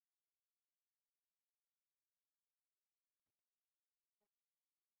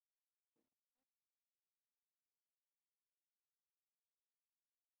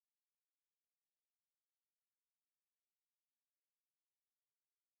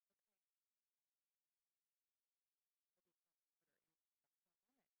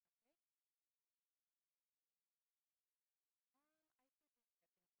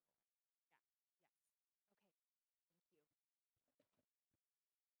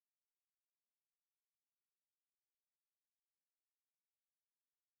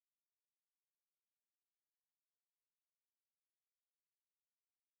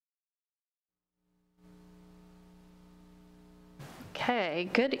Okay,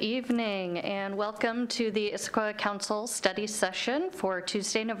 good evening and welcome to the Issaquah Council study session for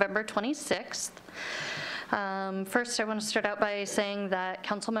Tuesday, November 26th. First, I want to start out by saying that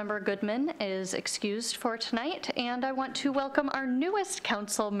Councilmember Goodman is excused for tonight, and I want to welcome our newest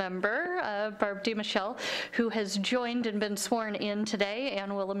council member, Barb DeMichelle, who has joined and been sworn in today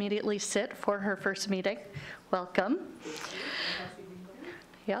and will immediately sit for her first meeting. Welcome.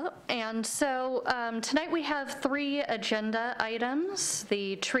 Yeah, and so tonight we have 3 agenda items: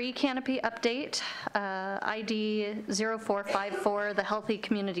 the tree canopy update, ID 0454, the Healthy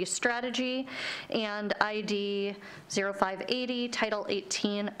Community Strategy, and ID 0580, Title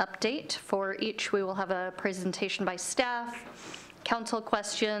 18 update. For each, we will have a presentation by staff, council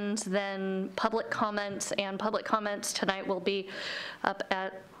questions, then public comments, and public comments tonight will be up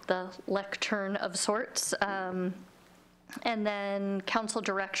at the lectern of sorts. And then council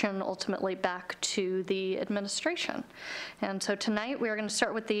direction ultimately back to the administration. And so tonight we are going to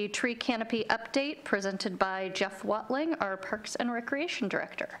start with the tree canopy update presented by Jeff Watling, our Parks and Recreation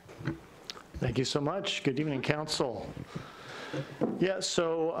Director. Thank you so much. Good evening, council. Yeah,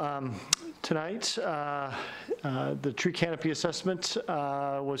 so tonight the tree canopy assessment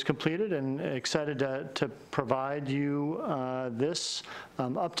was completed, and excited to provide you this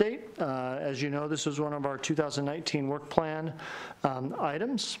update. As you know, this was one of our 2019 work plan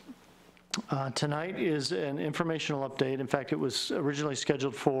items. Tonight is an informational update. In fact, it was originally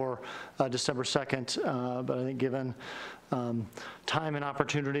scheduled for December 2nd, but I think given time and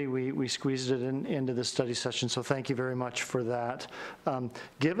opportunity, we squeezed it into this study session, so thank you very much for that.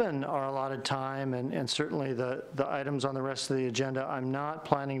 Given our allotted time and certainly the items on the rest of the agenda, I'm not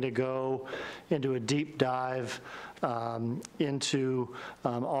planning to go into a deep dive into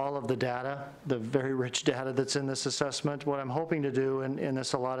all of the data, the very rich data that's in this assessment. What I'm hoping to do in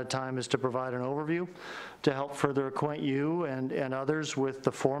this allotted time is to provide an overview to help further acquaint you and others with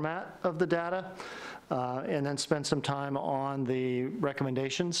the format of the data, and then spend some time on the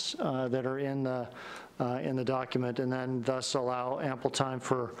recommendations that are in the document, and then thus allow ample time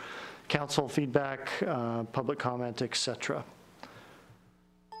for council feedback, public comment, etc.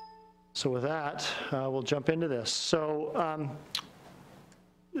 So with that, we'll jump into this. So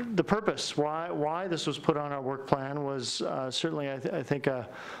the purpose, why this was put on our work plan was certainly, I think, a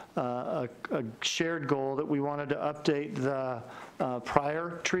shared goal that we wanted to update the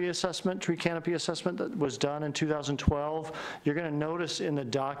prior tree canopy assessment that was done in 2012. You're going to notice in the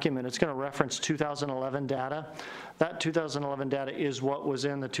document, it's going to reference 2011 data. That 2011 data is what was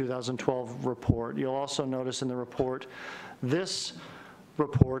in the 2012 report. You'll also notice in the report, this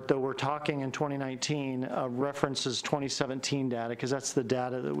report, though we're talking in 2019, references 2017 data, because that's the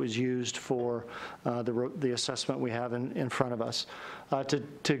data that was used for the assessment we have in front of us.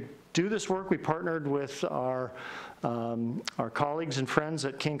 To do this work, we partnered with our colleagues and friends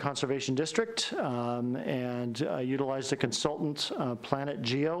at King Conservation District and utilized a consultant, Planet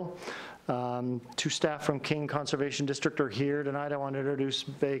Geo. 2 staff from King Conservation District are here tonight. I want to introduce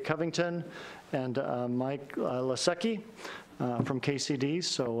Bay Covington and Mike Issaquah from KCD,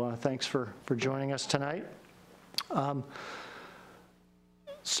 so thanks for joining us tonight.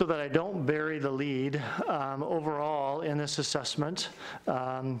 So that I don't bury the lead, overall in this assessment,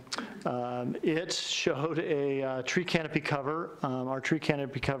 it showed a tree canopy cover, our tree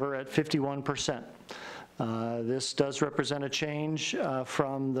canopy cover at 51%. This does represent a change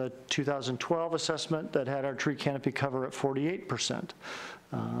from the 2012 assessment that had our tree canopy cover at 48%.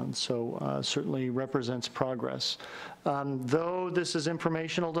 So certainly represents progress. Though this is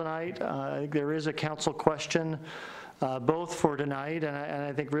informational tonight, I think there is a council question both for tonight and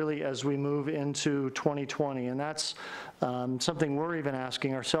I think really as we move into 2020, and that's something we're even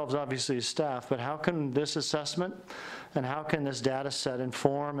asking ourselves, obviously as staff, but how can this assessment and how can this data set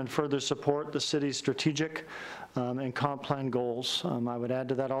inform and further support the city's strategic and comp plan goals? I would add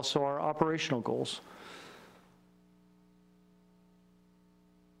to that also our operational goals.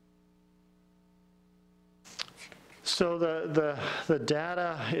 So the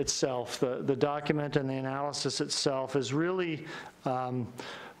data itself, the document and the analysis itself is really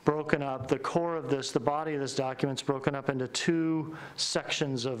broken up. The core of this, the body of this document is broken up into 2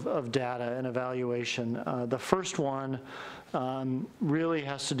 sections of data and evaluation. The first one really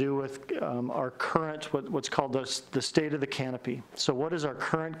has to do with our current, what's called the state of the canopy. So what is our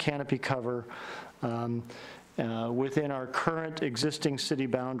current canopy cover within our current existing city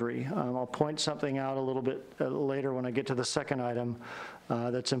boundary? I'll point something out a little bit later when I get to the second item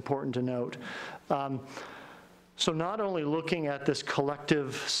that's important to note. So not only looking at this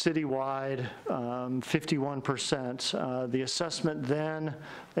collective citywide 51%, the assessment then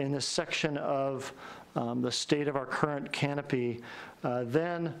in this section of the state of our current canopy,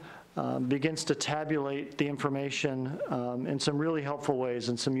 then begins to tabulate the information in some really helpful ways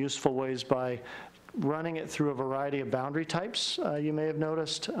and some useful ways by running it through a variety of boundary types. You may have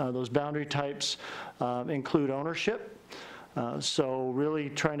noticed those boundary types include ownership. So really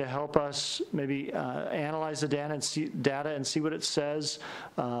trying to help us maybe analyze the data and see what it says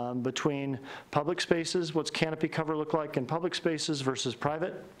between public spaces, what's canopy cover look like in public spaces versus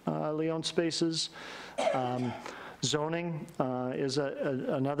privately owned spaces. Zoning is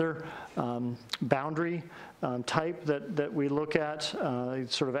another boundary type that we look at,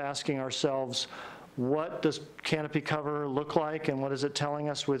 sort of asking ourselves, what does canopy cover look like and what is it telling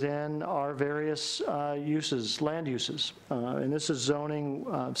us within our various uses, land uses? And this is zoning,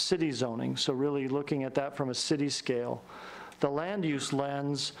 city zoning, so really looking at that from a city scale. The land use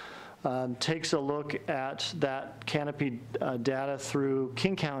lens takes a look at that canopy data through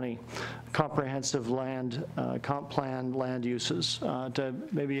King County comprehensive land, comp plan land uses to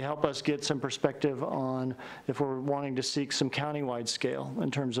maybe help us get some perspective on if we're wanting to seek some countywide scale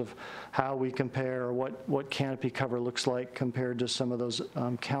in terms of how we compare or what canopy cover looks like compared to some of those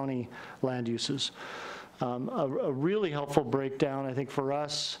county land uses. A really helpful breakdown, I think, for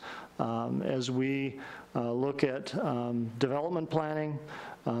us as we look at development planning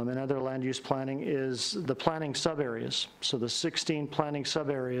and other land use planning is the planning sub-areas. So the 16 planning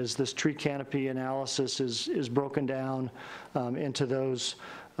sub-areas, this tree canopy analysis is broken down into those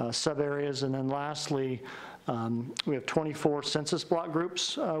sub-areas. And then lastly, we have 24 census block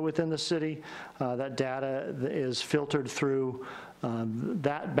groups within the city. That data is filtered through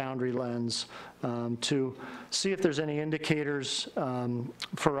that boundary lens to see if there's any indicators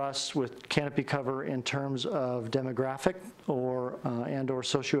for us with canopy cover in terms of demographic or and/or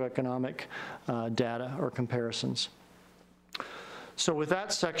socioeconomic data or comparisons. So with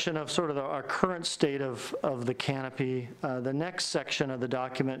that section of sort of our current state of the canopy, the next section of the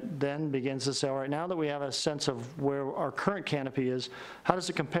document then begins to say, all right, now that we have a sense of where our current canopy is, how does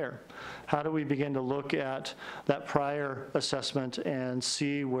it compare? How do we begin to look at that prior assessment and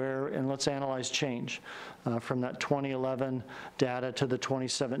see where, and let's analyze change from that 2011 data to the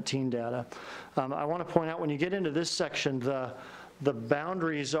 2017 data. I want to point out when you get into this section, the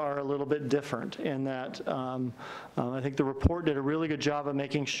boundaries are a little bit different in that I think the report did a really good job of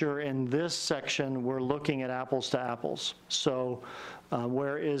making sure in this section we're looking at apples to apples. So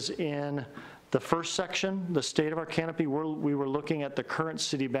whereas in the first section, the state of our canopy, we were looking at the current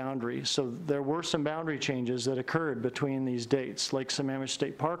city boundary. So there were some boundary changes that occurred between these dates. Lake Sammamish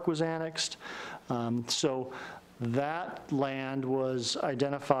State Park was annexed. So that land was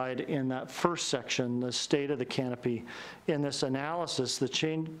identified in that first section, the state of the canopy. In this analysis, the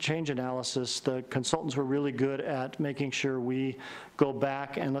change analysis, the consultants were really good at making sure we go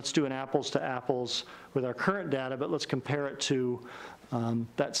back and let's do an apples to apples with our current data, but let's compare it to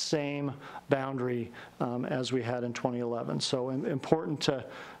that same boundary as we had in 2011. So important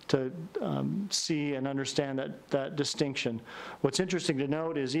to see and understand that distinction. What's interesting to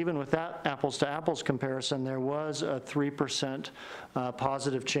note is even with that apples to apples comparison, there was a 3%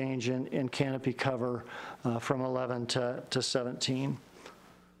 positive change in canopy cover from 11 to 17,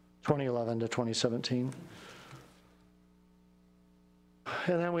 2011 to 2017.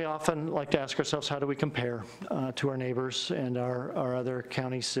 And then we often like to ask ourselves, how do we compare to our neighbors and our other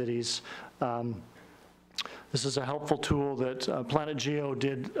county cities? This is a helpful tool that Planet Geo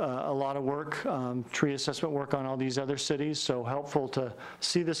did a lot of work, tree assessment work on all these other cities, so helpful to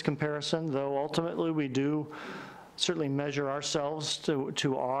see this comparison, though ultimately we do certainly measure ourselves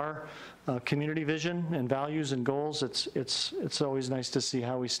to our community vision and values and goals. It's always nice to see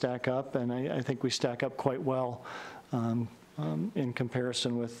how we stack up, and I think we stack up quite well in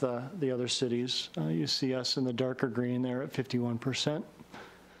comparison with the other cities. You see us in the darker green there at 51%.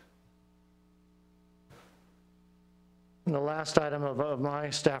 And the last item of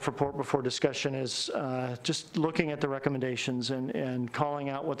my staff report before discussion is just looking at the recommendations and calling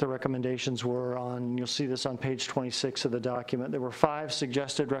out what the recommendations were on. You'll see this on page 26 of the document. There were 5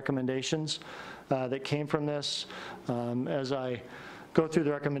 suggested recommendations that came from this. As I go through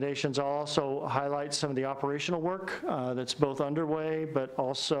the recommendations, I'll also highlight some of the operational work that's both underway, but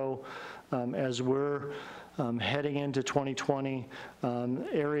also as we're heading into 2020,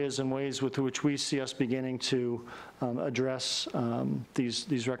 areas and ways with which we see us beginning to address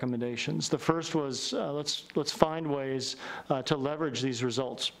these recommendations. The first was let's find ways to leverage these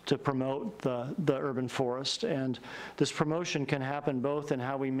results to promote the urban forest, and this promotion can happen both in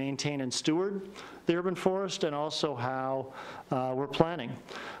how we maintain and steward the urban forest and also how we're planning.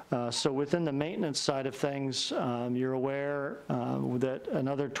 So within the maintenance side of things, you're aware that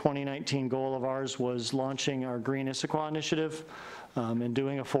another 2019 goal of ours was launching our Green Issaquah initiative and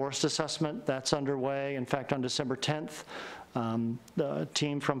doing a forest assessment. That's underway. In fact, on December 10th, the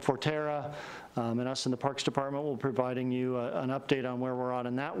team from Forterra and us in the Parks Department will be providing you an update on where we're at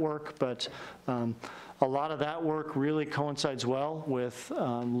in that work. But a lot of that work really coincides well with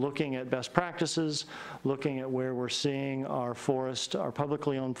looking at best practices, looking at where we're seeing our forest, our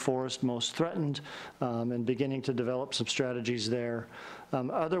publicly owned forest most threatened, and beginning to develop some strategies there.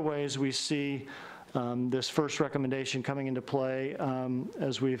 Other ways we see this first recommendation coming into play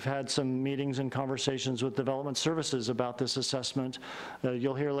as we've had some meetings and conversations with development services about this assessment.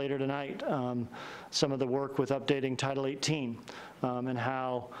 You'll hear later tonight some of the work with updating Title 18 and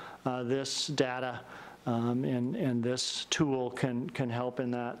how this data and this tool can help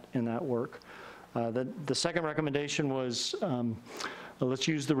in that work. The second recommendation was let's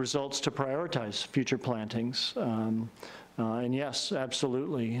use the results to prioritize future plantings. And yes,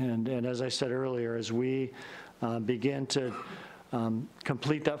 absolutely. And as I said earlier, as we begin to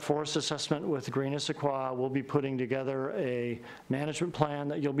complete that forest assessment with Green Issaquah, we'll be putting together a management plan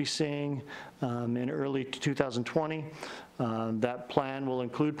that you'll be seeing in early 2020. That plan will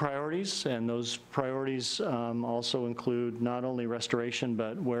include priorities, and those priorities also include not only restoration,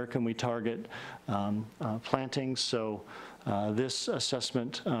 but where can we target plantings. So this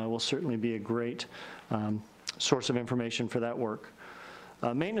assessment will certainly be a great source of information for that work.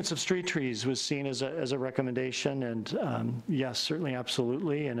 Maintenance of street trees was seen as a recommendation, and yes, certainly,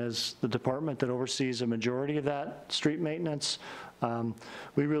 absolutely. And as the department that oversees a majority of that street maintenance,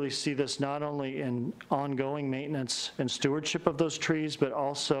 we really see this not only in ongoing maintenance and stewardship of those trees, but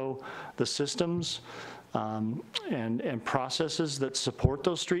also the systems and processes that support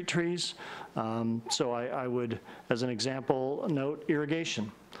those street trees. So I would, as an example, note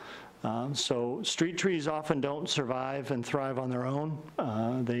irrigation. So street trees often don't survive and thrive on their own.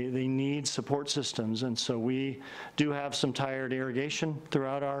 They need support systems, and so we do have some tired irrigation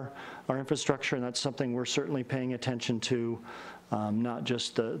throughout our infrastructure, and that's something we're certainly paying attention to, not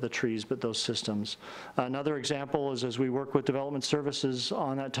just the trees, but those systems. Another example is as we work with development services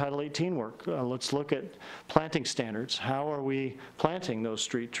on that Title 18 work, let's look at planting standards. How are we planting those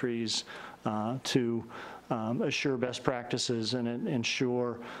street trees to assure best practices and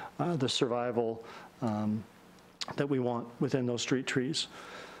ensure the survival that we want within those street trees.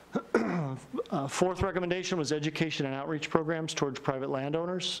 Fourth recommendation was education and outreach programs towards private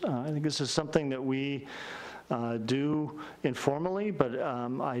landowners. I think this is something that we do informally, but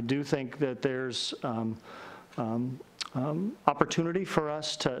I do think that there's opportunity for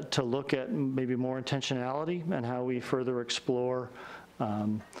us to look at maybe more intentionality and how we further explore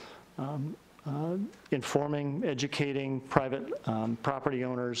informing, educating private property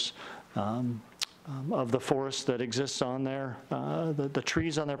owners of the forest that exists on there. The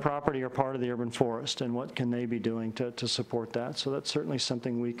trees on their property are part of the urban forest, and what can they be doing to support that? So that's certainly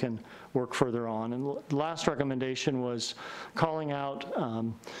something we can work further on. And the last recommendation was calling out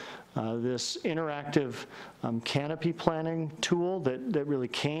this interactive canopy planning tool that really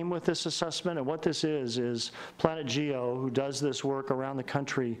came with this assessment. And what this is Planet Geo, who does this work around the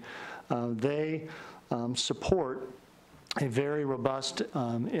country, they support a very robust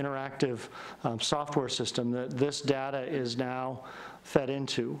interactive software system that this data is now fed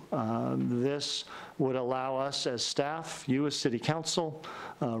into. This would allow us as staff, you as City Council,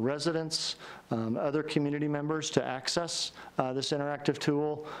 residents, other community members to access this interactive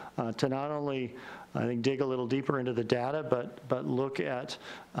tool to not only, I think, dig a little deeper into the data, but look at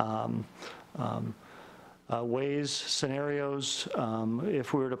ways, scenarios,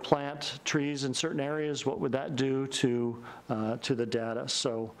 if we were to plant trees in certain areas, what would that do to the data?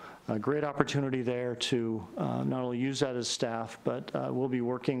 So a great opportunity there to not only use that as staff, but we'll be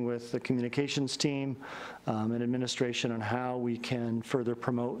working with the communications team and administration on how we can further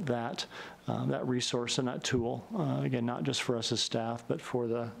promote that resource and that tool. Again, not just for us as staff, but for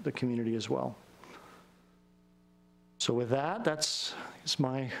the community as well. So with that, that's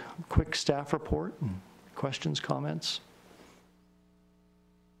my quick staff report. Questions, comments?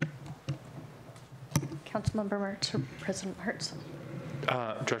 Councilmember Mertz or President Hertz?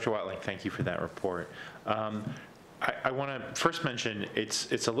 Director Watling, thank you for that report. I want to first mention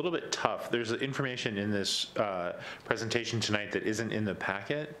it's a little bit tough. There's information in this presentation tonight that isn't in the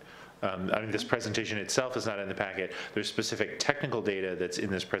packet. I mean, this presentation itself is not in the packet. There's specific technical data that's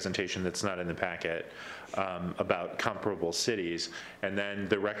in this presentation that's not in the packet about comparable cities, and then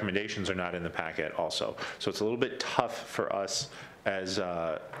the recommendations are not in the packet also. So it's a little bit tough for us it'd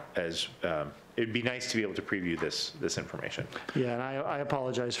be nice to be able to preview this information. Yeah, and I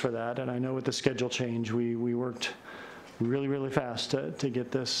apologize for that, and I know with the schedule change, we worked really fast to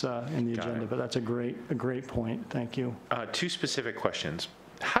get this in the agenda, but that's a great point. Thank you. Two specific questions.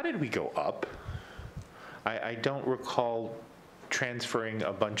 How did we go up? I don't recall transferring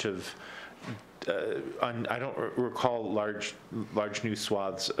a bunch of, I don't recall large new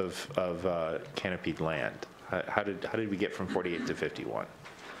swaths of canopied land. How did we get from 48 to 51?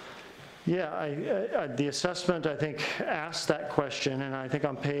 Yeah, the assessment, I think, asked that question, and I think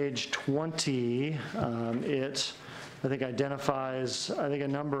on page 20, it, I think, identifies, I think, a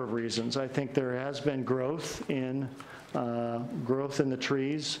number of reasons. I think there has been growth in the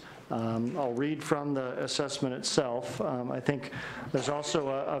trees. I'll read from the assessment itself. I think there's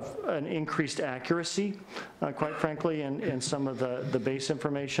also an increased accuracy, quite frankly, in some of the base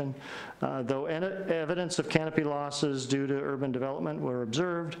information. Though evidence of canopy losses due to urban development were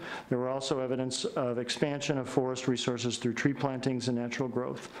observed, there were also evidence of expansion of forest resources through tree plantings and natural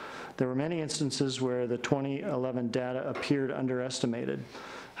growth. There were many instances where the 2011 data appeared underestimated.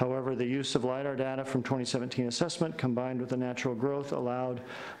 However, the use of LiDAR data from 2017 assessment combined with the natural growth allowed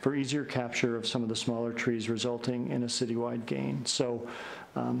for easier capture of some of the smaller trees, resulting in a citywide gain. So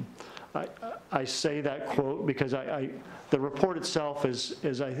I say that quote because the report itself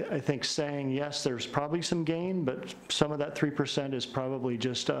is I think, saying, yes, there's probably some gain, but some of that 3% is probably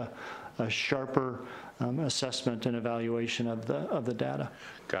just a sharper assessment and evaluation of the data.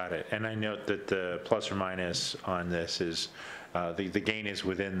 Got it. And I note that the plus or minus on this is, the gain is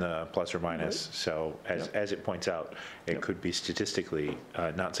within the plus or minus, so as it points out, it could be statistically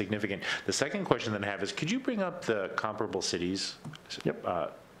not significant. The second question that I have is, could you bring up the comparable cities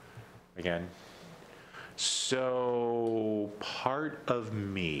again? So part of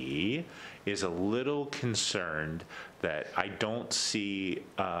me is a little concerned that I don't see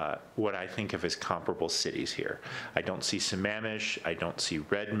what I think of as comparable cities here. I don't see Sammamish, I don't see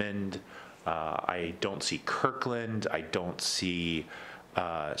Redmond, I don't see Kirkland, I don't see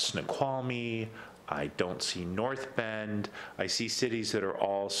Snoqualmie, I don't see North Bend. I see cities that are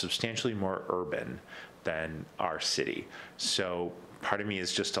all substantially more urban than our city. So part of me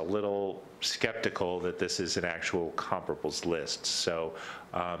is just a little skeptical that this is an actual comparables list. So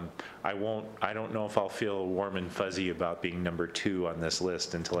I don't know if I'll feel warm and fuzzy about being number 2 on this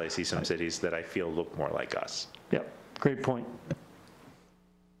list until I see some cities that I feel look more like us. Yep, great point.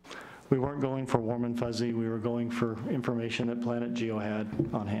 We weren't going for warm and fuzzy. We were going for information that Planet Geo had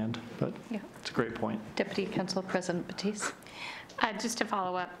on hand, but it's a great point. Deputy Council President Batiste. Just to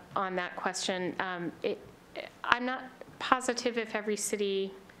follow up on that question, I'm not positive if every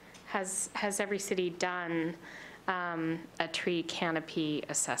city has every city done a tree canopy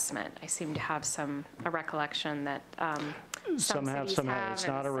assessment. I seem to have a recollection that some have, some haven't. It's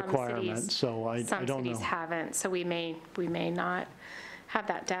not a requirement, so I don't know. Some cities haven't, so we may not have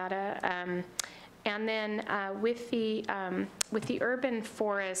that data. And then with the urban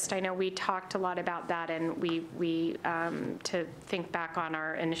forest, I know we talked a lot about that, and we to think back on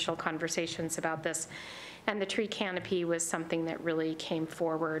our initial conversations about this, and the tree canopy was something that really came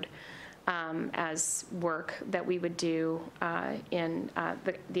forward as work that we would do in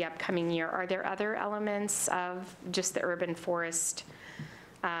the upcoming year. Are there other elements of just the urban forest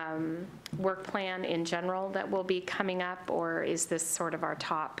work plan in general that will be coming up, or is this sort of our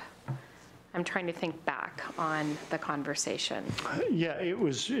top? I'm trying to think back on the conversation. Yeah,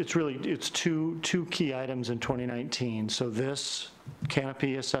 it's two key items in 2019. So this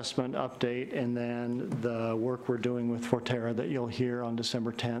canopy assessment update, and then the work we're doing with Forterra that you'll hear on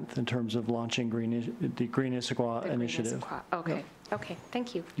December 10th in terms of launching the Green Issaquah initiative. Issaquah. Okay, Yep. Okay,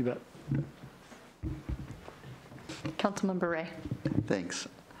 thank you. You bet. Councilmember Ray. Thanks.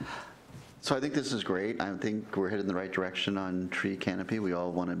 So I think this is great. I think we're headed in the right direction on tree canopy. We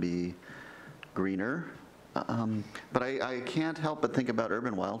all want to be greener. But I can't help but think about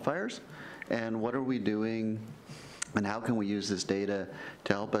urban wildfires and what are we doing and how can we use this data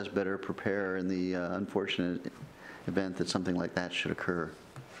to help us better prepare in the unfortunate event that something like that should occur.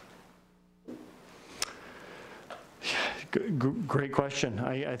 Great question.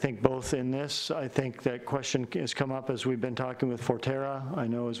 I think both in this, I think that question has come up as we've been talking with Forterra. I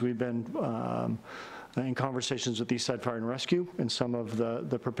know as we've been in conversations with Eastside Fire and Rescue and some of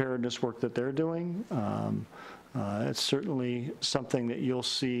the preparedness work that they're doing. It's certainly something that you'll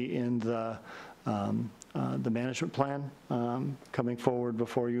see in the management plan coming forward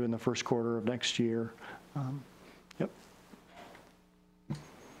before you in the first quarter of next year. Yep.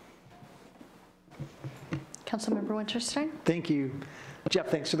 Councilmember Winterstein. Thank you. Jeff,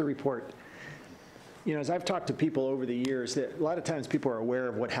 thanks for the report. as I've talked to people over the years, that a lot of times people are aware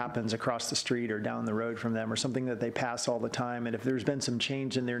of what happens across the street or down the road from them or something that they pass all the time. And if there's been some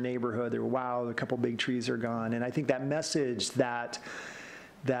change in their neighborhood, they're, wow, a couple big trees are gone. And I think that message that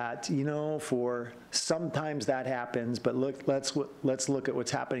for sometimes that happens, but let's look at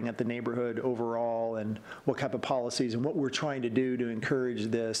what's happening at the neighborhood overall and what type of policies and what we're trying to do to encourage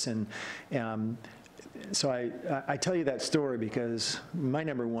this. And so I tell you that story because my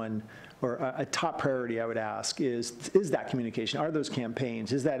number one, or a top priority I would ask is that communication. Are those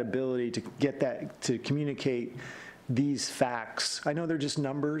campaigns? Is that ability to get that, to communicate these facts? I know they're just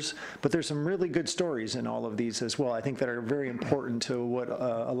numbers, but there's some really good stories in all of these as well, I think, that are very important to what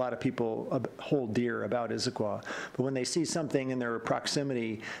a lot of people hold dear about Issaquah. But when they see something in their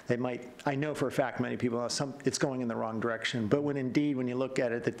proximity, they might, I know for a fact many people, it's going in the wrong direction. But when you look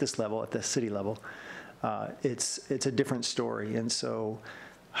at it at this level, at the city level, it's a different story. And so,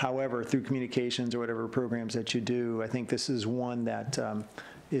 however, through communications or whatever programs that you do, I think this is one that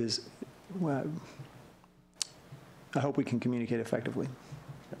is, I hope we can communicate effectively.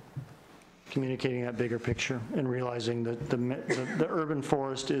 Communicating that bigger picture and realizing that the urban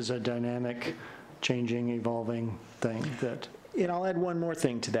forest is a dynamic, changing, evolving thing that. And I'll add one more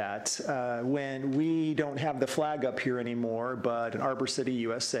thing to that. When we don't have the flag up here anymore, but an Arbor City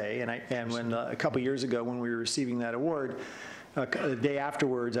USA, and when a couple years ago when we were receiving that award, the day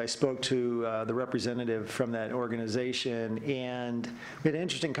afterwards, I spoke to the representative from that organization, and we had an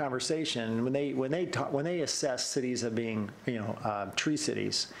interesting conversation. When they assess cities as being, tree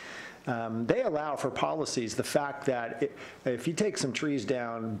cities, they allow for policies the fact that if you take some trees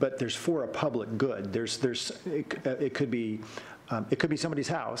down, but there's for a public good, it could be somebody's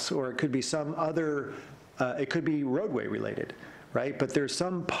house, or it could be some other, it could be roadway related. Right, but there's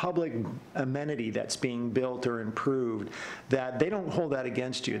some public amenity that's being built or improved that they don't hold that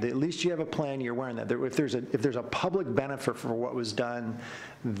against you. At least you have a plan. You're wearing that. If there's a public benefit for what was done,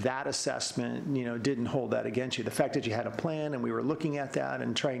 that assessment didn't hold that against you. The fact that you had a plan and we were looking at that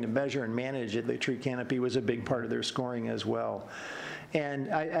and trying to measure and manage it, the tree canopy was a big part of their scoring as well.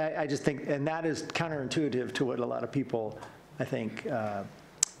 And I just think, and that is counterintuitive to what a lot of people, I think,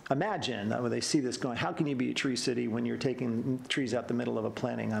 imagine that when they see this going, how can you be a tree city when you're taking trees out the middle of a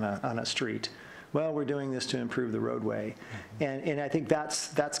planting on a street? Well, we're doing this to improve the roadway. And I think that's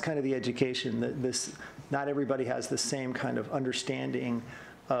kind of the education, that not everybody has the same kind of understanding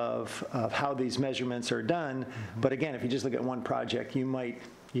of how these measurements are done. But again, if you just look at one project, you might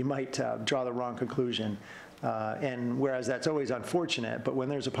draw the wrong conclusion. And whereas that's always unfortunate, but when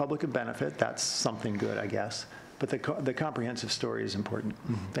there's a public benefit, that's something good, I guess. But the comprehensive story is important.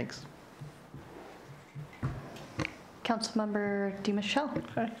 Thanks. Councilmember DiMichele.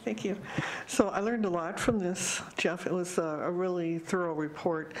 Hi, thank you. So I learned a lot from this, Jeff. It was a really thorough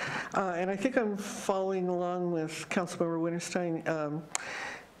report. And I think I'm following along with Councilmember Winterstein.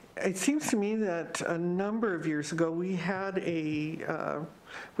 It seems to me that a number of years ago, we had a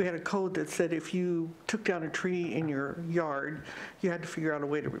code that said if you took down a tree in your yard, you had to figure out a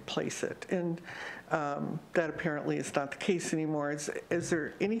way to replace it. And that apparently is not the case anymore. Is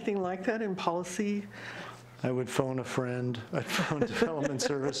there anything like that in policy? I would phone a friend. I'd phone Development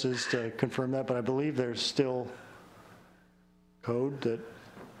Services to confirm that, but I believe there's still code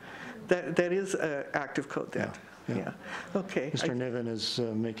that is an active code then. Yeah. Okay. Mr. Niven is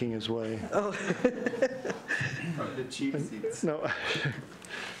making his way. Oh. The cheap seats. No.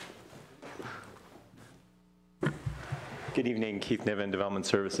 Good evening, Keith Niven, Development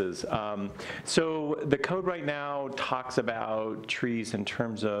Services. So the code right now talks about trees in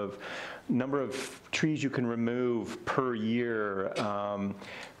terms of number of trees you can remove per year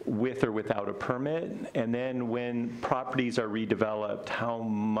with or without a permit, and then when properties are redeveloped, how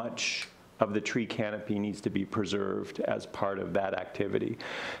much of the tree canopy needs to be preserved as part of that activity.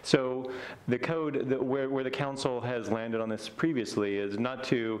 So the code, where the council has landed on this previously, is not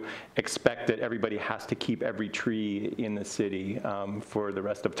to expect that everybody has to keep every tree in the city for the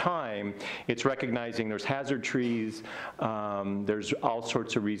rest of time. It's recognizing there's hazard trees, there's all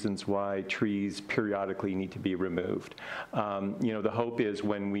sorts of reasons why trees periodically need to be removed. The hope is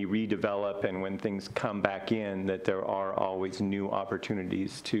when we redevelop and when things come back in, that there are always new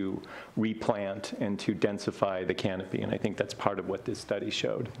opportunities to replant and to densify the canopy, and I think that's part of what this study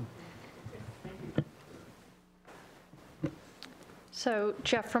showed. So,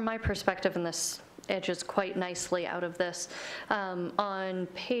 Jeff, from my perspective in this edges quite nicely out of this. On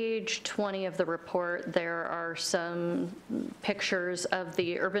page 20 of the report, there are some pictures of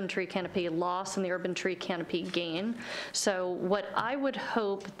the urban tree canopy loss and the urban tree canopy gain. So what I would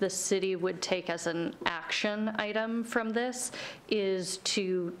hope the city would take as an action item from this is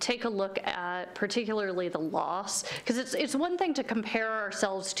to take a look at particularly the loss, because it's one thing to compare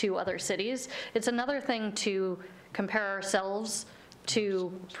ourselves to other cities. It's another thing to compare ourselves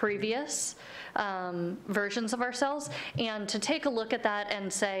to previous versions of ourselves, and to take a look at that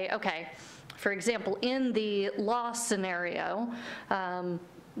and say, okay, for example, in the loss scenario,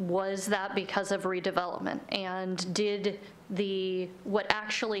 was that because of redevelopment? And did what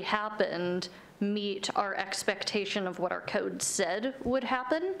actually happened meet our expectation of what our code said would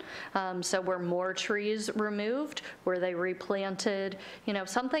happen? So were more trees removed? Were they replanted? You know,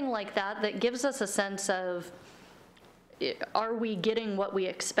 something like that that gives us a sense of, are we getting what we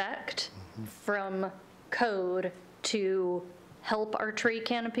expect from code to help our tree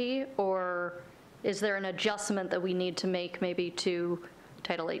canopy, or is there an adjustment that we need to make maybe to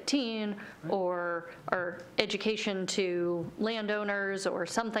Title 18 or our education to landowners or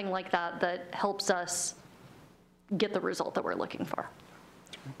something like that that helps us get the result that we're looking for?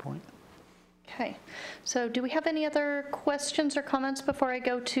 That's a good point. Okay, so do we have any other questions or comments before I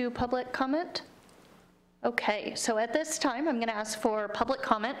go to public comment? Okay, so at this time, I'm going to ask for public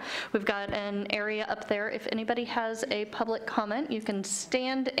comment. We've got an area up there. If anybody has a public comment, you can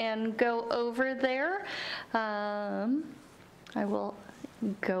stand and go over there. I will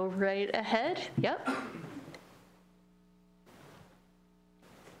go right ahead. Yep.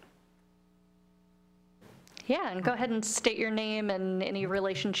 Yeah, and go ahead and state your name and any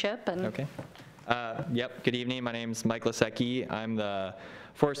relationship. And okay. Yep, good evening. My name is Mike Issaquah. I'm the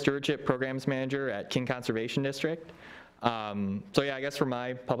Forest Stewardship Programs Manager at King Conservation District. So yeah, I guess for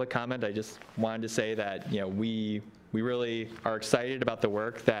my public comment, I just wanted to say that, you know, we really are excited about the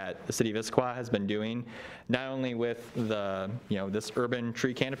work that the city of Issaquah has been doing, not only with the, you know, this urban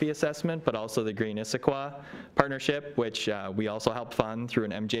tree canopy assessment, but also the Green Issaquah partnership, which we also helped fund through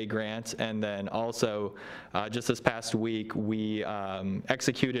an MJ grant. And then also just this past week, we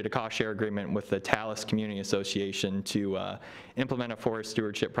executed a cost share agreement with the Tallis Community Association to implement a forest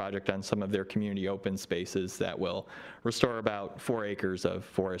stewardship project on some of their community open spaces that will restore about 4 acres of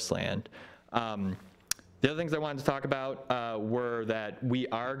forest land. The other things I wanted to talk about were that we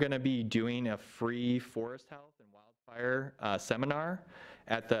are going to be doing a free forest health and wildfire seminar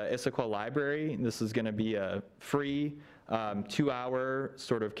at the Issaquah Library. This is going to be a free 2-hour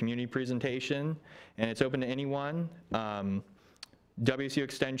sort of community presentation, and it's open to anyone. WSU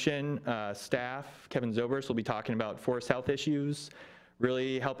Extension staff, Kevin Zobers, will be talking about forest health issues,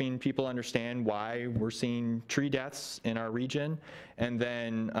 really helping people understand why we're seeing tree deaths in our region. And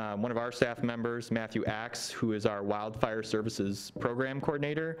then one of our staff members, Matthew Axe, who is our Wildfire Services Program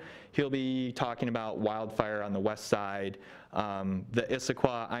Coordinator, he'll be talking about wildfire on the west side, the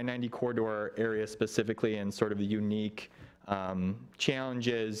Issaquah I-90 corridor area specifically, and sort of the unique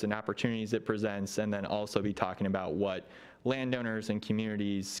challenges and opportunities it presents, and then also be talking about what landowners and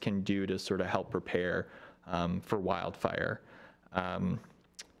communities can do to sort of help prepare for wildfire.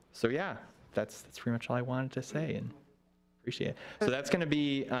 So yeah, that's pretty much all I wanted to say, and appreciate it. So that's going to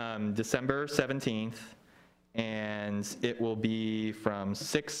be December 17th, and it will be from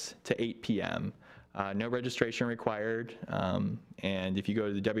 6 to 8 p.m. No registration required, and if you go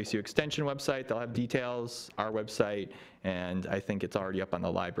to the WSU Extension website, they'll have details, our website, and I think it's already up on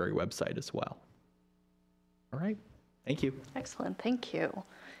the library website as well. All right, thank you. excellent, thank you.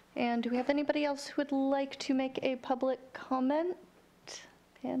 And do we have anybody else who would like to make a public comment?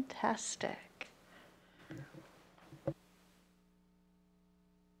 Fantastic.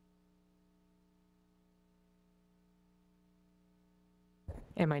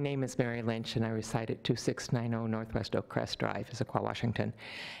 And my name is Mary Lynch, and I reside at 2690 Northwest Oakcrest Drive, Issaquah, Washington.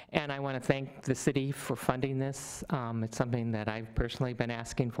 And I want to thank the city for funding this. It's something that I've personally been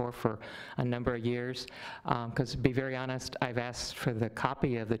asking for a number of years. Because to be very honest, I've asked for the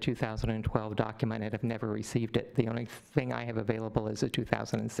copy of the 2012 document and have never received it. The only thing I have available is a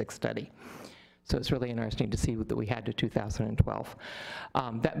 2006 study. So it's really interesting to see that we had to 2012.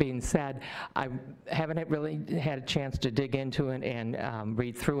 That being said, I haven't really had a chance to dig into it and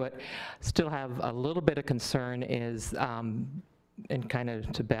read through it. Still have a little bit of concern is, and kind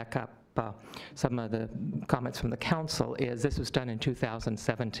of to back up some of the comments from the council, is this was done in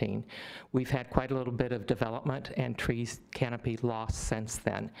 2017. We've had quite a little bit of development and trees canopy loss since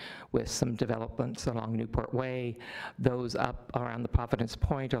then, with some developments along Newport Way, those up around the Providence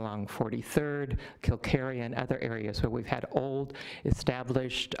Point, along 43rd, Kilcary, and other areas where we've had old,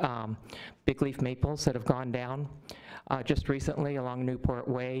 established big leaf maples that have gone down. Just recently along Newport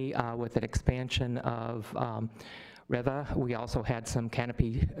Way with an expansion of Riva, we also had some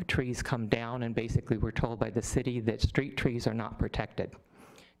canopy trees come down, and basically we're told by the city that street trees are not protected.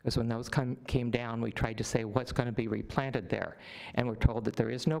 Because when those came down, we tried to say what's going to be replanted there. And we're told that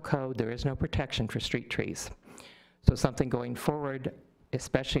there is no code, there is no protection for street trees. So something going forward,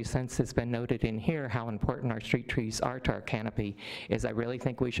 especially since it's been noted in here how important our street trees are to our canopy, is I really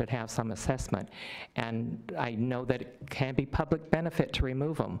think we should have some assessment. And I know that it can be public benefit to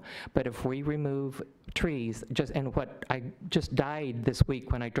remove them, but if we remove trees, and what I just died this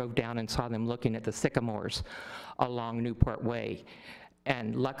week when I drove down and saw them looking at the sycamores along Newport Way.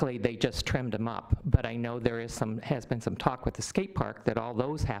 And luckily, they just trimmed them up. But I know there is has been some talk with the skate park that all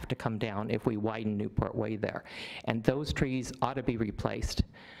those have to come down if we widen Newport Way there. And those trees ought to be replaced,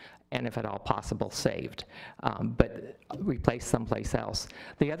 and if at all possible, saved, but replaced someplace else.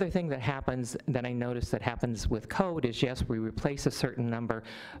 The other thing that happens, that I noticed that happens with code is, yes, we replace a certain number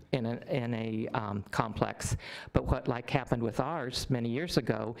in a complex, but what like happened with ours many years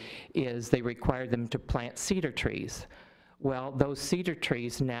ago is they required them to plant cedar trees. Well, those cedar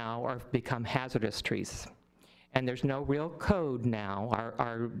trees now have become hazardous trees. And there's no real code now.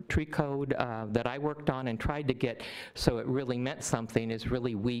 Our tree code that I worked on and tried to get so it really meant something is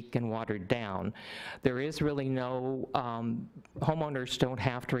really weak and watered down. There is really no, homeowners don't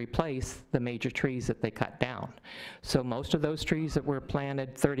have to replace the major trees that they cut down. So most of those trees that were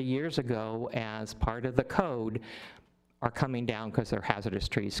planted 30 years ago as part of the code are coming down because they're hazardous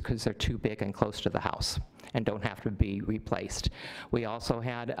trees, because they're too big and close to the house and don't have to be replaced. We also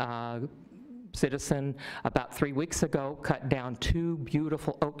had a citizen about 3 weeks ago cut down 2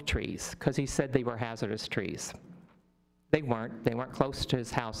 beautiful oak trees because he said they were hazardous trees. They weren't close to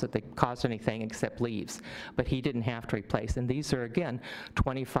his house that they caused anything except leaves, but he didn't have to replace. And these are, again,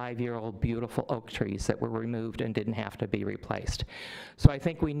 25-year-old beautiful oak trees that were removed and didn't have to be replaced. So I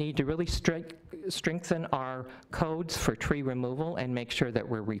think we need to really strengthen our codes for tree removal and make sure that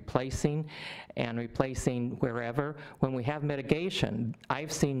we're replacing wherever. When we have mitigation,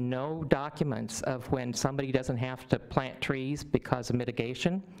 I've seen no documents of when somebody doesn't have to plant trees because of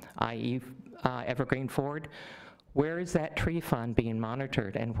mitigation, i.e. Evergreen Forward. Where is that tree fund being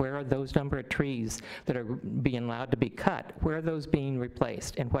monitored, and where are those number of trees that are being allowed to be cut? Where are those being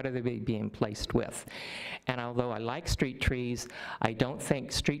replaced, and what are they being placed with? And although I like street trees, I don't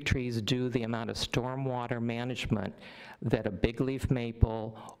think street trees do the amount of stormwater management that a big leaf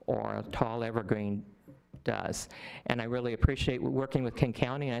maple or a tall evergreen does. And I really appreciate working with King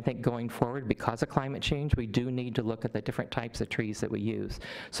County, and I think going forward, because of climate change, we do need to look at the different types of trees that we use.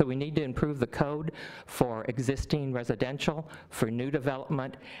 So we need to improve the code for existing residential, for new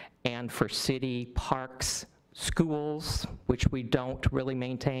development, and for city parks, schools, which we don't really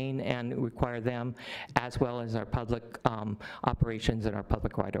maintain and require them, as well as our public operations and our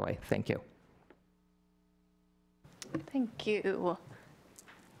public right-of-way. Thank you. Thank you.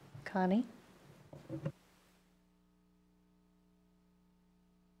 Connie?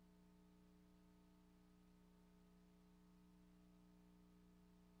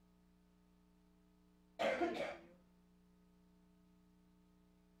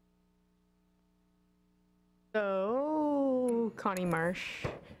 So, Connie Marsh,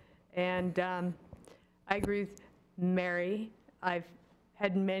 and I agree with Mary. I've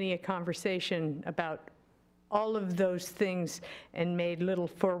had many a conversation about all of those things and made little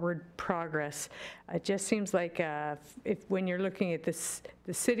forward progress. It just seems like when you're looking at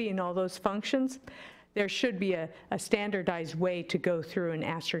the city and all those functions, there should be a standardized way to go through and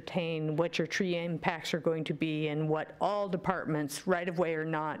ascertain what your tree impacts are going to be and what all departments, right-of-way or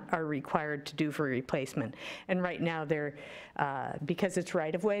not, are required to do for replacement. And right now, they're because it's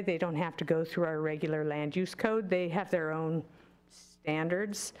right-of-way, they don't have to go through our regular land use code. They have their own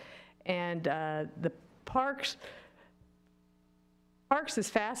standards. And the Parks is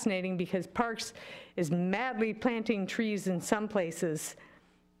fascinating because Parks is madly planting trees in some places,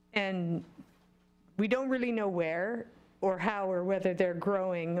 and we don't really know where or how or whether they're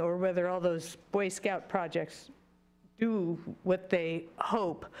growing or whether all those Boy Scout projects do what they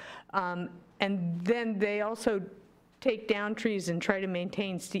hope. And then they also take down trees and try to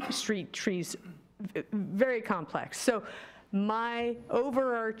maintain street trees. Very complex. So my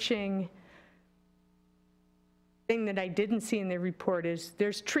overarching thing that I didn't see in the report is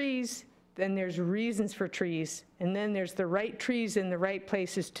there's trees, then there's reasons for trees, and then there's the right trees in the right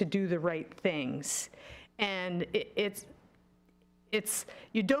places to do the right things. And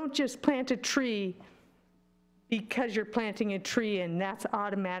you don't just plant a tree because you're planting a tree and that's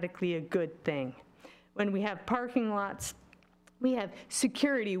automatically a good thing. When we have parking lots, we have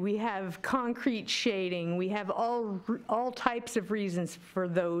security, we have concrete shading, we have all types of reasons for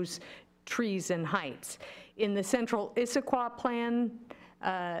those trees and heights. In the central Issaquah plan,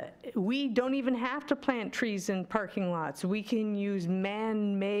 we don't even have to plant trees in parking lots. We can use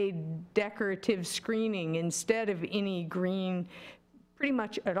man-made decorative screening instead of any green pretty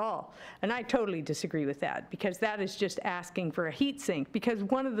much at all. And I totally disagree with that, because that is just asking for a heat sink, because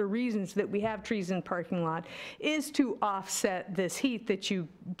one of the reasons that we have trees in parking lot is to offset this heat that you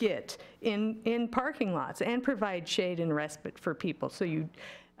get in parking lots and provide shade and respite for people.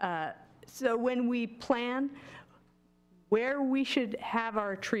 So when we plan where we should have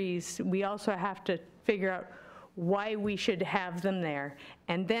our trees, we also have to figure out why we should have them there.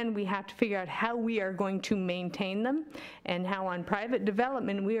 And then we have to figure out how we are going to maintain them, and how on private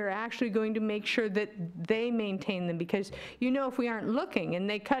development we are actually going to make sure that they maintain them. Because if we aren't looking and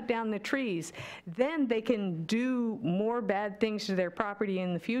they cut down the trees, then they can do more bad things to their property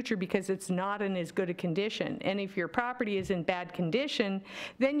in the future because it's not in as good a condition. And if your property is in bad condition,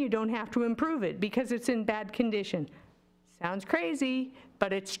 then you don't have to improve it because it's in bad condition. Sounds crazy,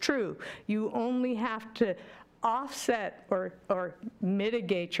 but it's true. You only have to offset or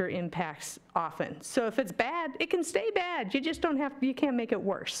mitigate your impacts often. So if it's bad, it can stay bad. You can't make it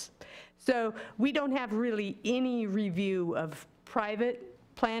worse. So we don't have really any review of private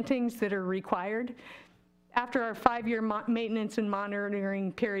plantings that are required. After our 5-year maintenance and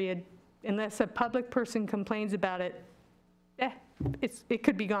monitoring period, unless a public person complains about it, it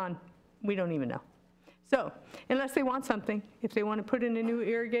could be gone. We don't even know. So unless they want something, if they want to put in a new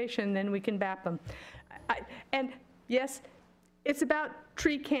irrigation, then we can BAP them. And yes, it's about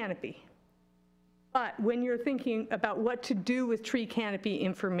tree canopy. But when you're thinking about what to do with tree canopy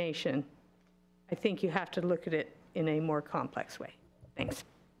information, I think you have to look at it in a more complex way. Thanks.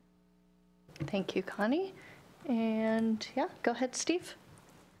 Thank you, Connie. And yeah, go ahead, Steve.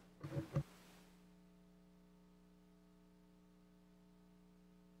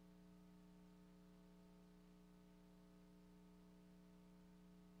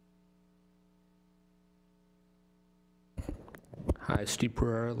 Hi, Steve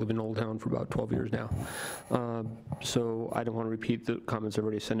Pereira. I live in Old Town for about 12 years now. So I don't want to repeat the comments I've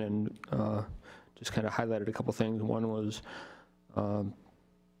already sent in. Just kind of highlighted a couple things. One was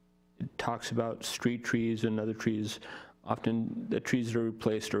it talks about street trees and other trees. Often the trees that are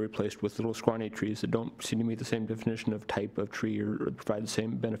replaced with little scrawny trees that don't seem to meet the same definition of type of tree or provide the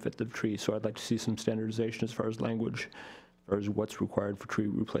same benefit of tree. So I'd like to see some standardization as far as language, as far as what's required for tree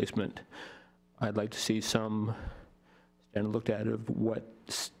replacement. I'd like to see some and looked at of what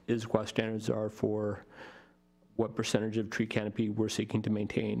Issaquah standards are for what percentage of tree canopy we're seeking to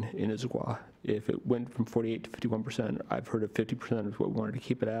maintain in Issaquah. If it went from 48 to 51%, I've heard of 50% is what we wanted to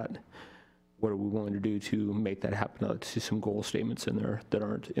keep it at. What are we willing to do to make that happen? I'd like to see some goal statements in there that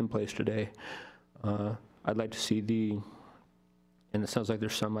aren't in place today. I'd like to see and it sounds like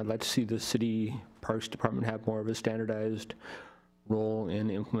there's some, I'd like to see the city parks department have more of a standardized role in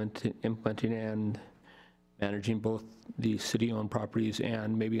implementing and managing both the city-owned properties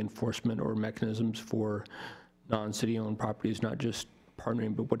and maybe enforcement or mechanisms for non-city-owned properties, not just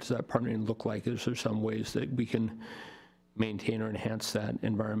partnering, but what does that partnering look like? Is there some ways that we can maintain or enhance that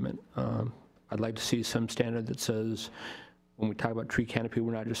environment? I'd like to see some standard that says, when we talk about tree canopy,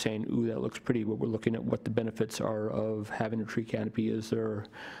 we're not just saying, ooh, that looks pretty, but we're looking at what the benefits are of having a tree canopy. Is there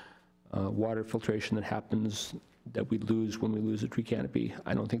water filtration that happens that we lose when we lose a tree canopy?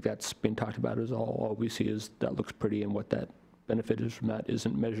 I don't think that's been talked about at all. All we see is that looks pretty, and what that benefit is from that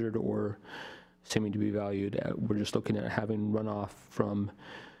isn't measured or seeming to be valued. We're just looking at having runoff from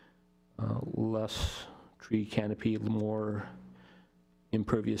less tree canopy, more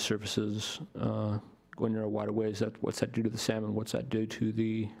impervious surfaces going near our waterways. What's that do to the salmon? What's that do to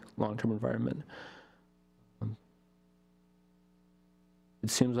the long-term environment?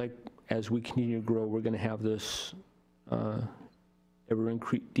 It seems like as we continue to grow, we're going to have this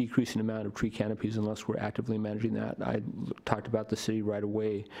ever-decreasing amount of tree canopies unless we're actively managing that. I talked about the city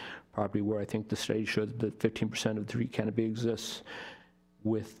right-of-way property where I think the study showed that 15% of the tree canopy exists.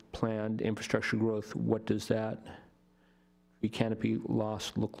 With planned infrastructure growth, what does that tree canopy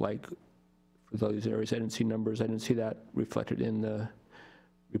loss look like for those areas? I didn't see numbers. I didn't see that reflected in the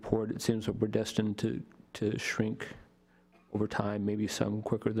report. It seems that we're destined to shrink over time, maybe some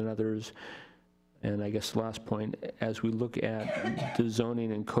quicker than others. And I guess the last point, as we look at the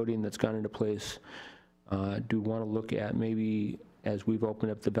zoning and coding that's gone into place, do we want to look at maybe, as we've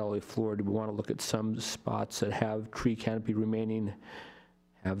opened up the valley floor, do we want to look at some spots that have tree canopy remaining,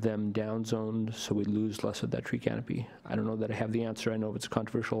 have them downzoned so we lose less of that tree canopy? I don't know that I have the answer. I know it's a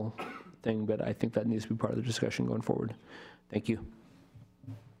controversial thing, but I think that needs to be part of the discussion going forward. Thank you.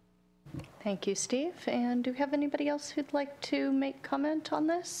 Thank you, Steve. And do we have anybody else who'd like to make comment on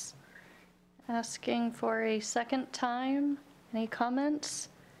this? Asking for a second time. Any comments?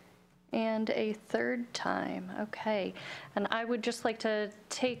 And a third time. Okay. And I would just like to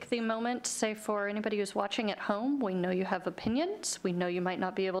take the moment to say, for anybody who's watching at home, we know you have opinions. We know you might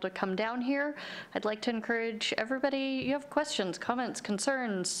not be able to come down here. I'd like to encourage everybody, you have questions, comments,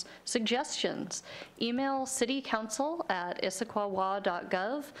 concerns, suggestions, email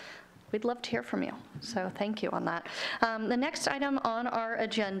citycouncil@issaquahwa.gov. We'd love to hear from you, so thank you on that. The next item on our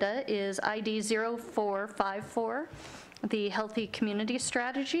agenda is ID 0454, the Healthy Community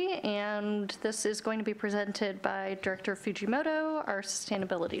Strategy, and this is going to be presented by Director Fujimoto, our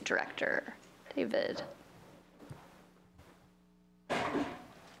Sustainability Director. David.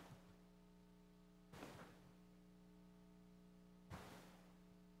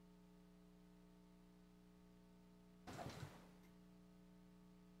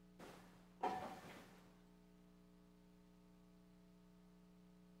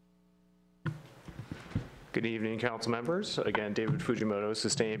 Good evening, council members. Again, David Fujimoto,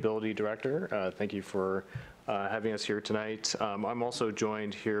 Sustainability Director. Thank you for having us here tonight. I'm also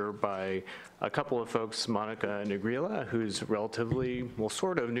joined here by a couple of folks, Monica Negrila, who's relatively, well,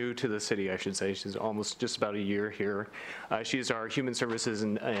 sort of new to the city, I should say. She's almost just about a year here. She's our Human Services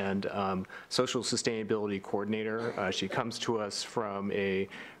and Social Sustainability Coordinator. She comes to us from a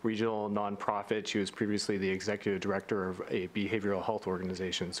regional nonprofit. She was previously the Executive Director of a behavioral health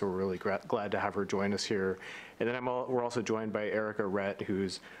organization, so we're really glad to have her join us here. And then we're also joined by Erica Rett, who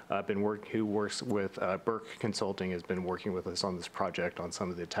works with Burke Consulting, has been working with us on this project on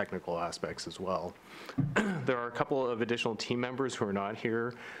some of the technical aspects as well. There are a couple of additional team members who are not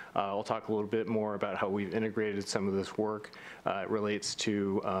here. I'll talk a little bit more about how we've integrated some of this work. It relates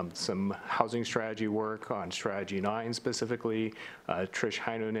to some housing strategy work on Strategy 9 specifically. Trish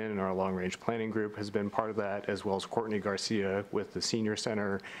Heinonen in our long-range planning group has been part of that, as well as Courtney Garcia with the Senior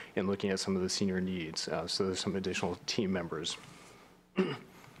Center in looking at some of the senior needs. So there's some additional team members. As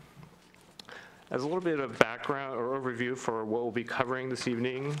a little bit of background or overview for what we'll be covering this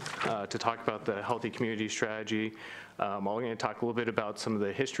evening, to talk about the Healthy Community Strategy, I'm going to talk a little bit about some of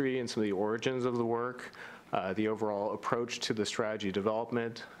the history and some of the origins of the work, the overall approach to the strategy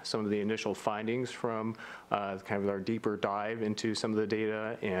development, some of the initial findings from kind of our deeper dive into some of the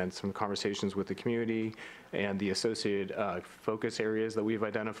data and some conversations with the community and the associated focus areas that we've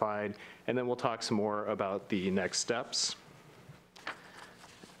identified, and then we'll talk some more about the next steps.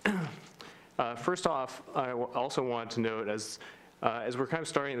 First off, I also want to note, as we're kind of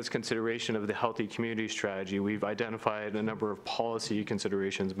starting this consideration of the Healthy Community Strategy, we've identified a number of policy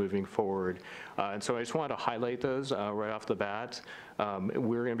considerations moving forward. And so I just wanted to highlight those right off the bat.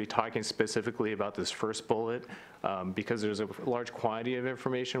 We're going to be talking specifically about this first bullet because there's a large quantity of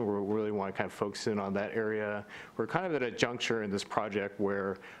information. We really want to kind of focus in on that area. We're kind of at a juncture in this project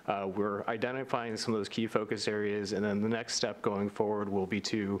where we're identifying some of those key focus areas, and then the next step going forward will be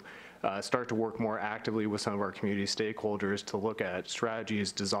to start to work more actively with some of our community stakeholders to look at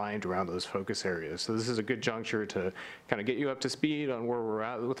strategies designed around those focus areas. So this is a good juncture to kind of get you up to speed on where we're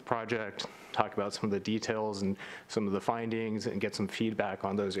at with the project, talk about some of the details and some of the findings, and get some feedback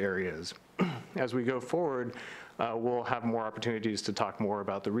on those areas. As we go forward, we'll have more opportunities to talk more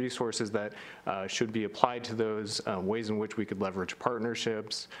about the resources that should be applied to those, ways in which we could leverage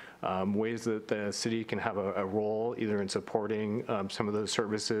partnerships, ways that the city can have a role either in supporting some of those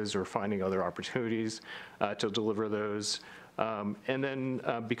services or finding other opportunities to deliver those. And then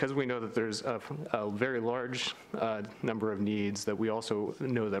because we know that there's a very large number of needs, that we also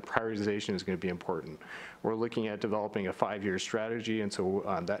know that prioritization is going to be important. We're looking at developing a 5-year strategy, and so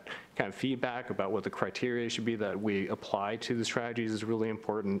that kind of feedback about what the criteria should be that we apply to the strategies is really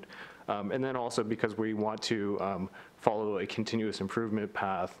important. And then also because we want to follow a continuous improvement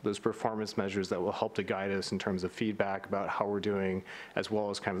path, those performance measures that will help to guide us in terms of feedback about how we're doing, as well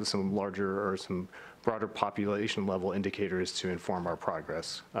as kind of some larger or some broader population level indicators to inform our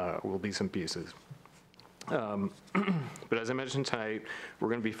progress, will be some pieces. But as I mentioned tonight, we're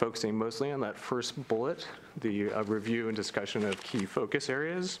going to be focusing mostly on that first bullet, the review and discussion of key focus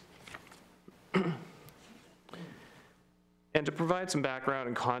areas. And to provide some background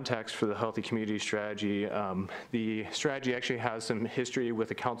and context for the Healthy Community Strategy, the strategy actually has some history with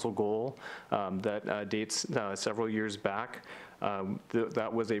a council goal that dates several years back.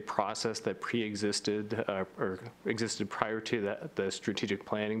 That was a process that pre-existed or existed prior to the strategic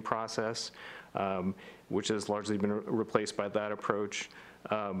planning process, which has largely been replaced by that approach.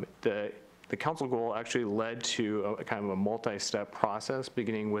 The council goal actually led to a kind of a multi-step process,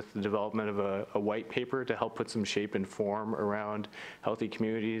 beginning with the development of a white paper to help put some shape and form around healthy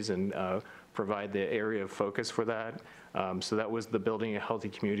communities and provide the area of focus for that. So that was the Building a Healthy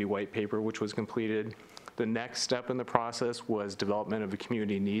Community white paper, which was completed. The next step in the process was development of a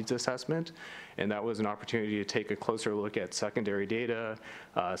community needs assessment, and that was an opportunity to take a closer look at secondary data,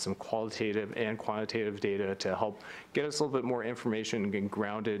 some qualitative and quantitative data to help get us a little bit more information and get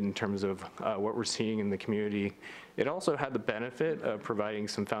grounded in terms of what we're seeing in the community. It also had the benefit of providing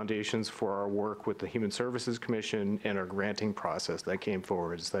some foundations for our work with the Human Services Commission and our granting process that came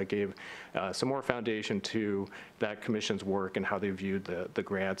forward. So that gave some more foundation to that commission's work and how they viewed the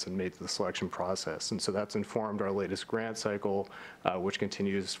grants and made the selection process. And so that's informed our latest grant cycle, which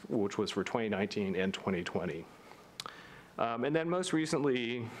was for 2019 and 2020. And then most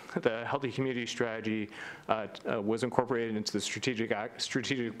recently, the Healthy Community Strategy was incorporated into the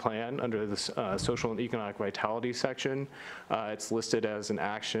strategic plan under the Social and Economic Vitality section. It's listed as an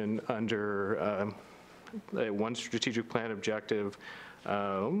action under one strategic plan objective,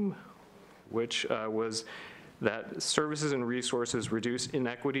 which was that services and resources reduce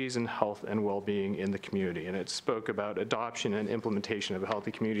inequities in health and well-being in the community. And it spoke about adoption and implementation of a healthy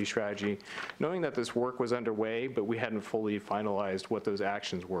community strategy, knowing that this work was underway, but we hadn't fully finalized what those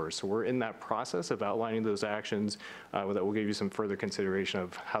actions were. So we're in that process of outlining those actions that will give you some further consideration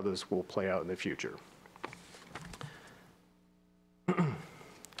of how those will play out in the future.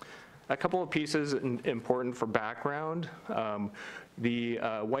 A couple of pieces important for background. The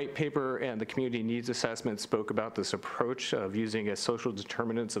white paper and the community needs assessment spoke about this approach of using a social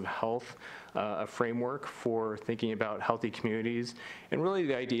determinants of health, a framework for thinking about healthy communities. And really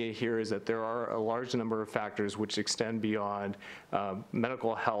the idea here is that there are a large number of factors which extend beyond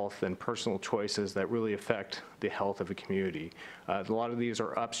medical health and personal choices that really affect the health of a community. A lot of these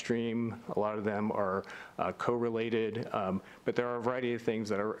are upstream, a lot of them are correlated, but there are a variety of things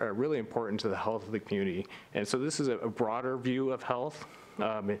that are really important to the health of the community. And so this is a broader view of health.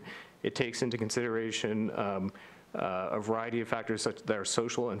 It takes into consideration a variety of factors that are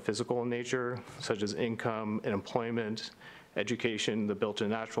social and physical in nature, such as income and employment, education, the built and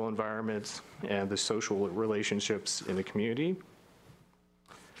natural environments, and the social relationships in the community.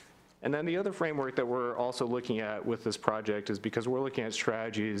 And then the other framework that we're also looking at with this project is, because we're looking at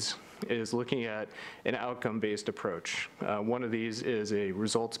strategies, is looking at an outcome-based approach. One of these is a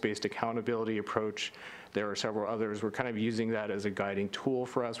results-based accountability approach. There are several others. We're kind of using that as a guiding tool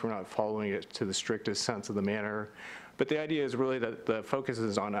for us. We're not following it to the strictest sense of the manner. But the idea is really that the focus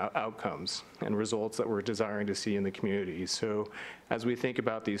is on outcomes and results that we're desiring to see in the community. So as we think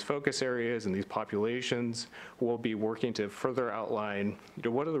about these focus areas and these populations, we'll be working to further outline,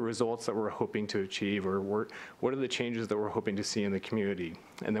 what are the results that we're hoping to achieve, or what are the changes that we're hoping to see in the community.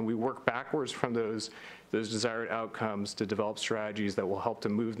 And then we work backwards from those desired outcomes to develop strategies that will help to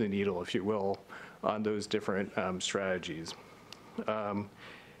move the needle, if you will, on those different strategies.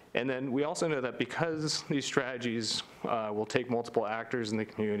 And then we also know that because these strategies will take multiple actors in the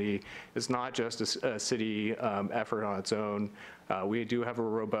community, it's not just a city effort on its own. We do have a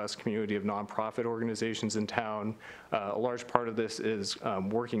robust community of nonprofit organizations in town. A large part of this is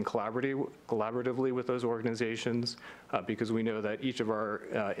working collaboratively with those organizations, because we know that each of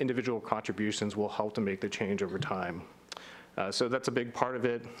our individual contributions will help to make the change over time. So that's a big part of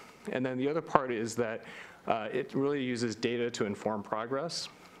it. And then the other part is that it really uses data to inform progress.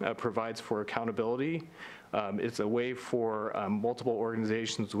 Provides for accountability. It's a way for multiple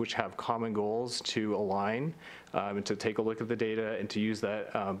organizations which have common goals to align and to take a look at the data and to use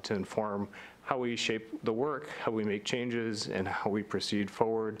that to inform how we shape the work, how we make changes, and how we proceed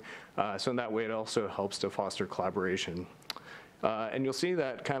forward. So in that way, it also helps to foster collaboration. And you'll see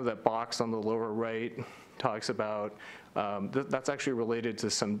that kind of that box on the lower right talks about, that's actually related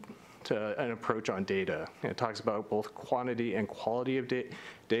to an approach on data. It talks about both quantity and quality of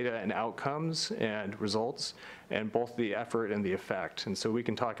data and outcomes and results, and both the effort and the effect. And so we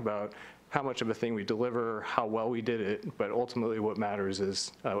can talk about how much of a thing we deliver, how well we did it, but ultimately what matters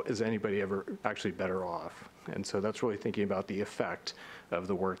is anybody ever actually better off? And so that's really thinking about the effect of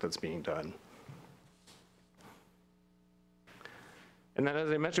the work that's being done. And then,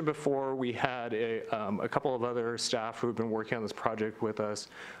 as I mentioned before, we had a couple of other staff who have been working on this project with us.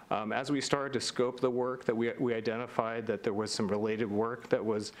 As we started to scope the work, that we identified that there was some related work that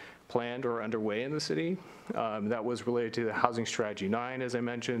was planned or underway in the city. That was related to the Housing Strategy 9, as I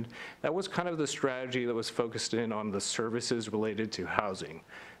mentioned. That was kind of the strategy that was focused in on the services related to housing.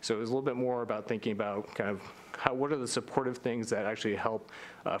 So it was a little bit more about thinking about kind of what are the supportive things that actually help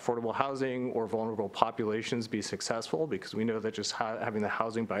affordable housing or vulnerable populations be successful, because we know that just having the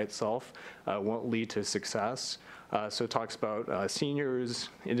housing by itself won't lead to success. So it talks about seniors,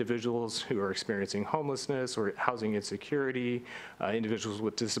 individuals who are experiencing homelessness or housing insecurity, individuals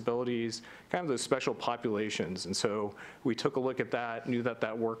with disabilities, kind of those special populations. And so we took a look at that, knew that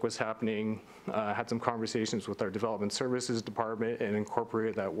that work was happening, had some conversations with our development services department and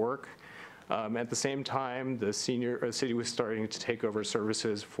incorporated that work. At the same time, the city was starting to take over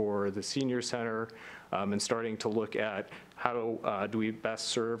services for the senior center and starting to look at how do we best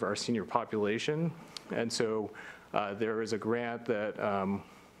serve our senior population. And so there is a grant that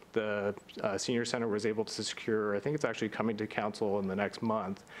the senior center was able to secure. I think it's actually coming to council in the next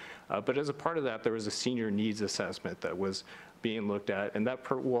month. But as a part of that, there was a senior needs assessment that was being looked at, and that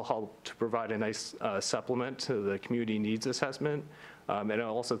will help to provide a nice supplement to the community needs assessment. And I'll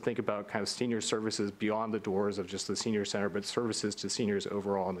also think about kind of senior services beyond the doors of just the senior center, but services to seniors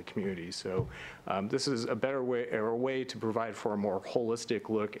overall in the community. So this is a better way, or a way to provide for a more holistic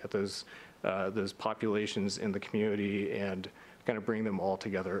look at those populations in the community and kind of bring them all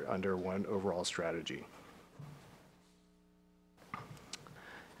together under one overall strategy.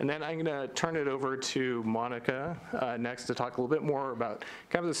 And then I'm going to turn it over to Monica next to talk a little bit more about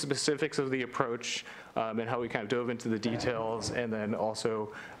kind of the specifics of the approach and how we kind of dove into the details. And then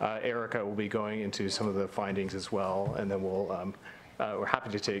also Erica will be going into some of the findings as well. And then we're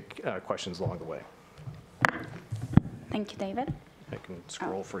happy to take questions along the way. Thank you, David. I can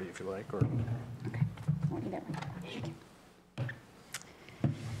scroll for you if you like. Or okay. Well, either way. Thank you.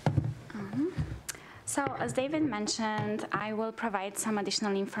 So as David mentioned, I will provide some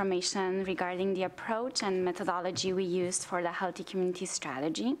additional information regarding the approach and methodology we used for the Healthy Community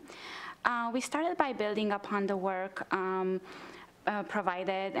Strategy. We started by building upon the work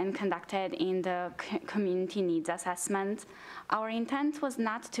provided and conducted in the community needs assessment. Our intent was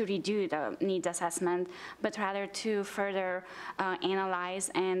not to redo the needs assessment, but rather to further analyze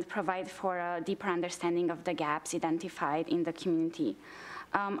and provide for a deeper understanding of the gaps identified in the community.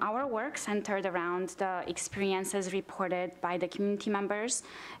 Our work centered around the experiences reported by the community members,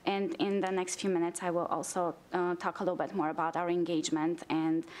 and in the next few minutes I will also talk a little bit more about our engagement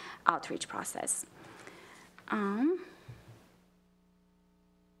and outreach process.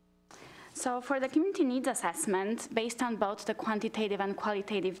 So for the community needs assessment, based on both the quantitative and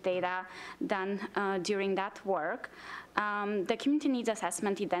qualitative data done during that work, the community needs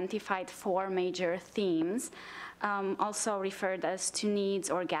assessment identified 4 major themes, also referred as to needs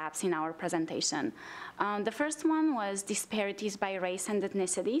or gaps in our presentation. The first one was disparities by race and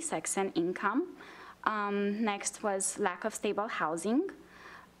ethnicity, sex and income. Next was lack of stable housing,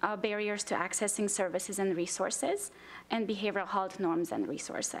 barriers to accessing services and resources, and behavioral health norms and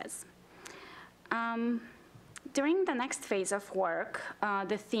resources. During the next phase of work,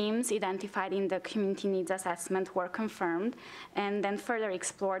 the themes identified in the community needs assessment were confirmed and then further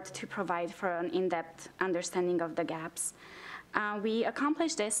explored to provide for an in-depth understanding of the gaps. We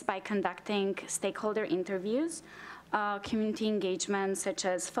accomplished this by conducting stakeholder interviews, community engagement such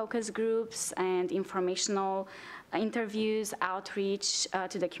as focus groups and informational interviews, outreach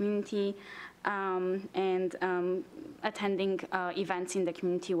to the community, and attending events in the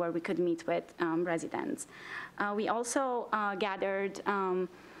community where we could meet with residents. We also gathered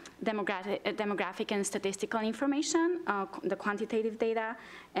demographic and statistical information, the quantitative data,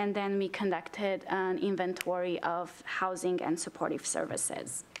 and then we conducted an inventory of housing and supportive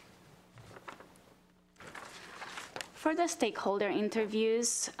services. For the stakeholder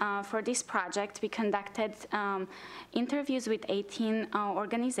interviews, for this project, we conducted interviews with 18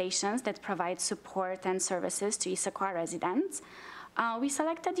 organizations that provide support and services to Issaquah residents. We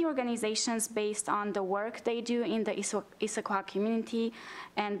selected the organizations based on the work they do in the Issaquah community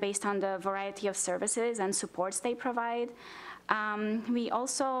and based on the variety of services and supports they provide. We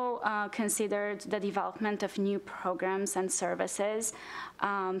also considered the development of new programs and services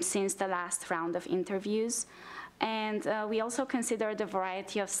since the last round of interviews. And we also considered the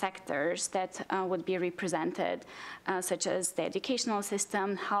variety of sectors that would be represented, such as the educational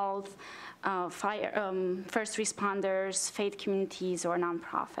system, health, first responders, faith communities, or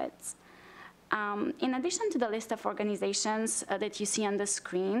nonprofits. In addition to the list of organizations that you see on the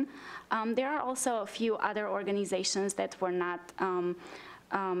screen, there are also a few other organizations that were not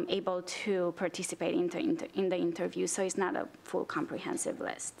able to participate in the interview, so it's not a full comprehensive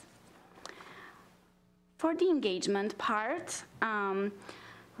list. For the engagement part,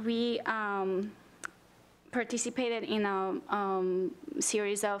 we participated in a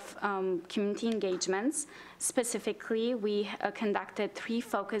series of community engagements. Specifically, we conducted 3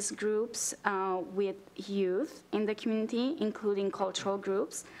 focus groups with youth in the community, including cultural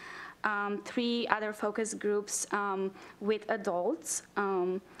groups, 3 other focus groups with adults,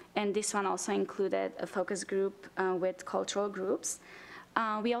 and this one also included a focus group with cultural groups.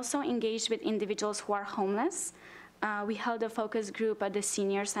 We also engaged with individuals who are homeless. We held a focus group at the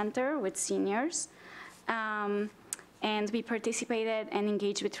senior center with seniors. And we participated and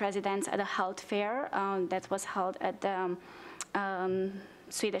engaged with residents at a health fair that was held at the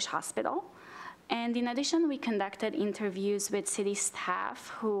Swedish hospital. And in addition, we conducted interviews with city staff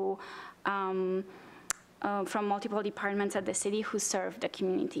who, from multiple departments at the city who serve the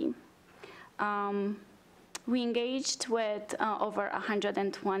community. We engaged with over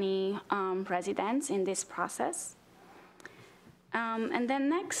 120 residents in this process. And then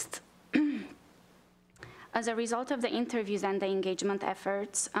next, as a result of the interviews and the engagement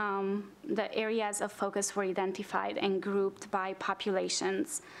efforts, the areas of focus were identified and grouped by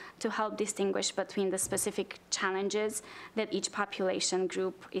populations to help distinguish between the specific challenges that each population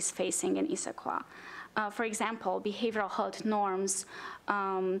group is facing in Issaquah. For example, behavioral health norms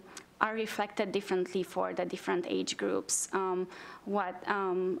are reflected differently for the different age groups. What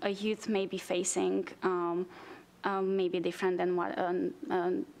a youth may be facing may be different than what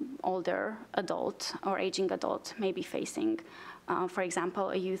an older adult or aging adult may be facing. For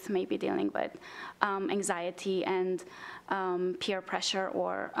example, a youth may be dealing with anxiety and peer pressure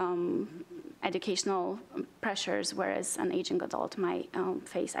or educational pressures, whereas an aging adult might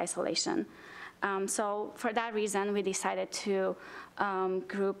face isolation. So for that reason, we decided to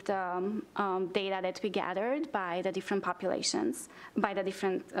group the data that we gathered by the different populations, by the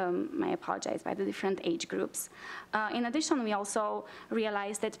different, by the different age groups. In addition, we also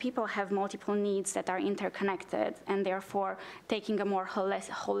realized that people have multiple needs that are interconnected, and therefore taking a more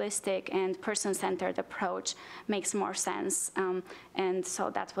holistic and person-centered approach makes more sense. And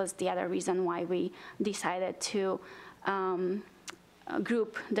so that was the other reason why we decided to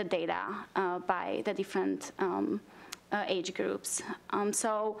group the data by the different age groups.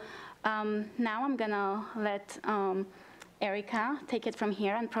 So now I'm gonna let Erica take it from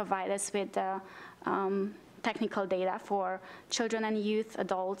here and provide us with the technical data for children and youth,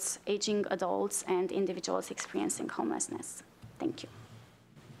 adults, aging adults, and individuals experiencing homelessness. Thank you.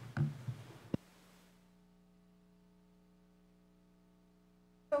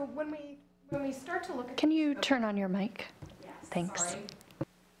 So when we start to look at— Can you turn on your mic? Thanks.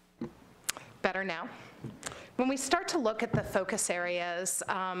 Sorry. Better now. When we start to look at the focus areas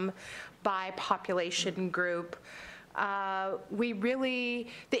by population group, the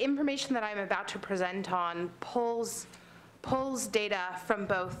information that I'm about to present on pulls data from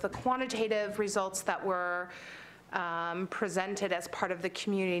both the quantitative results that were presented as part of the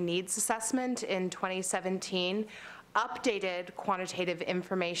community needs assessment in 2017, updated quantitative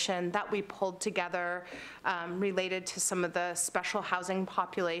information that we pulled together related to some of the special housing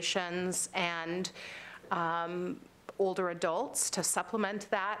populations and older adults to supplement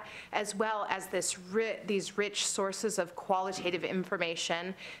that, as well as these rich sources of qualitative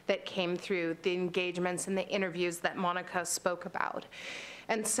information that came through the engagements and the interviews that Monica spoke about.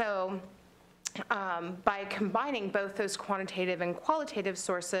 And so by combining both those quantitative and qualitative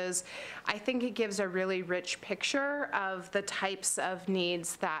sources, I think it gives a really rich picture of the types of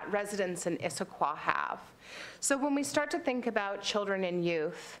needs that residents in Issaquah have. So when we start to think about children and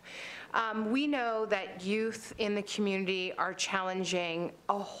youth, we know that youth in the community are challenging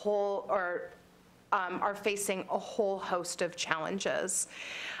are facing a whole host of challenges.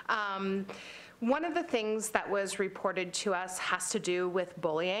 One of the things that was reported to us has to do with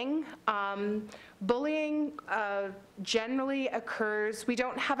bullying. Bullying generally occurs, we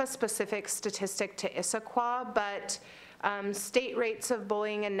don't have a specific statistic to Issaquah, but state rates of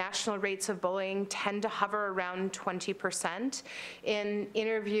bullying and national rates of bullying tend to hover around 20%. In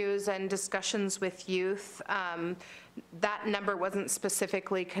interviews and discussions with youth, that number wasn't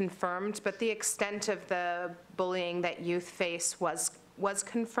specifically confirmed, but the extent of the bullying that youth face was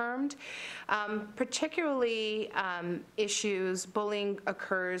confirmed. Particularly bullying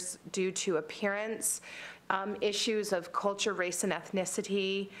occurs due to appearance, issues of culture, race, and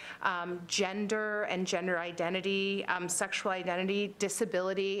ethnicity, gender and gender identity, sexual identity,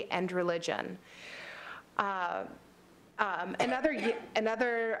 disability, and religion.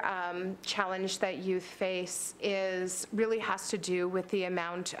 Another challenge that youth face really has to do with the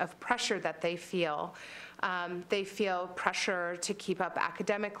amount of pressure that they feel. They feel pressure to keep up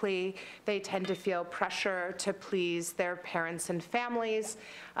academically. They tend to feel pressure to please their parents and families,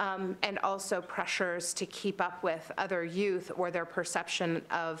 and also pressures to keep up with other youth or their perception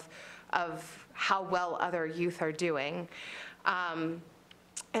of how well other youth are doing.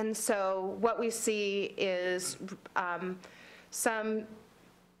 And so what we see is some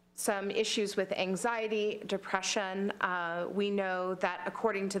issues with anxiety, depression. We know that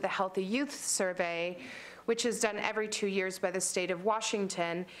according to the Healthy Youth Survey, which is done every 2 years by the state of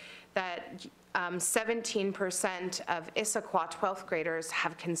Washington, that 17% of Issaquah 12th graders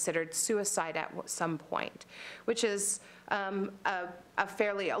have considered suicide at some point, which is a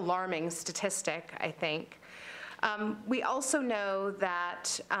fairly alarming statistic, I think. We also know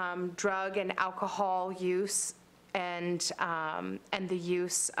that drug and alcohol use and the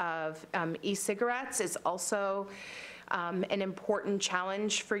use of e-cigarettes is also an important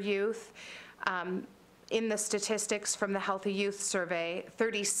challenge for youth. In the statistics from the Healthy Youth Survey,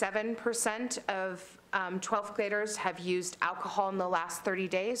 37% of 12th graders have used alcohol in the last 30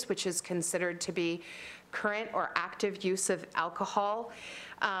 days, which is considered to be current or active use of alcohol.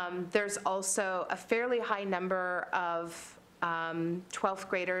 There's also a fairly high number of 12th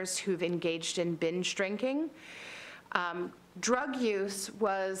graders who've engaged in binge drinking. Drug use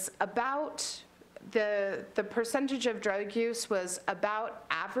was about, the percentage of drug use was about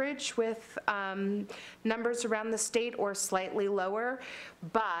average with numbers around the state or slightly lower,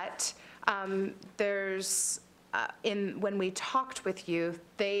 but when we talked with youth,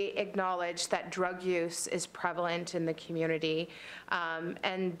 they acknowledged that drug use is prevalent in the community,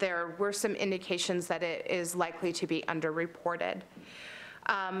 and there were some indications that it is likely to be underreported.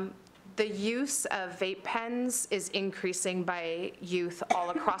 The use of vape pens is increasing by youth all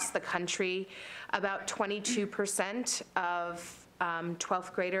across the country. About 22% of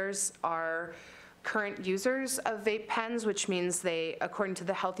 12th graders are current users of vape pens, which means they, according to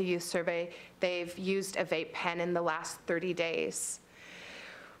the Healthy Youth Survey, they've used a vape pen in the last 30 days.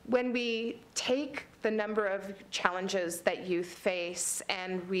 When we take the number of challenges that youth face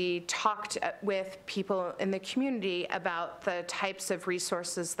and we talked with people in the community about the types of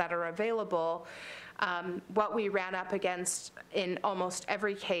resources that are available, what we ran up against in almost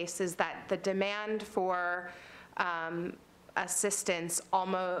every case is that the demand for assistance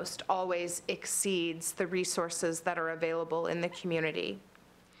almost always exceeds the resources that are available in the community.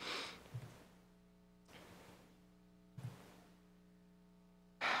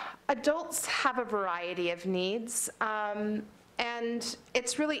 Adults have a variety of needs, and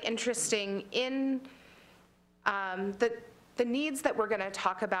it's really interesting in the needs that we're going to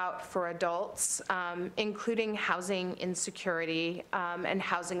talk about for adults, including housing insecurity and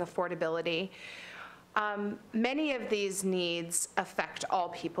housing affordability. Many of these needs affect all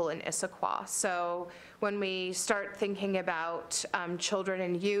people in Issaquah. So when we start thinking about children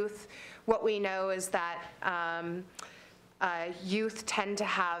and youth, what we know is that youth tend to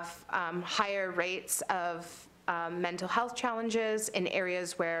have higher rates of mental health challenges in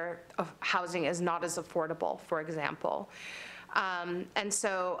areas where housing is not as affordable, for example. And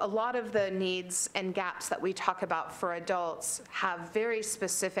so a lot of the needs and gaps that we talk about for adults have very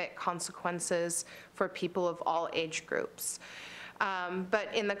specific consequences for people of all age groups. But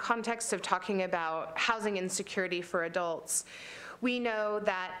in the context of talking about housing insecurity for adults, we know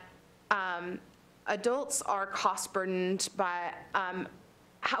that adults are cost burdened by,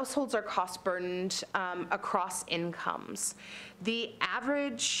 households are cost burdened across incomes. The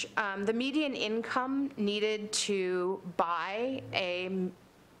average, the median income needed to buy a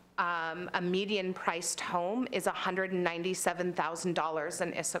median priced home is $197,000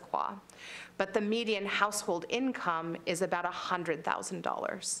 in Issaquah, but the median household income is about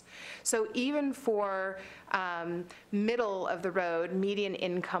 $100,000. So even for middle of the road, median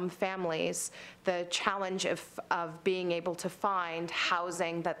income families, the challenge of being able to find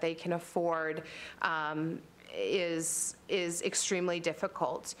housing that they can afford is extremely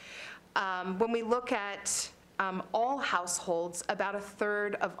difficult. When we look at all households, about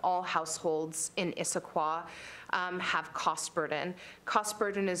 1/3 of all households in Issaquah have cost burden. Cost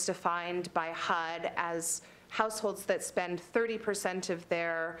burden is defined by HUD as households that spend 30% of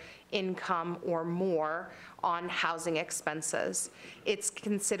their income or more on housing expenses. It's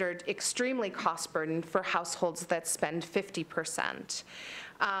considered extremely cost burden for households that spend 50%.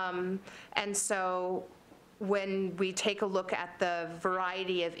 And so when we take a look at the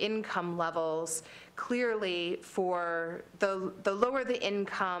variety of income levels, clearly for the lower the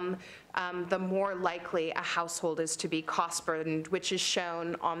income, the more likely a household is to be cost burdened, which is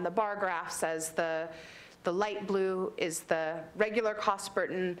shown on the bar graphs as the light blue is the regular cost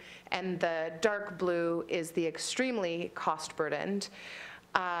burden and the dark blue is the extremely cost burdened.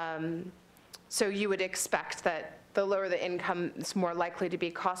 So you would expect that the lower the income, it's more likely to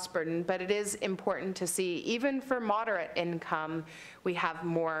be cost burdened, but it is important to see, even for moderate income, we have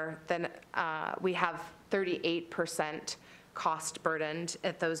more than, we have 38% cost burdened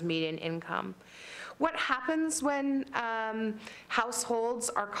at those median income. What happens when households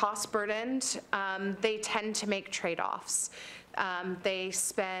are cost burdened? They tend to make trade-offs.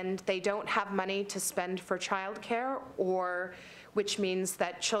 They don't have money to spend for childcare, or which means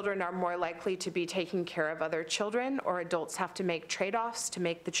that children are more likely to be taking care of other children, or adults have to make trade-offs to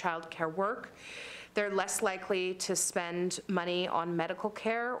make the childcare work. They're less likely to spend money on medical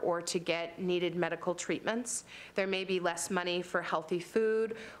care or to get needed medical treatments. There may be less money for healthy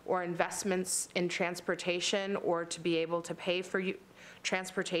food or investments in transportation or to be able to pay for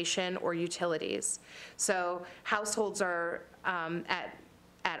transportation or utilities. So households are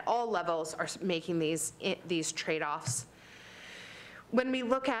at all levels are making these trade-offs. When we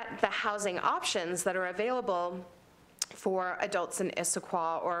look at the housing options that are available for adults in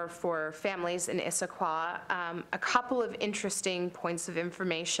Issaquah or for families in Issaquah, a couple of interesting points of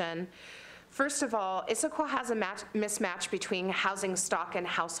information. First of all, Issaquah has a mismatch between housing stock and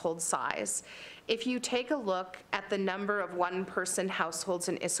household size. If you take a look at the number of one-person households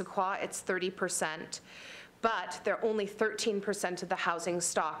in Issaquah, it's 30%. But only 13% of the housing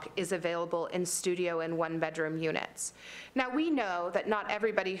stock is available in studio and one-bedroom units. Now, we know that not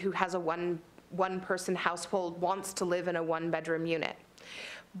everybody who has a one-person household wants to live in a one-bedroom unit.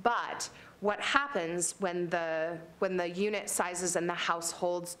 But what happens when the unit sizes and the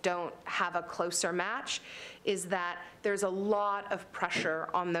households don't have a closer match is that there's a lot of pressure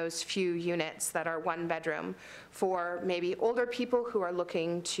on those few units that are one bedroom. For maybe older people who are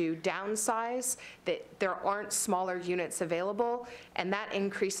looking to downsize, that there aren't smaller units available, and that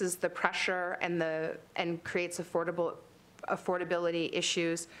increases the pressure and creates affordability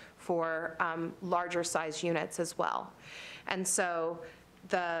issues for larger size units as well. And so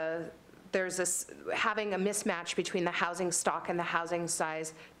having a mismatch between the housing stock and the housing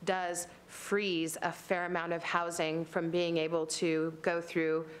size does freeze a fair amount of housing from being able to go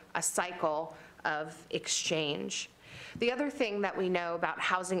through a cycle of exchange. The other thing that we know about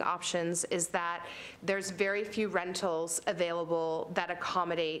housing options is that there's very few rentals available that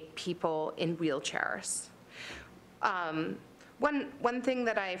accommodate people in wheelchairs. One thing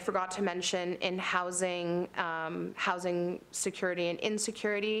that I forgot to mention in housing security and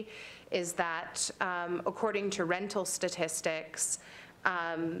insecurity is that according to rental statistics,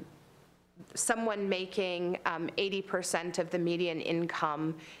 someone making 80% of the median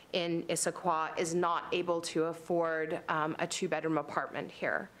income in Issaquah is not able to afford a two-bedroom apartment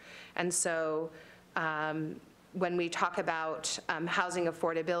here. And so when we talk about housing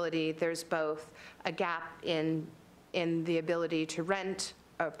affordability, there's both a gap in the ability to rent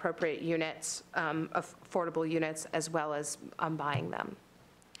appropriate units, affordable units, as well as buying them.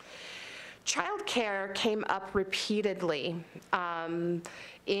 Childcare came up repeatedly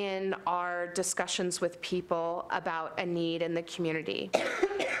in our discussions with people about a need in the community.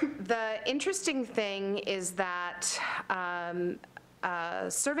 The interesting thing is that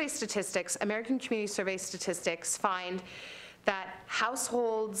survey statistics, American Community Survey statistics, find that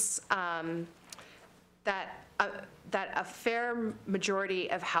households, that a fair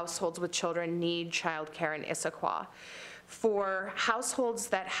majority of households with children need childcare in Issaquah. For households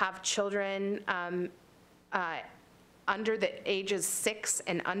that have children under the ages 6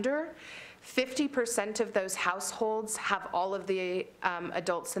 and under, 50% of those households have all of the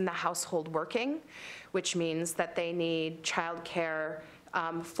adults in the household working, which means that they need childcare,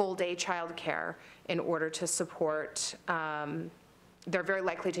 full-day childcare in order to support, they're very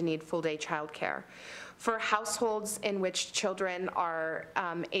likely to need full-day childcare. For households in which children are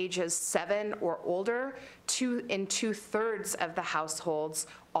ages 7 or older, in 2/3 of the households,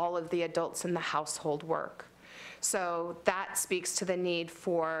 all of the adults in the household work. So that speaks to the need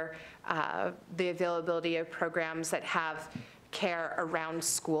for the availability of programs that have care around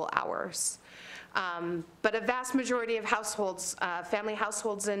school hours. But a vast majority of households, family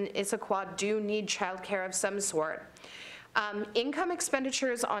households in Issaquah, do need childcare of some sort. Income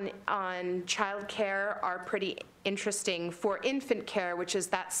expenditures on childcare are pretty interesting. For infant care, which is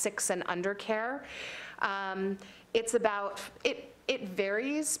that 6 and under care, it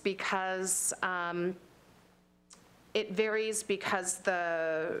varies because It varies because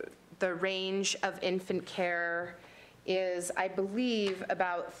the range of infant care is, I believe,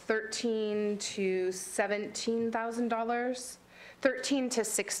 about $13,000 to $17,000, $13,000 to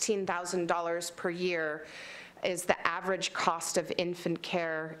 $16,000 per year is the average cost of infant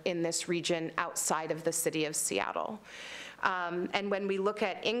care in this region outside of the city of Seattle. And when we look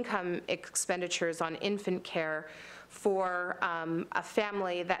at income expenditures on infant care for a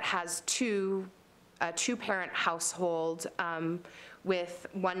family that has a two-parent household with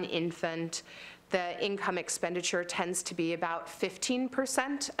one infant, the income expenditure tends to be about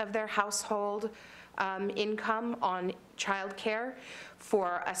 15% of their household income on childcare.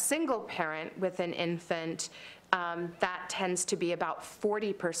 For a single parent with an infant, that tends to be about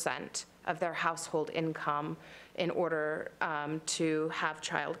 40% of their household income in order to have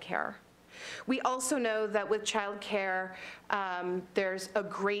childcare. We also know that with childcare, there's a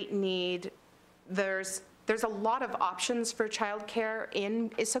great need. There's a lot of options for childcare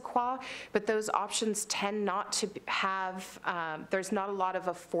in Issaquah, but those options tend not to have, there's not a lot of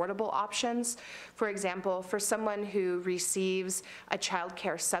affordable options. For example, for someone who receives a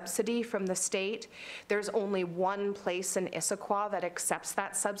childcare subsidy from the state, there's only one place in Issaquah that accepts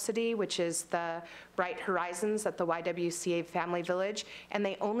that subsidy, which is the Bright Horizons at the YWCA Family Village, and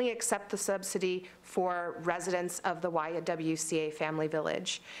they only accept the subsidy for residents of the YWCA Family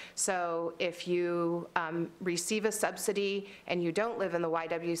Village. So if you receive a subsidy and you don't live in the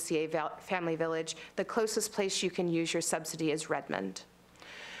YWCA Family Village, the closest place you can use your subsidy is Redmond.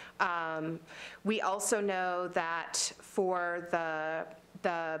 We also know that for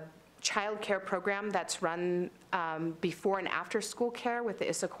the child care program that's run before and after school care with the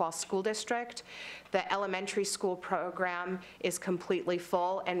Issaquah School District, the elementary school program is completely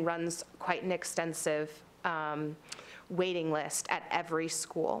full and runs quite an extensive waiting list at every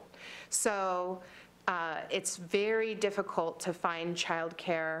school. So it's very difficult to find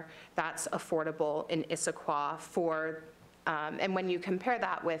childcare that's affordable in Issaquah for and when you compare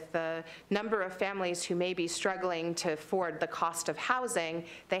that with the number of families who may be struggling to afford the cost of housing,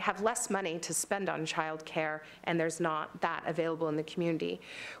 they have less money to spend on childcare, and there's not that available in the community.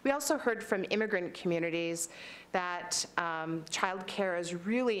 We also heard from immigrant communities that childcare is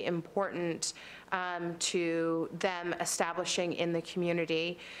really important to them establishing in the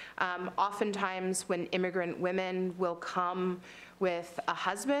community. Oftentimes when immigrant women will come with a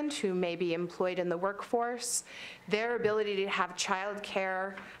husband who may be employed in the workforce, their ability to have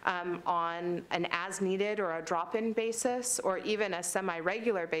childcare on an as-needed or a drop-in basis, or even a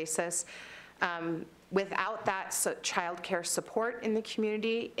semi-regular basis, without that childcare support in the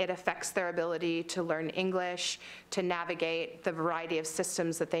community, it affects their ability to learn English, to navigate the variety of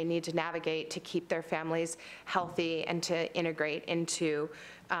systems that they need to navigate to keep their families healthy and to integrate into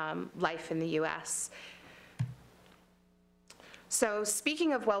life in the U.S. So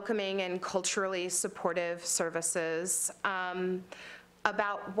speaking of welcoming and culturally supportive services,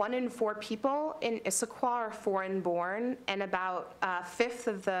 about 1 in 4 people in Issaquah are foreign-born, and about a fifth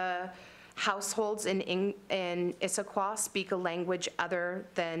of the households in Issaquah speak a language other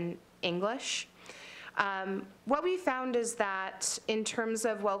than English. What we found is that in terms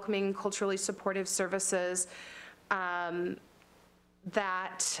of welcoming culturally supportive services,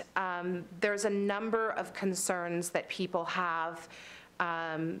 that there's a number of concerns that people have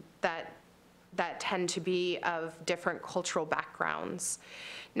that tend to be of different cultural backgrounds.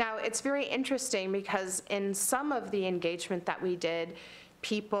 Now, it's very interesting because in some of the engagement that we did,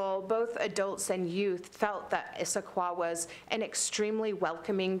 people, both adults and youth, felt that Issaquah was an extremely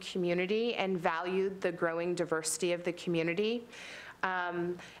welcoming community and valued the growing diversity of the community.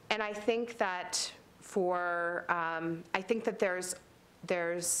 And I think that I think that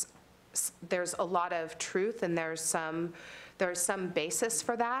there's a lot of truth and there's some basis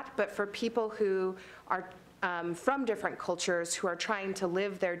for that, but for people who are from different cultures who are trying to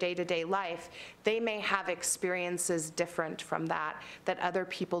live their day-to-day life, they may have experiences different from that other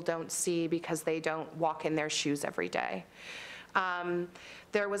people don't see because they don't walk in their shoes every day.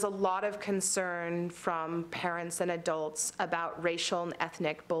 There was a lot of concern from parents and adults about racial and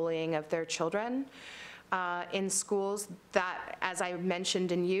ethnic bullying of their children in schools. That, as I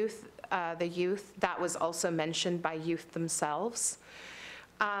mentioned in youth, that was also mentioned by youth themselves.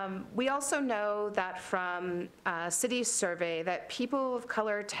 We also know that from City's survey that people of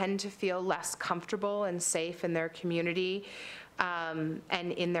color tend to feel less comfortable and safe in their community and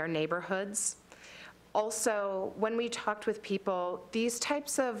in their neighborhoods. Also, when we talked with people, these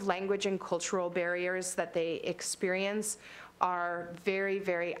types of language and cultural barriers that they experience are very,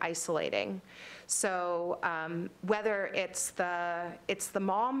 very isolating. So whether it's the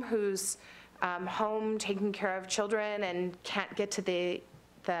mom who's home taking care of children and can't get to the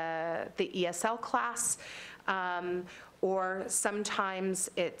ESL class, or sometimes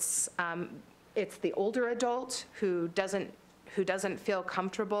it's the older adult who doesn't feel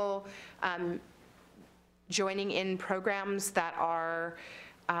comfortable joining in programs that are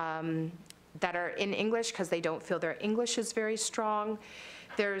in English because they don't feel their English is very strong.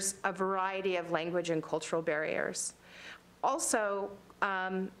 There's a variety of language and cultural barriers. Also,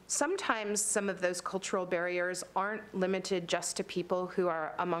 sometimes some of those cultural barriers aren't limited just to people who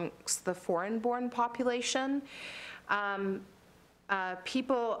are amongst the foreign-born population.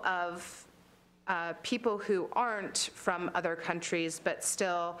 People who aren't from other countries but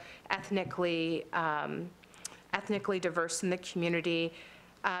still ethnically diverse in the community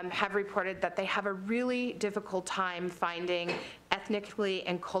have reported that they have a really difficult time finding ethnically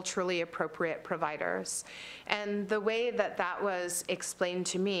and culturally appropriate providers. And the way that that was explained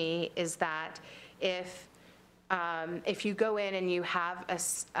to me is that if you go in and you have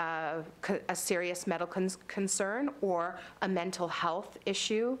a serious medical concern or a mental health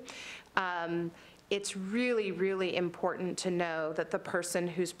issue, it's really, really important to know that the person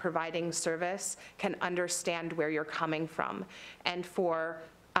who's providing service can understand where you're coming from. And for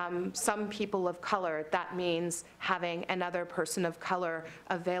some people of color, that means having another person of color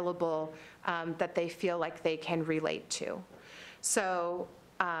available that they feel like they can relate to. So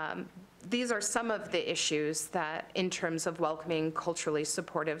these are some of the issues that, in terms of welcoming culturally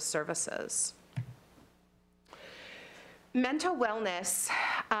supportive services. Mental wellness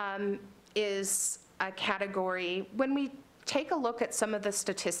is a category. When we take a look at some of the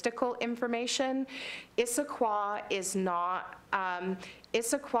statistical information, Issaquah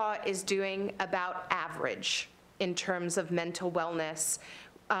is doing about average in terms of mental wellness.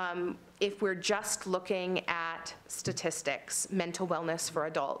 If we're just looking at statistics, mental wellness for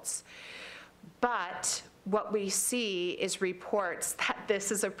adults. But what we see is reports that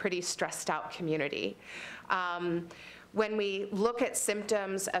this is a pretty stressed out community. When we look at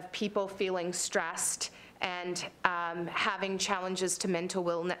symptoms of people feeling stressed and having challenges to mental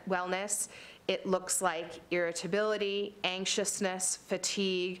wellness, it looks like irritability, anxiousness,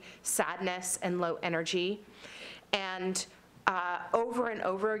 fatigue, sadness, and low energy. And over and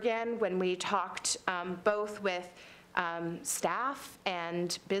over again, when we talked both with staff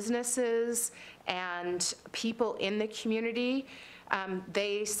and businesses and people in the community,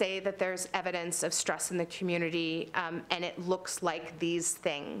 they say that there's evidence of stress in the community, and it looks like these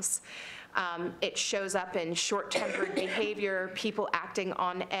things. It shows up in short-tempered behavior, people acting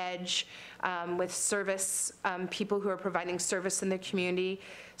on edge with service, people who are providing service in the community.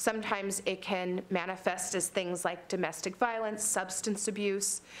 Sometimes it can manifest as things like domestic violence, substance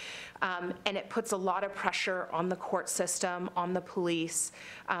abuse, and it puts a lot of pressure on the court system, on the police,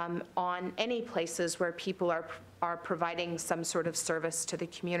 on any places where people are providing some sort of service to the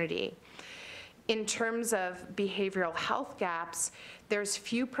community. In terms of behavioral health gaps, there's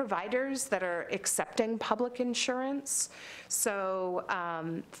few providers that are accepting public insurance. So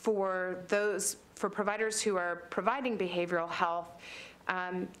for providers who are providing behavioral health,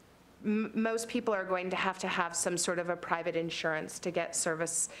 most people are going to have some sort of a private insurance to get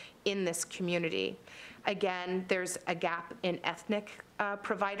service in this community. Again, there's a gap in ethnic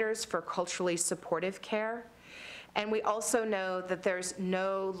providers for culturally supportive care. And we also know that there's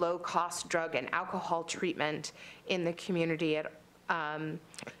no low-cost drug and alcohol treatment in the community.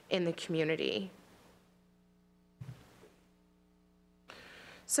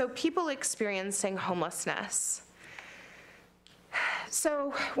 So people experiencing homelessness.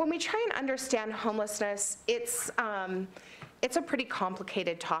 So when we try and understand homelessness, it's a pretty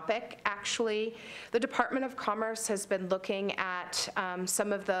complicated topic, actually. The Department of Commerce has been looking at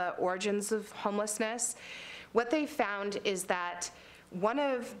some of the origins of homelessness. What they found is that one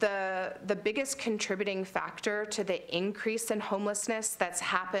of the biggest contributing factor to the increase in homelessness that's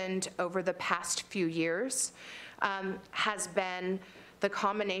happened over the past few years has been the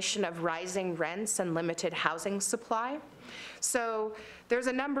combination of rising rents and limited housing supply. So there's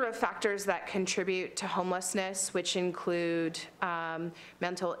a number of factors that contribute to homelessness, which include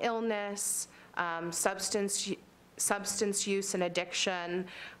mental illness, substance use and addiction,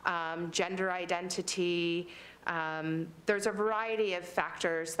 gender identity. There's a variety of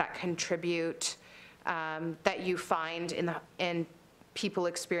factors that contribute, that you find in people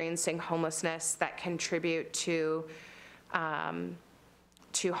experiencing homelessness that contribute to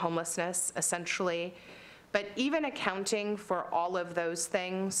homelessness, essentially. But even accounting for all of those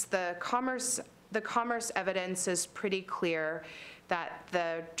things, the commerce evidence is pretty clear that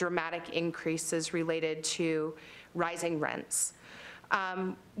the dramatic increase is related to rising rents.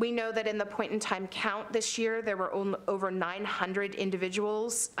 We know that in the point-in-time count this year, there were over 900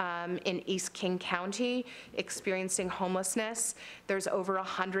 individuals in East King County experiencing homelessness. There's over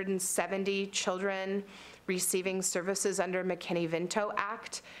 170 children receiving services under McKinney-Vento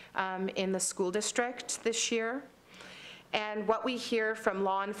Act in the school district this year. And what we hear from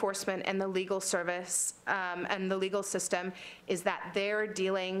law enforcement and the legal service and the legal system is that they're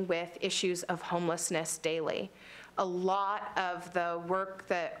dealing with issues of homelessness daily. A lot of the work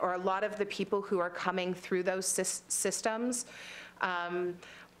that, or a lot of the people who are coming through those systems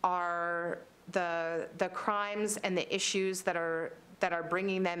are the crimes and the issues that are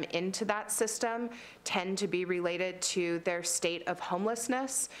bringing them into that system tend to be related to their state of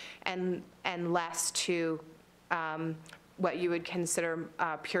homelessness and less to what you would consider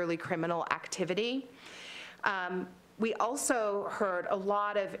purely criminal activity. We also heard a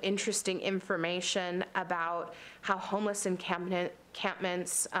lot of interesting information about how homeless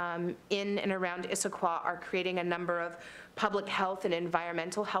encampments in and around Issaquah are creating a number of public health and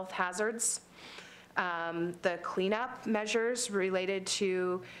environmental health hazards. The cleanup measures related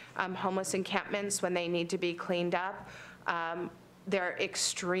to homeless encampments when they need to be cleaned up, they're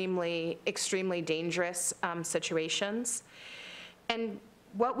extremely, extremely dangerous situations. And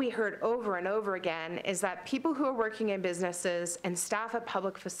what we heard over and over again is that people who are working in businesses and staff at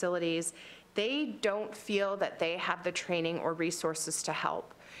public facilities, they don't feel that they have the training or resources to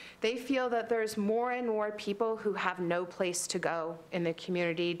help. They feel that there's more and more people who have no place to go in the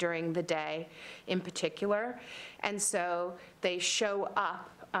community during the day in particular. And so they show up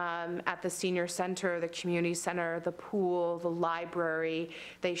at the senior center, the community center, the pool, the library.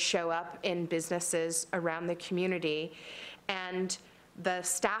 They show up in businesses around the community. And the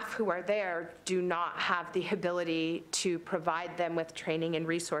staff who are there do not have the ability to provide them with training and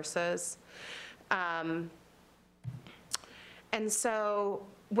resources. And so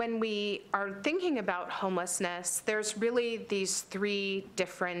when we are thinking about homelessness, there's really these three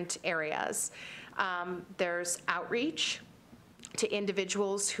different areas. There's outreach to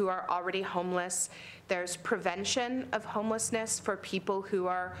individuals who are already homeless. There's prevention of homelessness for people who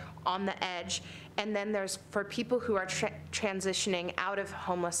are on the edge. And then there's for people who are transitioning out of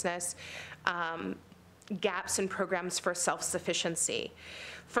homelessness, gaps in programs for self-sufficiency.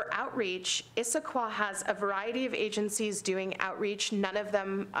 For outreach, Issaquah has a variety of agencies doing outreach. None of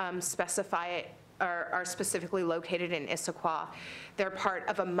them specify are specifically located in Issaquah. They're part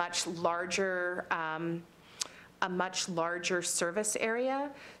of a much larger service area.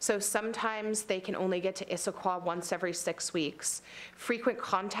 So sometimes they can only get to Issaquah once every 6 weeks. Frequent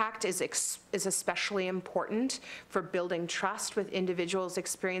contact is especially important for building trust with individuals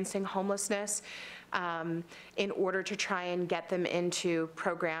experiencing homelessness in order to try and get them into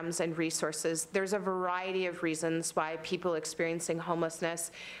programs and resources. There's a variety of reasons why people experiencing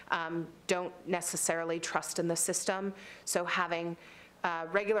homelessness don't necessarily trust in the system. So having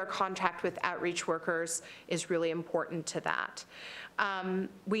regular contact with outreach workers is really important to that.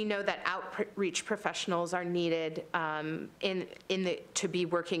 We know that outreach professionals are needed to be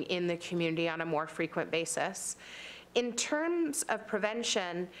working in the community on a more frequent basis. In terms of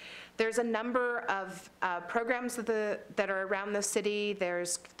prevention, there's a number of programs that are around the city.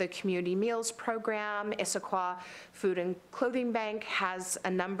 There's the Community Meals Program. Issaquah Food and Clothing Bank has a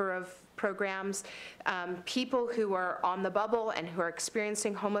number of programs. People who are on the bubble and who are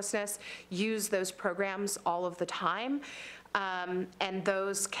experiencing homelessness use those programs all of the time. And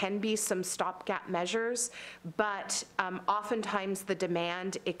those can be some stopgap measures, but oftentimes the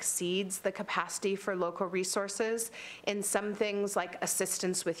demand exceeds the capacity for local resources. In some things like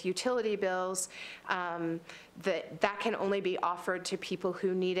assistance with utility bills, that can only be offered to people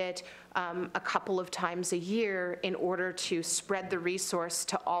who need it a couple of times a year in order to spread the resource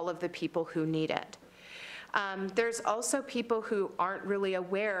to all of the people who need it. There's also people who aren't really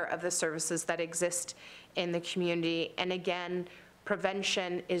aware of the services that exist in the community. And again,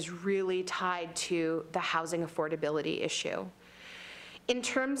 prevention is really tied to the housing affordability issue. In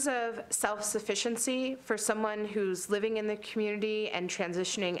terms of self-sufficiency, for someone who's living in the community and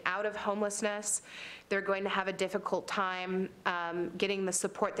transitioning out of homelessness, they're going to have a difficult time getting the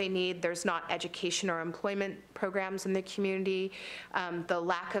support they need. There's not education or employment programs in the community. The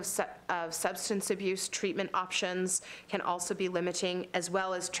lack of substance abuse treatment options can also be limiting, as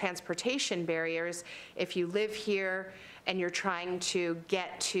well as transportation barriers. If you live here and you're trying to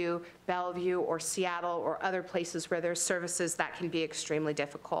get to Bellevue or Seattle or other places where there's services, that can be extremely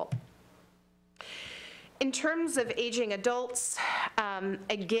difficult. In terms of aging adults,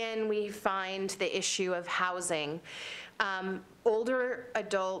 again, we find the issue of housing. Older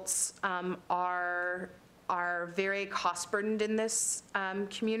adults are are very cost burdened in this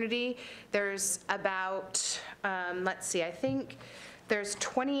community. There's about, let's see, I think there's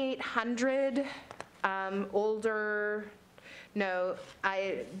 2,800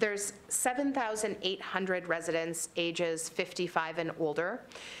 there's 7,800 residents ages 55 and older.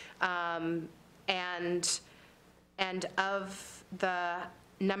 And of the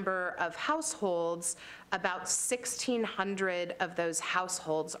number of households, about 1,600 of those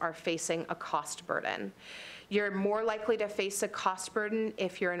households are facing a cost burden. You're more likely to face a cost burden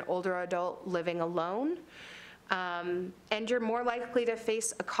if you're an older adult living alone, and you're more likely to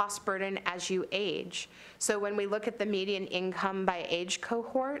face a cost burden as you age. So when we look at the median income by age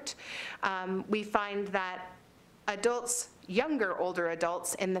cohort, we find that adults, younger older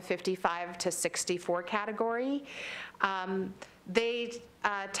adults in the 55 to 64 category, they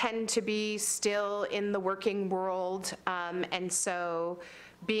tend to be still in the working world, and so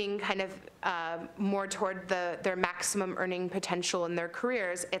being kind of more toward their maximum earning potential in their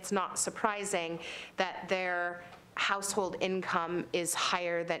careers, it's not surprising that their household income is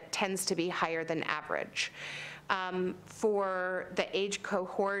higher, that tends to be higher than average. For the age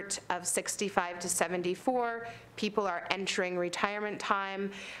cohort of 65 to 74, people are entering retirement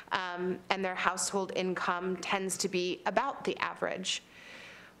time, and their household income tends to be about the average.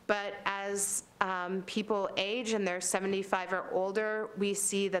 But as people age and they're 75 or older, we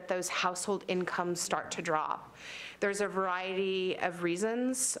see that those household incomes start to drop. There's a variety of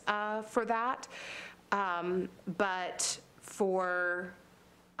reasons for that, but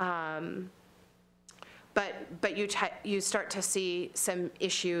you start to see some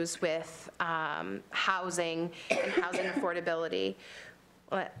issues with housing and housing affordability.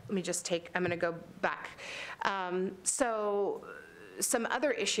 Let me just I'm going to go back. So some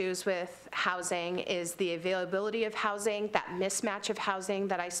other issues with housing is the availability of housing. That mismatch of housing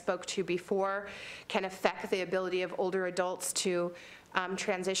that I spoke to before can affect the ability of older adults to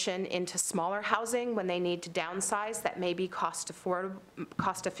transition into smaller housing when they need to downsize that may be cost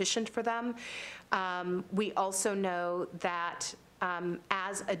efficient for them. We also know that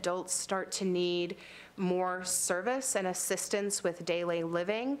as adults start to need more service and assistance with daily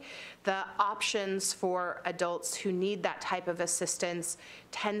living, the options for adults who need that type of assistance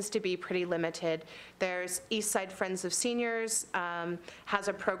tends to be pretty limited. There's Eastside Friends of Seniors has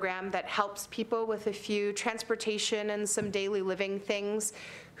a program that helps people with a few transportation and some daily living things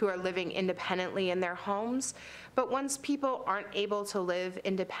who are living independently in their homes. But once people aren't able to live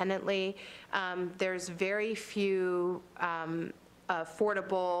independently, there's very few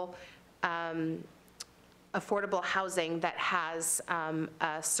affordable housing that has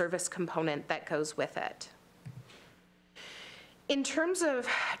a service component that goes with it. In terms of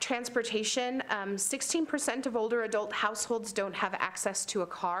transportation, 16% of older adult households don't have access to a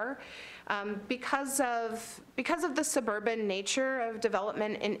car. Because of the suburban nature of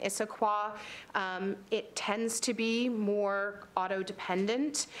development in Issaquah, it tends to be more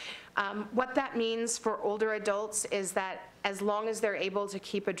auto-dependent. What that means for older adults is that as long as they're able to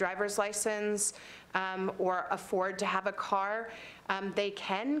keep a driver's license or afford to have a car, they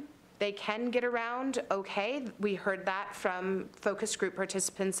can get around okay. We heard that from focus group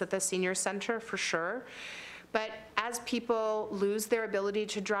participants at the senior center for sure. But as people lose their ability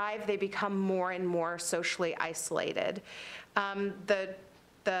to drive, they become more and more socially isolated.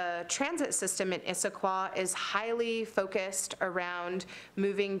 The transit system in Issaquah is highly focused around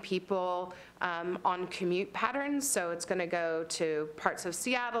moving people on commute patterns. So it's going to go to parts of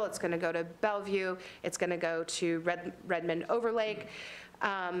Seattle, it's going to go to Bellevue, it's going to go to Redmond Overlake.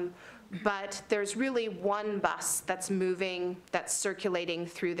 But there's really one bus that's moving, that's circulating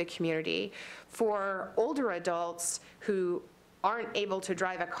through the community. For older adults who aren't able to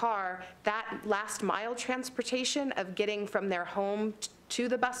drive a car, that last mile transportation of getting from their home to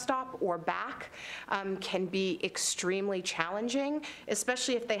the bus stop or back can be extremely challenging,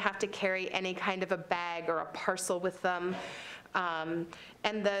 especially if they have to carry any kind of a bag or a parcel with them.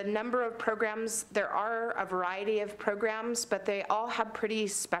 And the number of programs, there are a variety of programs, but they all have pretty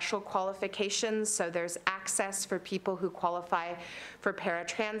special qualifications. So there's access for people who qualify for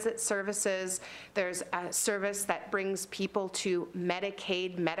paratransit services. There's a service that brings people to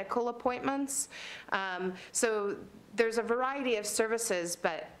Medicaid medical appointments. So there's a variety of services,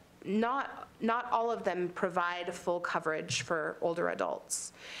 but not all of them provide full coverage for older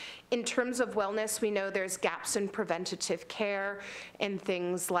adults. In terms of wellness, we know there's gaps in preventative care in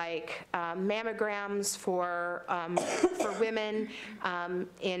things like mammograms for women,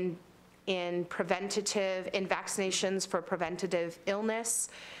 in vaccinations for preventative illness.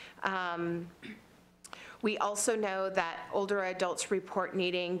 We also know that older adults report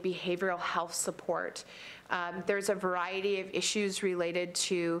needing behavioral health support. There's a variety of issues related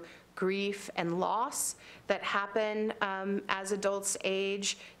to grief and loss that happen as adults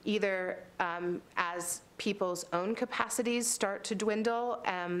age, either as people's own capacities start to dwindle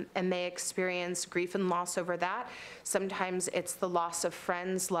and they experience grief and loss over that. Sometimes it's the loss of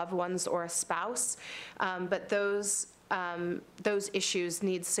friends, loved ones, or a spouse, but those issues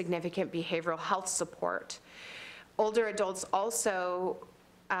need significant behavioral health support. Older adults also,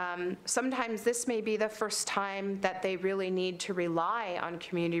 sometimes this may be the first time that they really need to rely on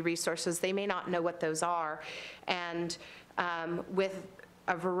community resources. They may not know what those are. And with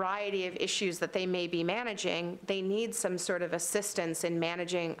a variety of issues that they may be managing, they need some sort of assistance in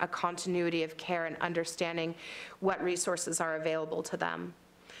managing a continuity of care and understanding what resources are available to them.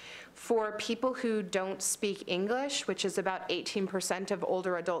 For people who don't speak English, which is about 18% of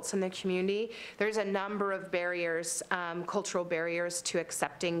older adults in the community, there's a number of barriers, cultural barriers to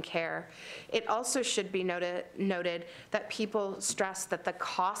accepting care. It also should be noted that people stress that the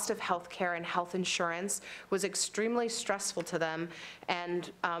cost of health care and health insurance was extremely stressful to them, and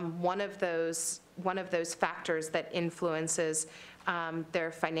one of those factors that influences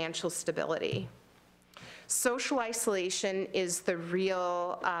their financial stability. Social isolation is the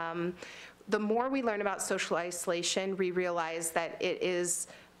real, the more we learn about social isolation, we realize that it is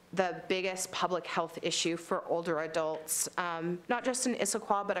the biggest public health issue for older adults, not just in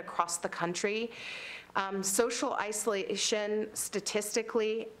Issaquah, but across the country. Social isolation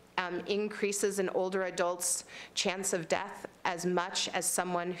statistically increases an older adult's chance of death as much as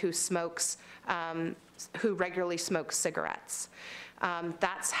someone who smokes, who regularly smokes cigarettes.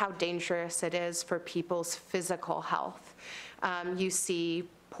 That's how dangerous it is for people's physical health. You see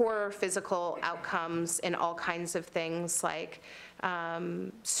poorer physical outcomes in all kinds of things like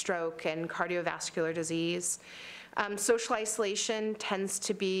stroke and cardiovascular disease. Social isolation tends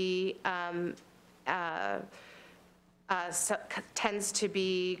to be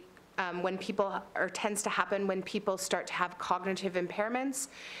tends to happen when people start to have cognitive impairments.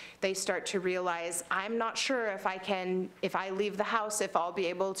 They start to realize, I'm not sure if I leave the house, if I'll be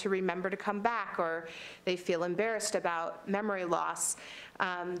able to remember to come back, or they feel embarrassed about memory loss.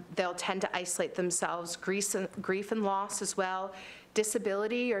 They'll tend to isolate themselves. Grief and loss as well.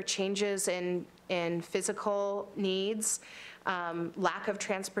 Disability or changes in physical needs. Lack of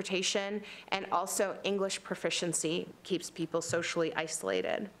transportation, and also English proficiency keeps people socially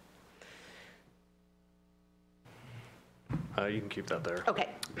isolated. You can keep that there. Okay.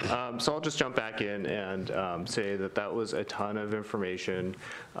 So I'll just jump back in and say that that was a ton of information.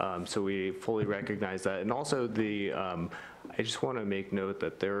 So we fully recognize that. And also I just want to make note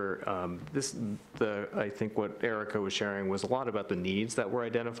that I think what Erica was sharing was a lot about the needs that were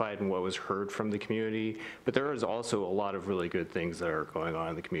identified and what was heard from the community, but there is also a lot of really good things that are going on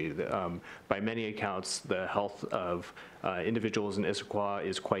in the community. By many accounts, the health of individuals in Issaquah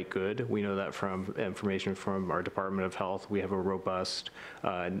is quite good. We know that from information from our Department of Health. We have a robust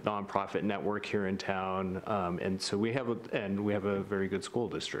nonprofit network here in town, and so we have a very good school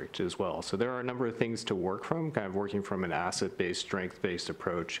district as well. So there are a number of things to work from, kind of working from an asset-based, strength-based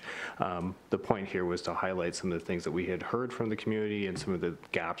approach. The point here was to highlight some of the things that we had heard from the community and some of the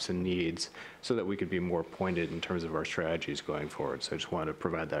gaps and needs so that we could be more pointed in terms of our strategies going forward. So I just wanted to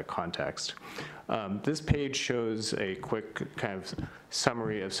provide that context. This page shows a quick kind of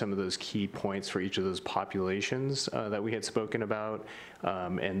summary of some of those key points for each of those populations that we had spoken about.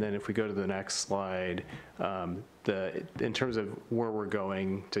 And then if we go to the next slide, in terms of where we're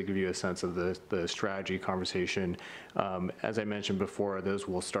going, to give you a sense of the strategy conversation, as I mentioned before, those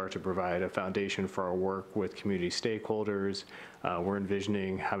will start to provide a foundation for our work with community stakeholders. We're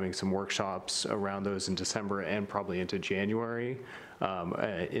envisioning having some workshops around those in December and probably into January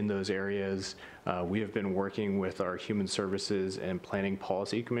in those areas. We have been working with our Human Services and Planning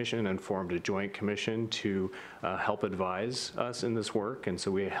Policy Commission and formed a joint commission to help advise us in this work. And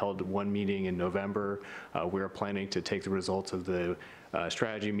so we held one meeting in November. We are planning to take the results of the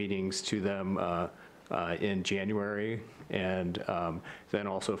strategy meetings to them in January, and then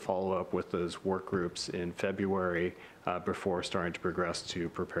also follow up with those work groups in February before starting to progress to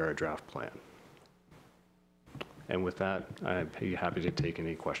prepare a draft plan. And with that, I'd be happy to take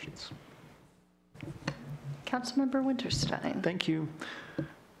any questions. Councilmember Winterstein. Thank you.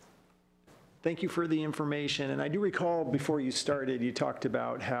 Thank you for the information. And I do recall before you started, you talked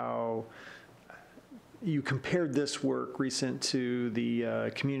about how you compared this work recent to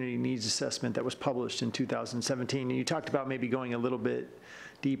the community needs assessment that was published in 2017. And you talked about maybe going a little bit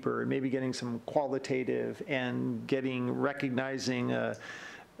deeper, maybe getting some qualitative and recognizing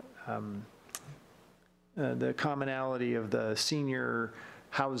the commonality of the senior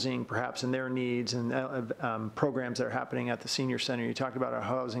housing, perhaps, and their needs, and programs that are happening at the senior center. You talked about our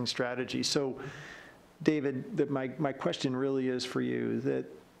housing strategy. So, David, my question really is for you that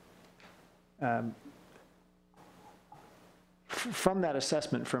from that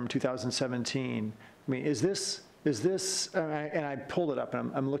assessment from 2017, I mean, is this, and I pulled it up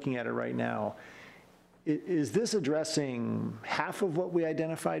and I'm looking at it right now. Is this addressing half of what we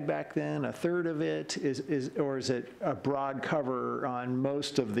identified back then, a third of it, or is it a broad cover on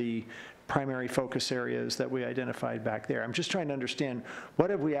most of the primary focus areas that we identified back there? I'm just trying to understand, what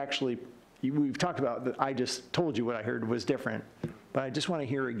have we actually, we've talked about, I just told you what I heard was different, but I just want to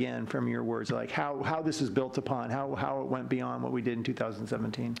hear again from your words, like how this is built upon, how it went beyond what we did in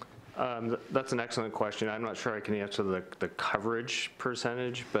 2017. That's an excellent question. I'm not sure I can answer the coverage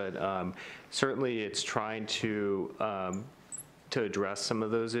percentage, but certainly it's trying to address some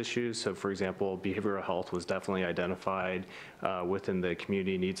of those issues. So, for example, behavioral health was definitely identified within the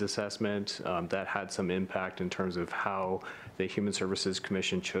community needs assessment. That had some impact in terms of how the Human Services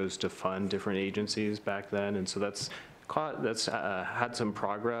Commission chose to fund different agencies back then, and so that's had some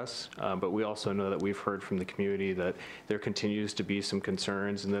progress, but we also know that we've heard from the community that there continues to be some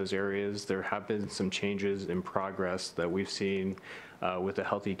concerns in those areas. There have been some changes in progress that we've seen with the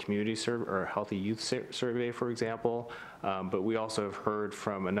Healthy Community Survey or Healthy Youth Survey, for example. But we also have heard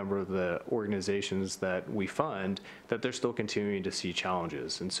from a number of the organizations that we fund that they're still continuing to see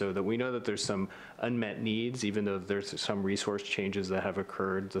challenges. And so that we know that there's some unmet needs, even though there's some resource changes that have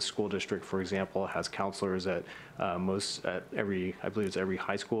occurred. The school district, for example, has counselors at every, I believe it's every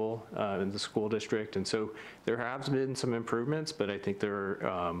high school in the school district. And so there have been some improvements, but I think there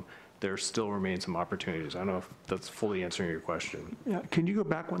still remain some opportunities. I don't know if that's fully answering your question. Yeah, can you go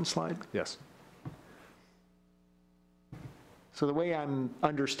back one slide? Yes. So the way I'm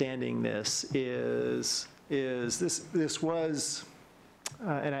understanding this is this was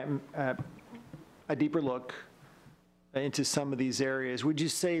a deeper look into some of these areas. Would you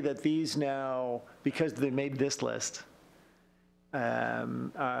say that these now, because they made this list,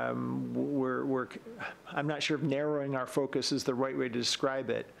 I'm not sure if narrowing our focus is the right way to describe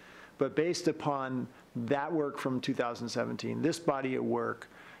it, but based upon that work from 2017, this body of work,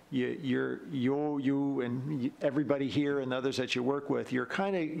 you and everybody here and the others that you work with, you're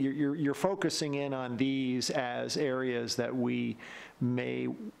focusing in on these as areas that we may,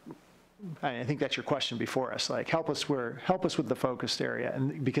 I think that's your question before us, like help us with the focused area,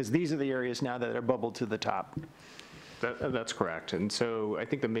 and because these are the areas now that are bubbled to the top. That's correct. And so I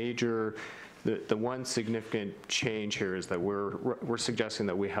think the one significant change here is that we're suggesting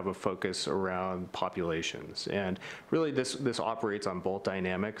that we have a focus around populations, and really this operates on both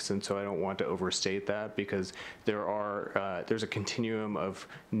dynamics, and so I don't want to overstate that, because there's a continuum of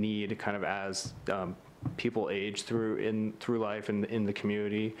need kind of as people age through life in the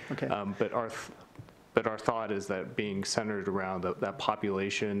community. Okay. But our thought is that being centered around that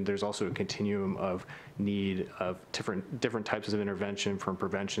population, there's also a continuum of need of different types of intervention, from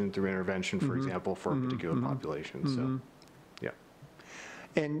prevention through intervention, for example, for a particular population. So, yeah.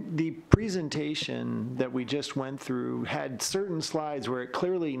 And the presentation that we just went through had certain slides where it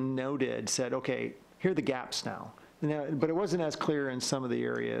clearly said, okay, here are the gaps now. But it wasn't as clear in some of the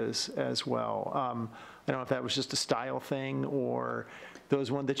areas as well. I don't know if that was just a style thing, or those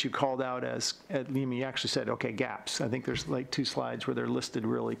one that you called out as, you actually said, okay, gaps. I think there's like 2 slides where they're listed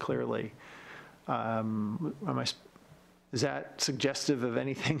really clearly. Is that suggestive of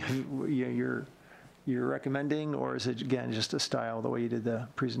anything you're recommending, or is it, again, just a style, the way you did the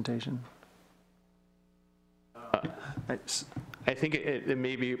presentation? I think it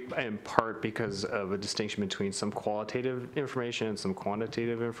may be in part because of a distinction between some qualitative information and some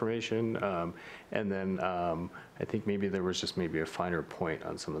quantitative information. And then I think maybe there was just maybe a finer point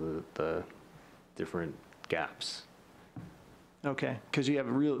on some of the different gaps. Okay, because you have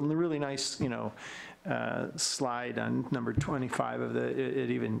a really nice, slide on number 25 of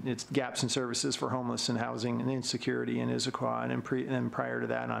it's gaps in services for homeless and housing and insecurity in Issaquah, and then prior to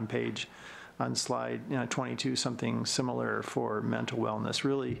that on slide 22, something similar for mental wellness,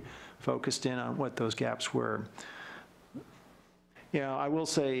 really focused in on what those gaps were. I will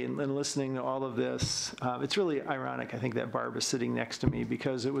say, in listening to all of this, it's really ironic, I think, that Barb is sitting next to me,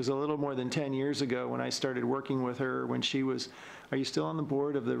 because it was a little more than 10 years ago when I started working with her, when she was, are you still on the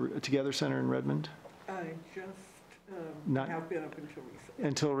board of the Together Center in Redmond? I just have been up until recently.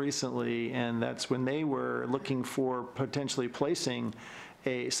 Until recently, and that's when they were looking for potentially placing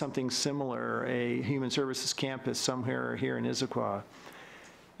something similar, a human services campus somewhere here in Issaquah.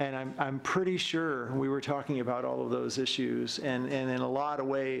 And I'm pretty sure we were talking about all of those issues. And in a lot of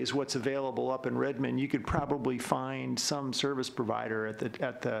ways, what's available up in Redmond, you could probably find some service provider at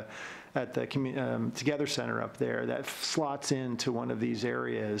the Together Center up there that slots into one of these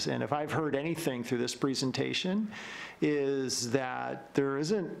areas. And if I've heard anything through this presentation, is that there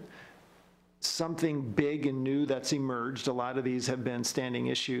isn't something big and new that's emerged. A lot of these have been standing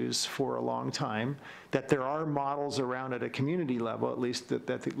issues for a long time, that there are models around at a community level, at least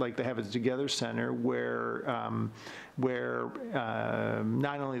that like they have at the Together Center, where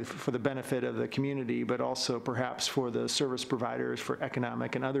not only for the benefit of the community, but also perhaps for the service providers for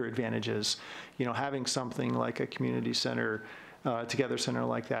economic and other advantages, having something like a community center, Together Center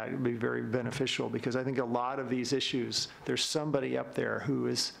like that would be very beneficial, because I think a lot of these issues, there's somebody up there who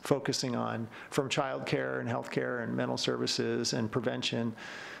is focusing on, from childcare and healthcare and mental services and prevention.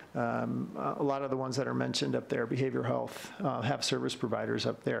 A lot of the ones that are mentioned up there, behavioral health, have service providers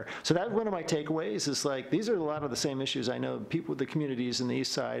up there. So that's one of my takeaways, is like, these are a lot of the same issues I know people, the communities in the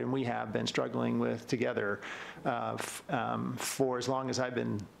East Side, and we have been struggling with together for as long as I've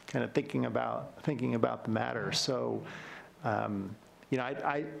been kind of thinking about the matter. So. So I'm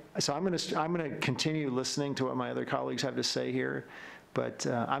going to continue listening to what my other colleagues have to say here, but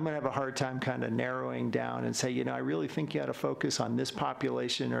I'm going to have a hard time kind of narrowing down and say, I really think you ought to focus on this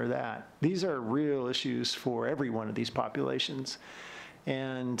population or that. These are real issues for every one of these populations.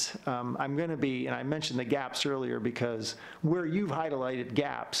 And I'm going to be, and I mentioned the gaps earlier, because where you've highlighted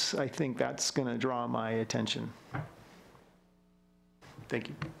gaps, I think that's going to draw my attention. Thank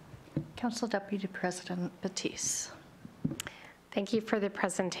you. Council Deputy President Batisse. Thank you for the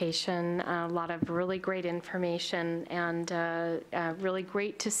presentation. A lot of really great information, and really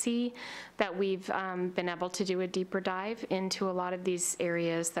great to see that we've been able to do a deeper dive into a lot of these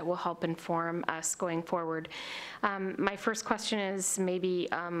areas that will help inform us going forward. My first question is maybe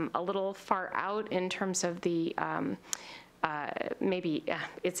a little far out in terms of the, maybe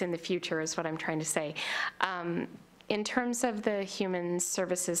it's in the future is what I'm trying to say. In terms of the Human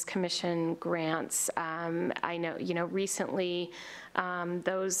Services Commission grants, I know, recently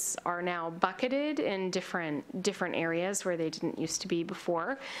those are now bucketed in different areas where they didn't used to be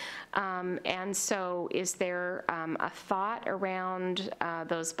before. And so is there a thought around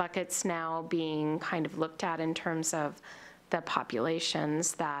those buckets now being kind of looked at in terms of the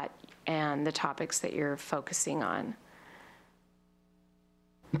populations and the topics that you're focusing on?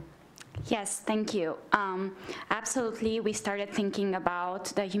 Yes, thank you. Absolutely, we started thinking about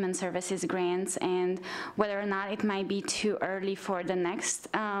the human services grants and whether or not it might be too early for the next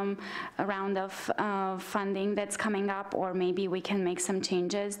round of funding that's coming up, or maybe we can make some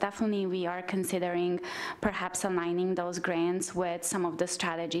changes. Definitely, we are considering perhaps aligning those grants with some of the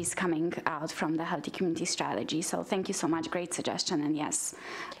strategies coming out from the Healthy Community Strategy. So thank you so much, great suggestion, and yes.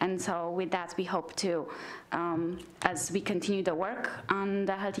 And so with that, we hope to, as we continue the work on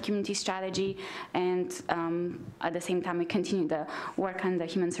the Healthy Community Strategy, and at the same time we continue the work on the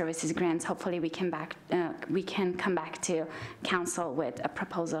human services grants, hopefully we can come back to council with a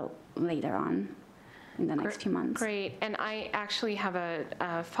proposal later on in the next few months. Great, and I actually have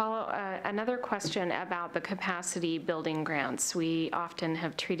another question about the capacity building grants. We often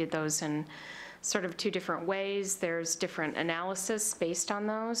have treated those in sort of two different ways. There's different analysis based on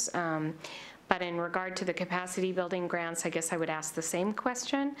those. But in regard to the capacity building grants, I guess I would ask the same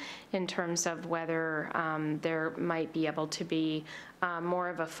question in terms of whether there might be able to be more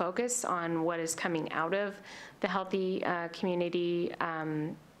of a focus on what is coming out of the healthy community,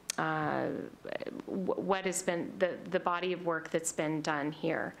 what has been the body of work that's been done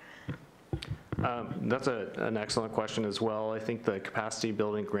here. That's an excellent question as well. I think the capacity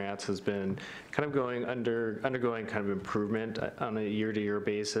building grants has been kind of undergoing kind of improvement on a year-to-year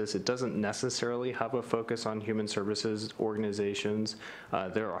basis. It doesn't necessarily have a focus on human services organizations.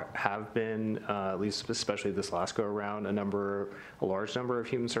 There have been, at least especially this last go around, a large number of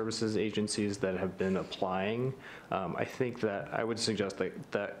human services agencies that have been applying. I think that I would suggest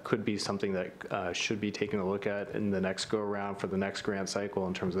that could be something that should be taken a look at in the next go around for the next grant cycle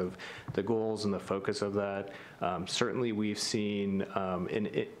in terms of the goals and the focus of that. Certainly we've seen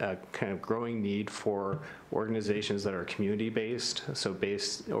a kind of growing need for organizations that are community-based, so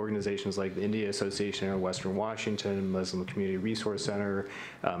organizations like the India Association in Western Washington, Muslim Community Resource Center,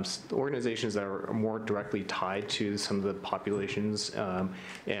 organizations that are more directly tied to some of the populations,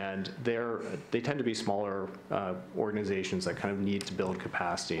 and they tend to be smaller organizations that kind of need to build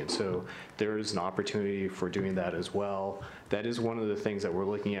capacity, and so there is an opportunity for doing that as well. That is one of the things that we're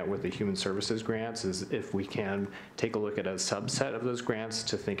looking at with the human services grants, is if we can and take a look at a subset of those grants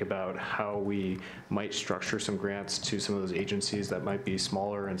to think about how we might structure some grants to some of those agencies that might be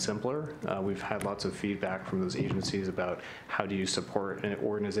smaller and simpler. We've had lots of feedback from those agencies about how do you support an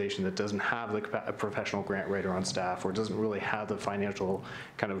organization that doesn't have a professional grant writer on staff or doesn't really have the financial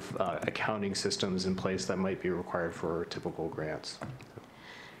kind of accounting systems in place that might be required for typical grants.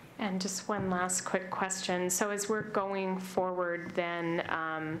 And just one last quick question. So as we're going forward then,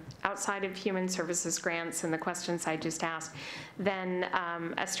 outside of human services grants and the questions I just asked, then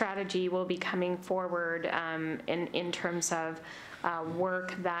a strategy will be coming forward in terms of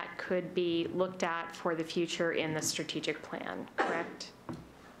work that could be looked at for the future in the strategic plan, correct?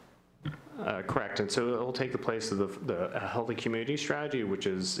 Correct, and so it will take the place of the Healthy Community Strategy, which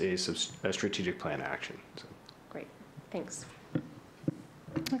is a strategic plan action. So. Great, thanks.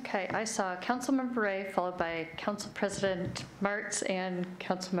 Okay, I saw Councilmember Ray, followed by Council President Martz and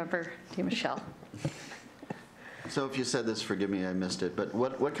Councilmember DiMichele. So if you said this, forgive me, I missed it, but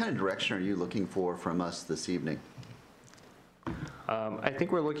what kind of direction are you looking for from us this evening? I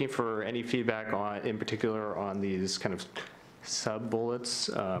think we're looking for any feedback on, in particular, on these kind of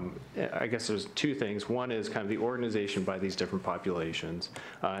sub-bullets. I guess there's two things. One is kind of the organization by these different populations,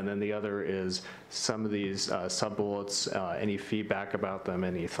 and then the other is some of these sub-bullets, any feedback about them,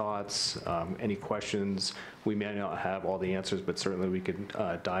 any thoughts, any questions. We may not have all the answers, but certainly we could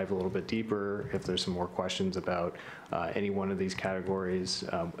dive a little bit deeper if there's some more questions about any one of these categories.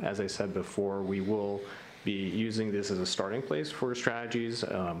 As I said before, we will be using this as a starting place for strategies,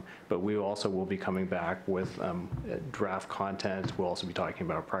 but we also will be coming back with draft content. We'll also be talking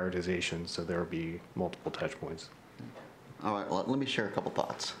about prioritization, so there will be multiple touch points. All right, well, let me share a couple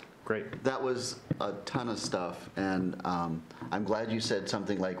thoughts. Great. That was a ton of stuff, and I'm glad you said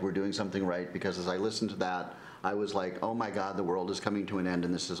something like we're doing something right, because as I listened to that, I was like, oh my God, the world is coming to an end,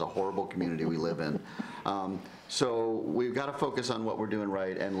 and this is a horrible community we live in. So we've got to focus on what we're doing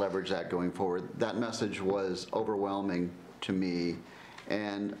right and leverage that going forward. That message was overwhelming to me.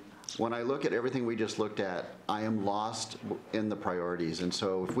 And when I look at everything we just looked at, I am lost in the priorities. And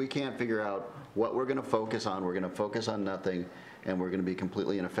so if we can't figure out what we're going to focus on, we're going to focus on nothing, and we're going to be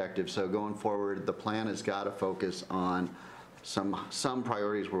completely ineffective. So going forward, the plan has got to focus on some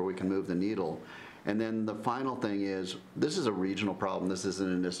priorities where we can move the needle. And then the final thing is, this is a regional problem. This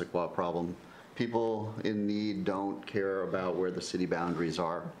isn't an Issaquah problem. People in need don't care about where the city boundaries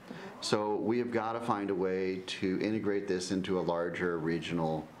are. So we have got to find a way to integrate this into a larger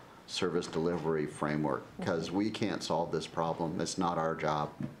regional service delivery framework, because we can't solve this problem. It's not our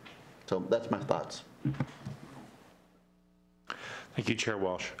job. So that's my thoughts. Thank you, Chair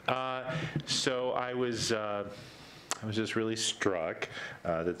Walsh. So I was just really struck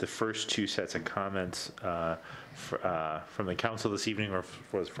that the first two sets of comments from the council this evening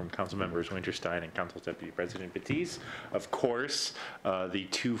was from council members Winterstein and Council Deputy President Batiste. Of course, the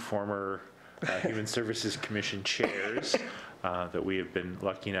two former Human Services Commission chairs that we have been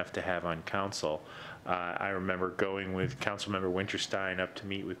lucky enough to have on council. I remember going with Councilmember Winterstein up to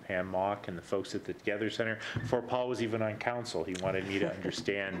meet with Pam Mock and the folks at the Together Center before Paul was even on council. He wanted me to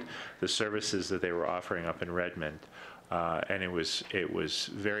understand the services that they were offering up in Redmond. And it was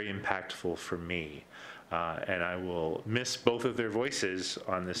very impactful for me. And I will miss both of their voices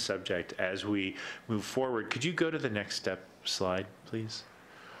on this subject as we move forward. Could you go to the next step slide, please?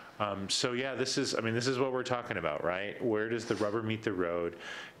 So yeah, this is what we're talking about, right? Where does the rubber meet the road?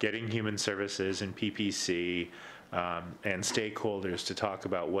 Getting human services and PPC and stakeholders to talk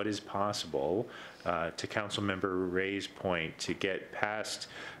about what is possible, to Councilmember Ray's point, to get past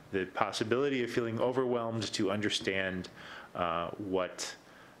the possibility of feeling overwhelmed, to understand what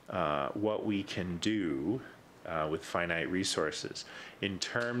we can do with finite resources. In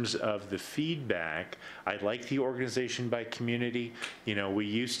terms of the feedback, I like the organization by community. You know,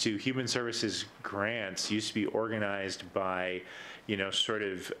 human services grants used to be organized by, sort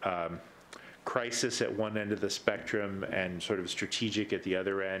of crisis at one end of the spectrum and sort of strategic at the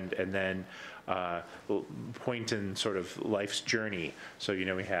other end, and then point in sort of life's journey. So,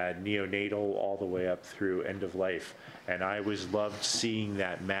 we had neonatal all the way up through end of life. And I always loved seeing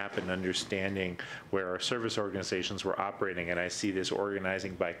that map and understanding where our service organizations were operating. And I see this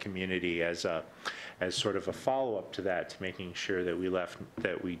organizing by community as sort of a follow-up to that, to making sure that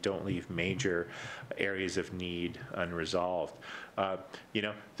we don't leave major areas of need unresolved.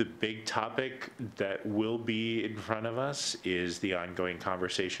 The big topic that will be in front of us is the ongoing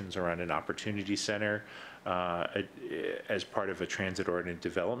conversations around an opportunity center as part of a transit-oriented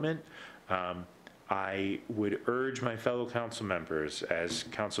development. I would urge my fellow council members, as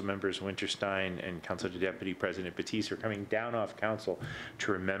Council Members Winterstein and Council Deputy President Batiste are coming down off council,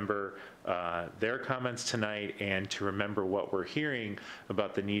 to remember their comments tonight and to remember what we're hearing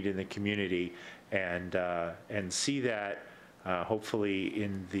about the need in the community, and see that hopefully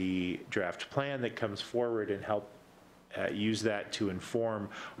in the draft plan that comes forward, and help use that to inform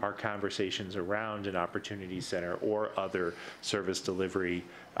our conversations around an opportunity center or other service delivery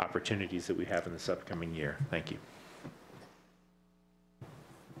opportunities that we have in this upcoming year. Thank you.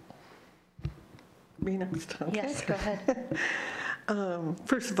 Me next, okay. Yes, go ahead.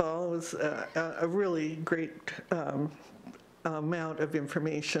 First of all, it was a really great amount of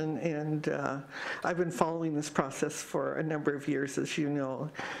information, and I've been following this process for a number of years, as you know,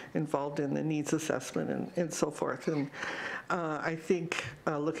 involved in the needs assessment and so forth. And I think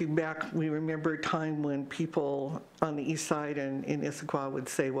looking back, we remember a time when people on the east side and in Issaquah would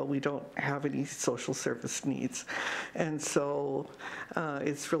say, well, we don't have any social service needs. And so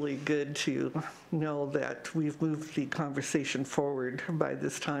it's really good to know that we've moved the conversation forward by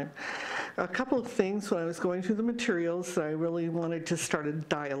this time. A couple of things when I was going through the materials that I really wanted to start a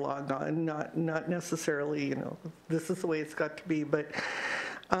dialogue on, not necessarily, you know, this is the way it's got to be, but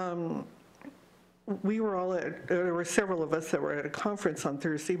we were all there were several of us that were at a conference on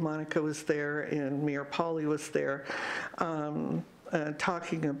Thursday. Monica was there and Mayor Polly was there,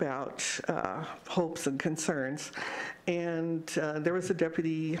 talking about hopes and concerns. And there was a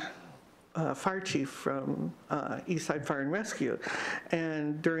deputy fire chief from Eastside Fire and Rescue.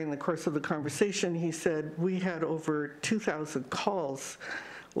 And during the course of the conversation, he said, we had over 2,000 calls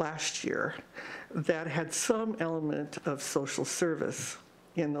last year that had some element of social service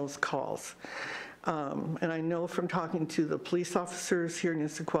in those calls. And I know from talking to the police officers here in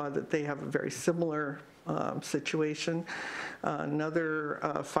Issaquah that they have a very similar situation. Another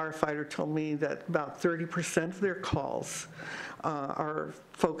firefighter told me that about 30% of their calls are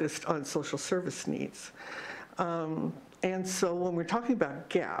focused on social service needs. And so when we're talking about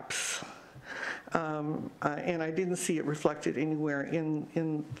gaps, and I didn't see it reflected anywhere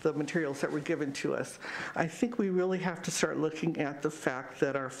in the materials that were given to us, I think we really have to start looking at the fact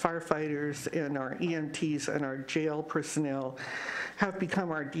that our firefighters and our EMTs and our jail personnel have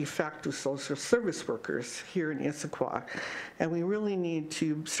become our de facto social service workers here in Issaquah. And we really need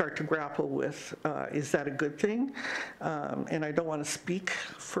to start to grapple with, is that a good thing? And I don't want to speak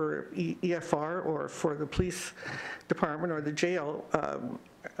for EFR or for the police department or the jail.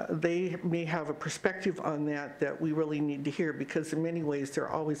 They may have a perspective on that we really need to hear, because in many ways they're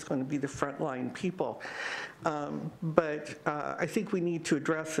always going to be the frontline people. But I think we need to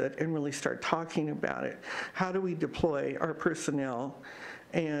address it and really start talking about it. How do we deploy our personnel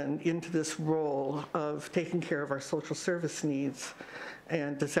and into this role of taking care of our social service needs?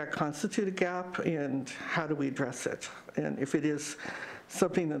 And does that constitute a gap, and how do we address it? And if it is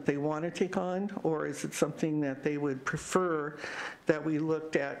something that they want to take on, or is it something that they would prefer that we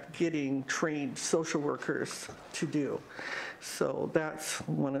looked at getting trained social workers to do? So that's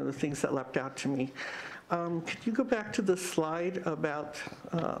one of the things that leapt out to me. Could you go back to the slide about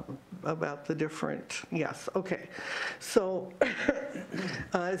the different, yes, okay. So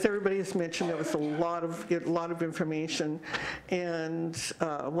as everybody has mentioned, there was a lot of information, and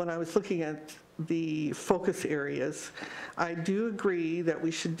when I was looking at the focus areas, I do agree that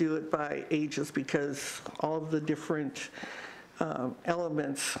we should do it by ages, because all of the different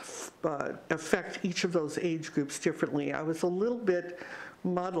elements affect each of those age groups differently. I was a little bit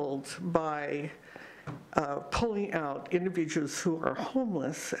muddled by pulling out individuals who are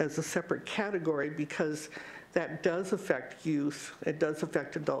homeless as a separate category, because that does affect youth, it does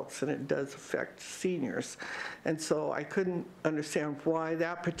affect adults, and it does affect seniors. And so I couldn't understand why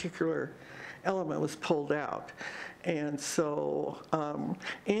that particular element was pulled out. And so,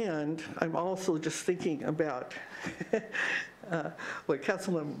 and I'm also just thinking about what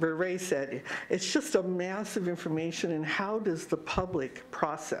Councilmember Ray said. It's just a massive information, and how does the public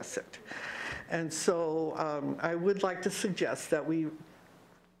process it? And so I would like to suggest that we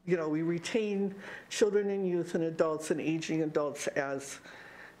retain children and youth and adults and aging adults as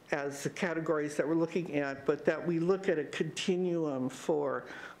the categories that we're looking at, but that we look at a continuum for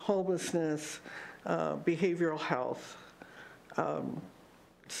homelessness, behavioral health,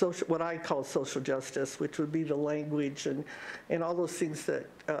 what I call social justice, which would be the language and all those things that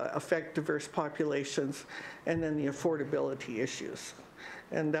affect diverse populations, and then the affordability issues.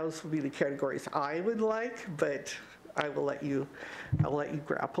 And those would be the categories I would like, but I'll let you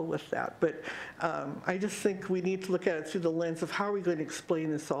grapple with that. But I just think we need to look at it through the lens of how are we going to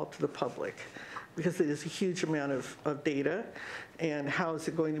explain this all to the public. because it is a huge amount of data, and how is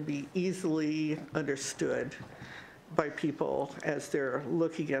it going to be easily understood by people as they're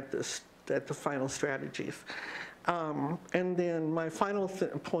looking at this, at the final strategies. And then my final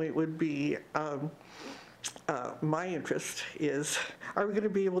point would be, my interest is, are we going to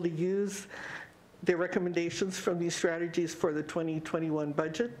be able to use the recommendations from these strategies for the 2021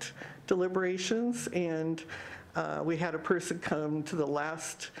 budget deliberations? And we had a person come to the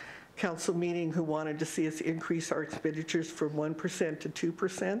last council meeting who wanted to see us increase our expenditures from 1% to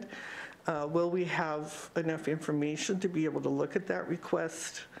 2%. Will we have enough information to be able to look at that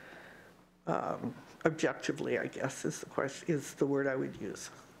request objectively, I guess, is the question, is the word I would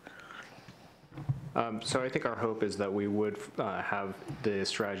use. So I think our hope is that we would have the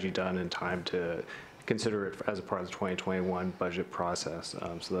strategy done in time to consider it as a part of the 2021 budget process.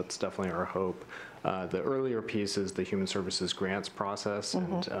 So that's definitely our hope. The earlier piece is the human services grants process,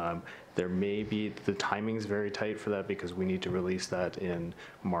 and there may be, the timing's very tight for that because we need to release that in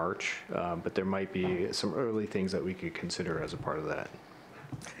March, but there might be some early things that we could consider as a part of that.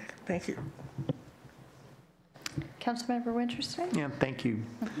 Thank you. Councilmember Winterstein? Yeah, thank you.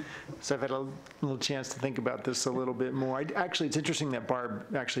 So I've had a little chance to think about this a little bit more. Actually, it's interesting that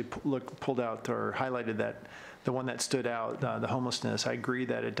Barb actually pulled out or highlighted that, the one that stood out, the homelessness. I agree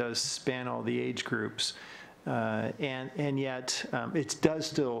that it does span all the age groups, and yet it does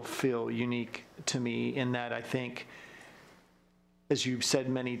still feel unique to me in that I think, as you've said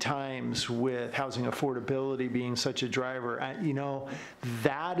many times, with housing affordability being such a driver, you know,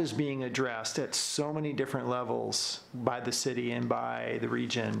 that is being addressed at so many different levels by the city and by the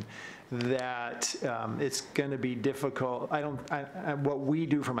region that it's going to be difficult. What we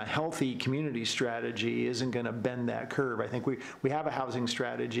do from a healthy community strategy isn't going to bend that curve. I think we have a housing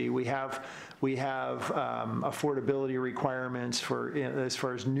strategy. We have affordability requirements for, as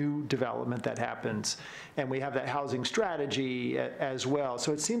far as new development that happens, and we have that housing strategy as well.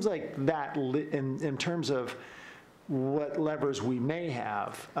 So it seems like that in terms of what levers we may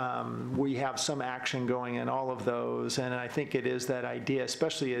have, we have some action going in all of those, and I think it is that idea,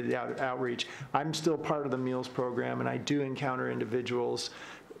 especially at outreach. I'm still part of the meals program, and I do encounter individuals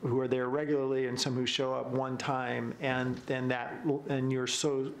who are there regularly and some who show up one time, and you're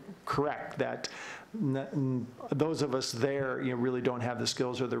so correct that those of us there, really don't have the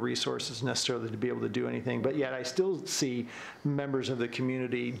skills or the resources necessarily to be able to do anything. But yet I still see members of the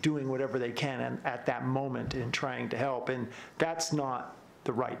community doing whatever they can at that moment in trying to help, and that's not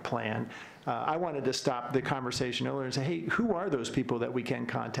the right plan. I wanted to stop the conversation earlier and say, hey, who are those people that we can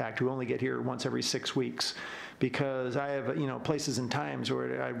contact who only get here once every 6 weeks? Because I have, places and times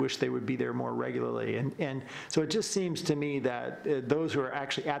where I wish they would be there more regularly. And so it just seems to me that those who are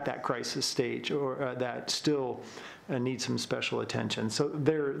actually at that crisis stage or that still need some special attention. So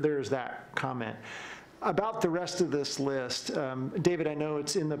there's that comment. About the rest of this list, David, I know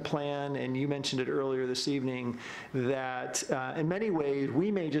it's in the plan, and you mentioned it earlier this evening, that in many ways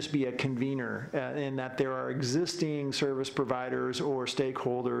we may just be a convener in that there are existing service providers or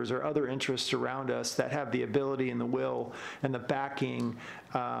stakeholders or other interests around us that have the ability and the will and the backing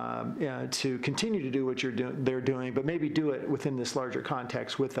to continue to do what they're doing, but maybe do it within this larger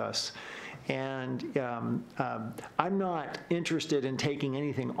context with us. And I'm not interested in taking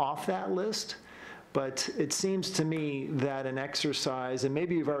anything off that list. But it seems to me that an exercise, and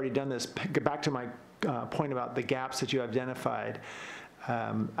maybe you've already done this, back to my point about the gaps that you identified,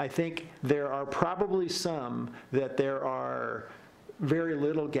 I think there are probably some that there are very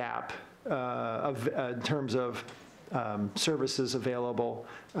little gap in terms of services available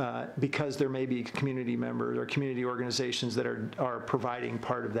because there may be community members or community organizations that are providing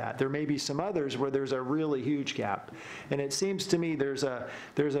part of that. There may be some others where there's a really huge gap. And it seems to me there's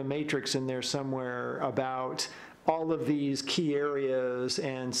a matrix in there somewhere about all of these key areas,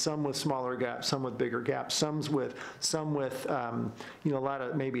 and some with smaller gaps, some with bigger gaps, some with a lot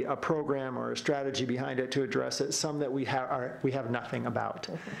of maybe a program or a strategy behind it to address it, some that we have nothing about.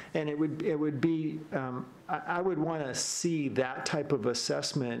 And it would be I would want to see that type of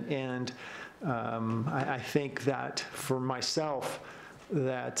assessment, and I think that for myself,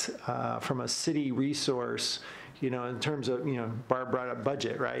 that from a city resource, in terms of, Barb brought up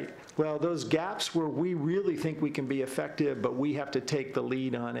budget, right? Well, those gaps where we really think we can be effective, but we have to take the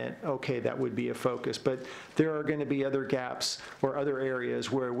lead on it, okay, that would be a focus. But there are going to be other gaps or other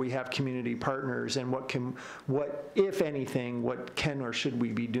areas where we have community partners, and what, if anything, what can or should we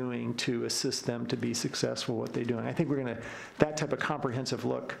be doing to assist them to be successful what they're doing? I think that type of comprehensive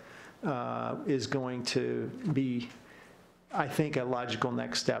look is going to be, I think, a logical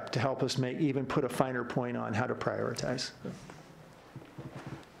next step to help us even put a finer point on how to prioritize.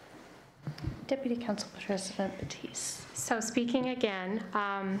 Deputy Council President Batiste. So speaking again,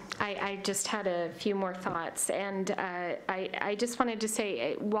 I just had a few more thoughts, and I just wanted to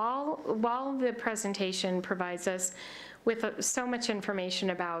say, while the presentation provides us with so much information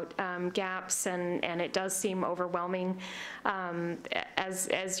about gaps, and it does seem overwhelming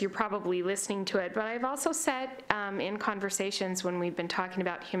as you're probably listening to it, but I've also said in conversations when we've been talking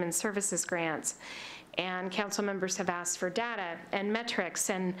about human services grants, and council members have asked for data and metrics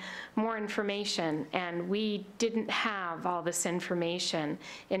and more information, and we didn't have all this information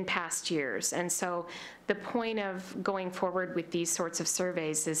in past years. And so the point of going forward with these sorts of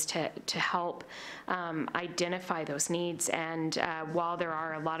surveys is to help identify those needs. And while there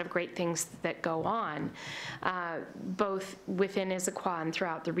are a lot of great things that go on, both within Issaquah and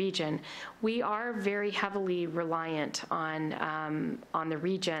throughout the region, we are very heavily reliant on the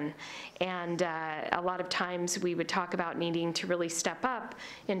region. And a lot of times we would talk about needing to really step up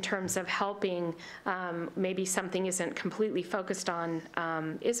in terms of helping. Maybe something isn't completely focused on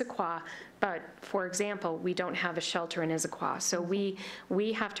Issaquah, but for example, we don't have a shelter in Issaquah. So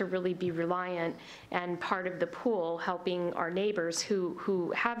we have to really be reliant and part of the pool helping our neighbors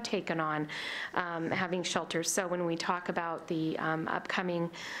who have taken on having shelters. So when we talk about the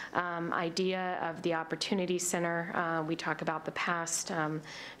upcoming idea of the Opportunity Center, we talk about the past,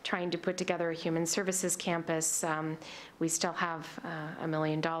 trying to put together a human services campus. We still have $1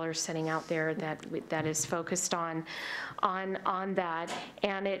 million sitting out there that is focused on that.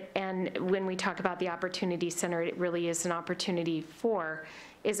 And when we talk about the Opportunity Center, it really is an opportunity for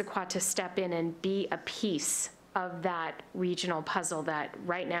Issaquah to step in and be a piece of that regional puzzle that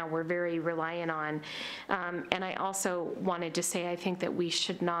right now we're very reliant on. And I also wanted to say, I think that we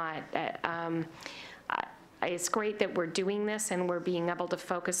should not, it's great that we're doing this and we're being able to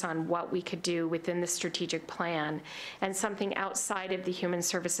focus on what we could do within the strategic plan and something outside of the human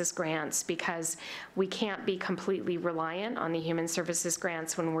services grants, because we can't be completely reliant on the human services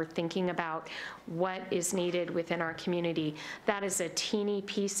grants when we're thinking about what is needed within our community. That is a teeny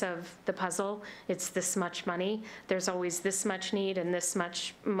piece of the puzzle. It's this much money. There's always this much need and this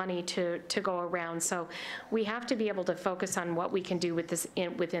much money to go around. So we have to be able to focus on what we can do with this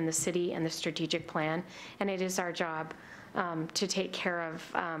within the city and the strategic plan. And it is our job to take care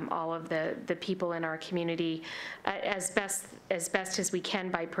of all of the people in our community as best as we can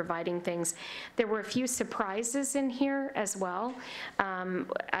by providing things. There were a few surprises in here as well. I'm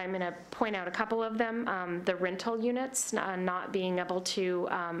going to point out a couple of them. The rental units not being able to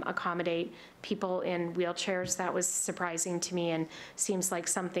accommodate people in wheelchairs, that was surprising to me and seems like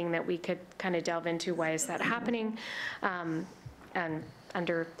something that we could kind of delve into. Why is that happening? And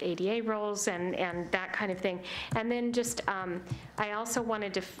under ADA rules and that kind of thing. And then just, I also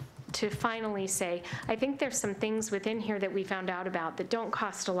wanted to finally say, I think there's some things within here that we found out about that don't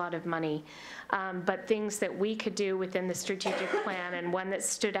cost a lot of money, but things that we could do within the strategic plan. And one that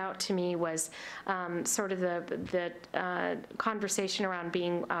stood out to me was sort of the conversation around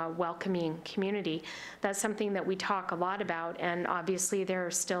being a welcoming community. That's something that we talk a lot about, and obviously there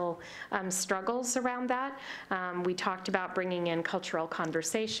are still struggles around that. We talked about bringing in cultural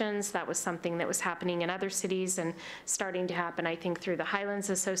conversations. That was something that was happening in other cities and starting to happen, I think, through the Highlands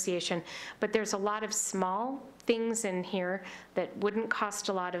Association. But there's a lot of small things in here that wouldn't cost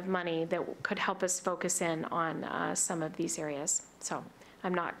a lot of money that could help us focus in on some of these areas. So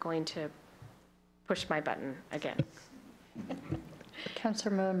I'm not going to push my button again.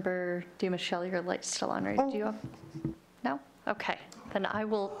 Councilmember DiMichele, your light's still on, right? Do you have? No? Okay. Then I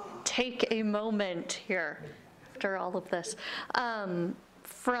will take a moment here after all of this.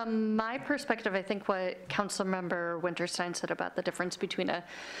 From my perspective, I think what Councilmember Winterstein said about the difference between a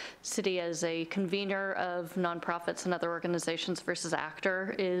city as a convener of nonprofits and other organizations versus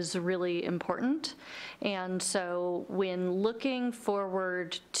actor is really important. And so when looking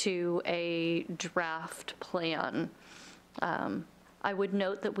forward to a draft plan, I would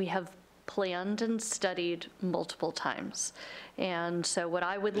note that we have planned and studied multiple times. And so what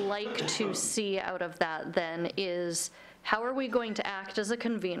I would like to see out of that then is, how are we going to act as a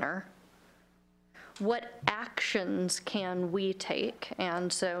convener? What actions can we take?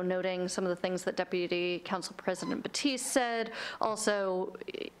 And so noting some of the things that Deputy Council President Batiste said, also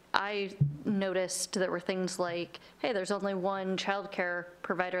I noticed there were things like, hey, there's only one childcare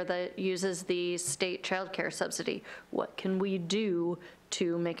provider that uses the state childcare subsidy. What can we do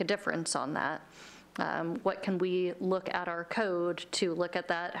to make a difference on that? What can we look at our code to look at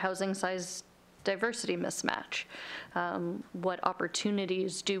that housing size diversity mismatch? What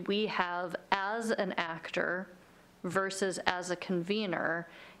opportunities do we have as an actor versus as a convener?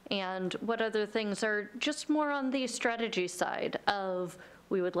 And what other things are just more on the strategy side of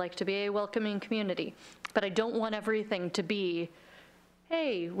We would like to be a welcoming community. But I don't want everything to be,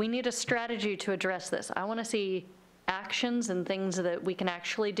 hey, we need a strategy to address this. I want to see actions and things that we can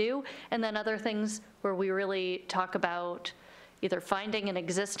actually do, and then other things where we really talk about either finding an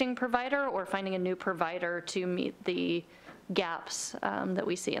existing provider or finding a new provider to meet the gaps that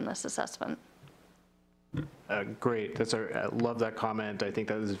we see in this assessment. Great. I love that comment. I think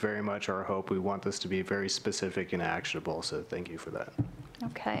that is very much our hope. We want this to be very specific and actionable, so thank you for that.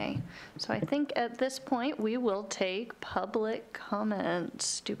 Okay, so I think at this point we will take public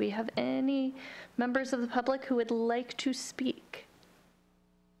comments. Do we have any members of the public who would like to speak?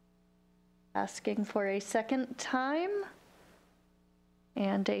 Asking for a second time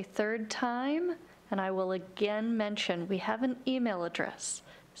and a third time, and I will again mention we have an email address,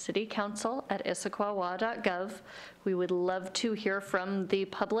 citycouncil@issaquah.gov. We would love to hear from the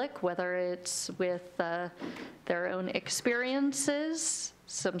public, whether it's with their own experiences,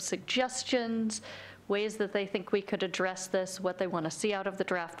 some suggestions, ways that they think we could address this, what they want to see out of the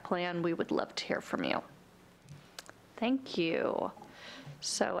draft plan. We would love to hear from you. Thank you.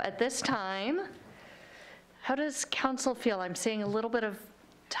 So at this time, how does council feel? I'm seeing a little bit of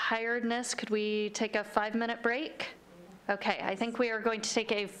tiredness. Could we take a 5-minute break? Okay, I think we are going to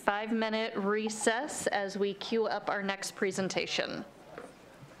take a 5-minute recess as we queue up our next presentation.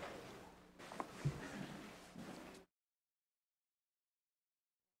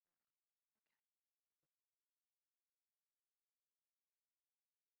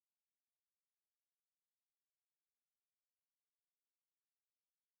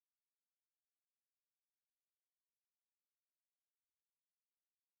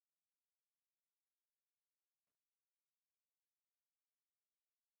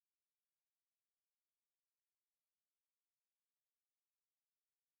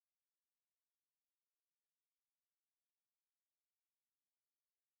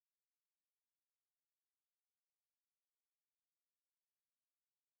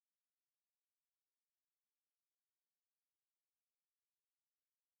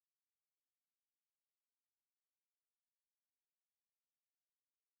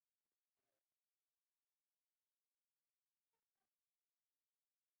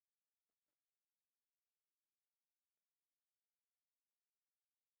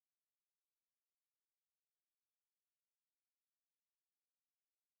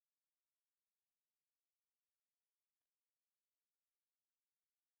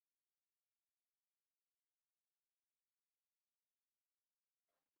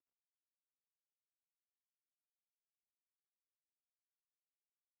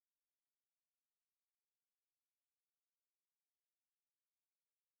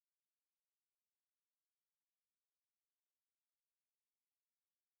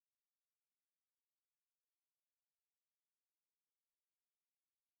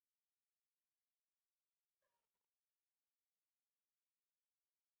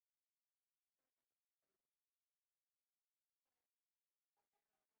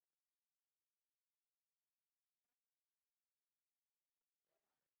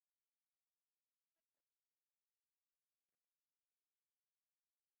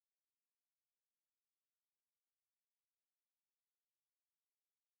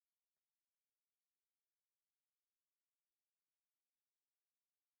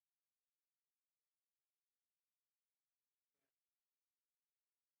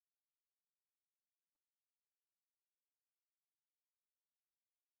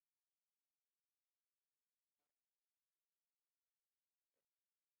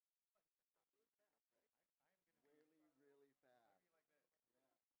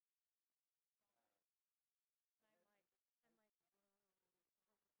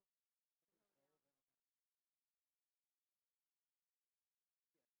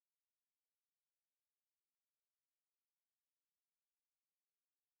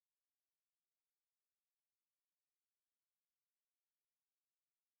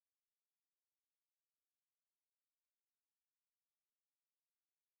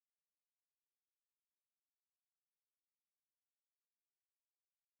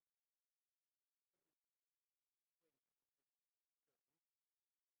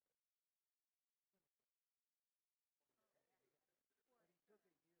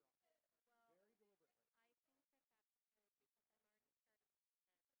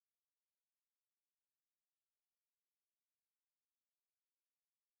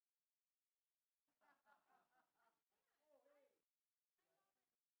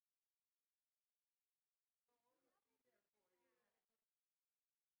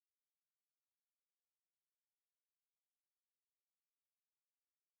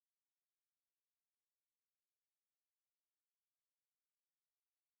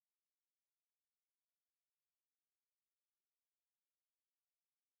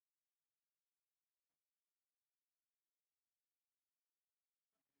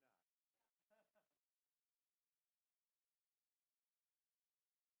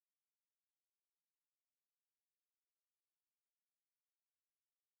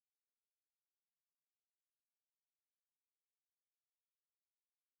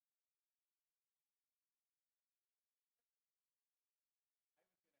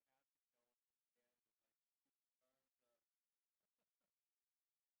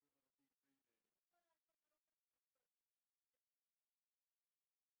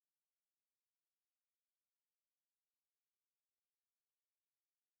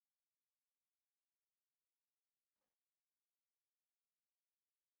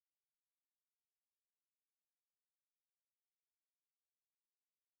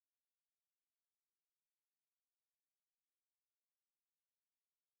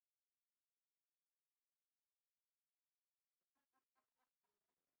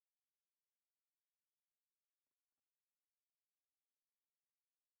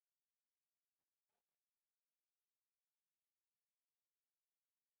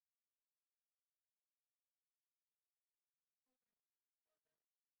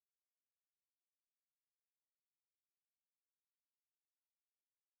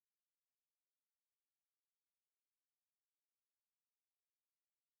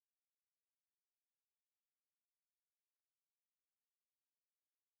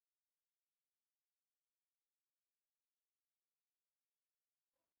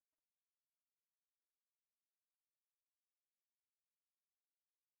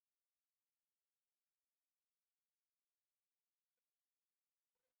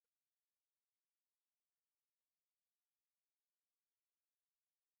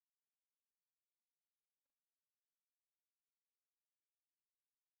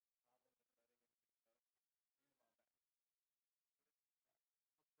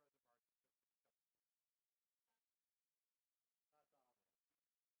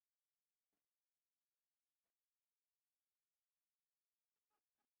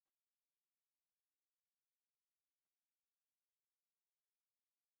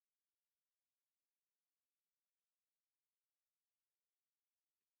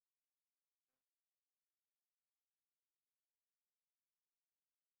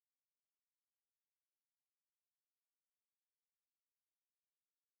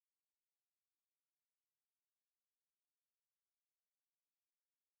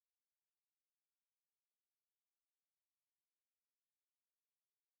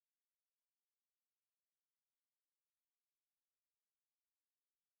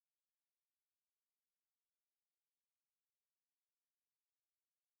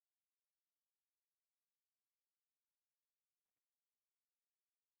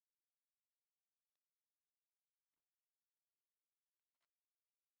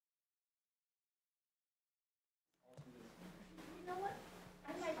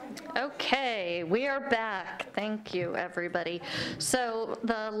 Okay, we are back. Thank you, everybody. So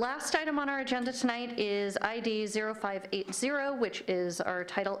the last item on our agenda tonight is ID 0580, which is our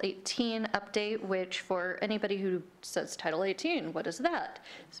Title 18 update, which for anybody who says Title 18, what is that?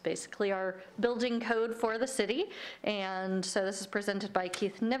 It's basically our building code for the city. And so this is presented by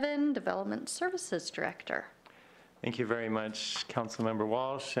Keith Niven, Development Services Director. Thank you very much, Councilmember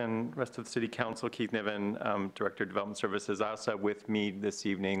Walsh and rest of the City Council. Keith Niven, Director of Development Services. Also with me this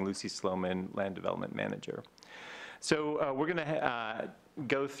evening, Lucy Sloman, Land Development Manager. So we're going to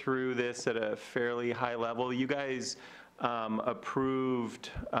go through this at a fairly high level. You guys approved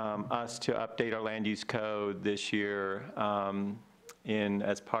us to update our land use code this year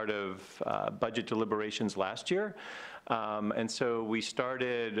as part of budget deliberations last year. And so we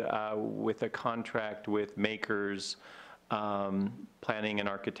started with a contract with Makers Planning and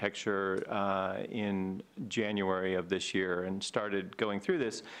Architecture in January of this year and started going through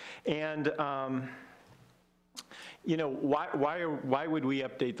this. And you know, why would we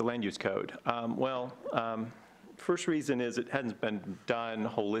update the land use code? First reason is it hasn't been done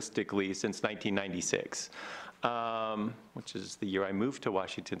holistically since 1996. Which is the year I moved to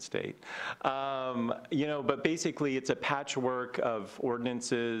Washington State. You know, but basically it's a patchwork of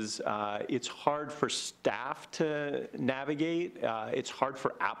ordinances. It's hard for staff to navigate. It's hard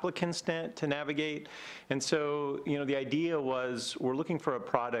for applicants to navigate. And so, you know, the idea was we're looking for a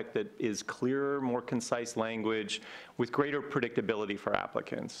product that is clearer, more concise language with greater predictability for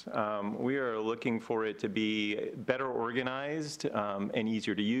applicants. We are looking for it to be better organized and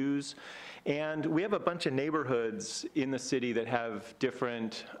easier to use. And we have a bunch of neighborhoods in the city that have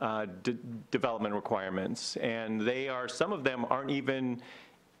different development requirements. And some of them aren't even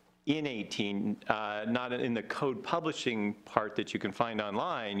in 18, not in the code publishing part that you can find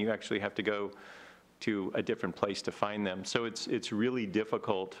online. You actually have to go to a different place to find them. So it's really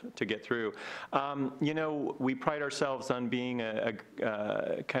difficult to get through. You know, we pride ourselves on being a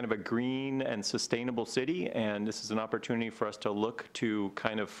kind of a green and sustainable city, and this is an opportunity for us to look to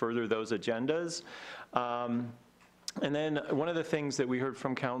kind of further those agendas. And then one of the things that we heard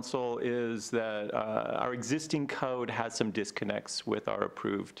from council is that our existing code has some disconnects with our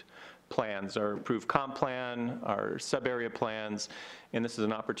approved plans, our approved comp plan, our sub-area plans, and this is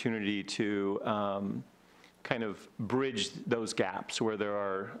an opportunity to kind of bridge those gaps where there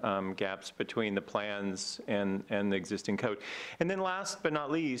are gaps between the plans and the existing code. And then last but not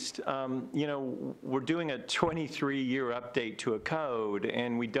least, you know, we're doing a 23-year update to a code,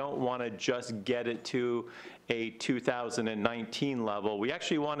 and we don't want to just get it to a 2019 level. We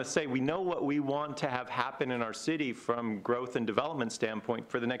actually want to say we know what we want to have happen in our city from growth and development standpoint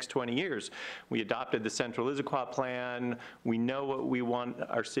for the next 20 years. We adopted the Central Issaquah plan. We know what we want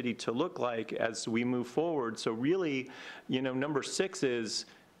our city to look like as we move forward. So really, you know, number 6 is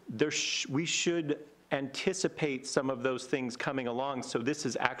we should anticipate some of those things coming along. So this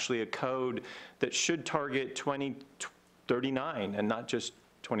is actually a code that should target 2039 and not just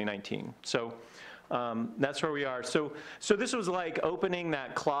 2019. So that's where we are. So this was like opening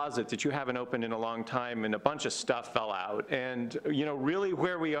that closet that you haven't opened in a long time, and a bunch of stuff fell out. And you know, really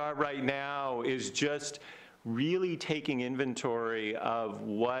where we are right now is just really taking inventory of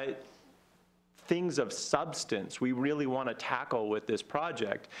what things of substance we really want to tackle with this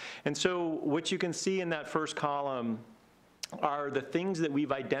project. And so what you can see in that first column are the things that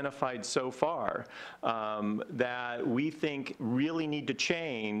we've identified so far that we think really need to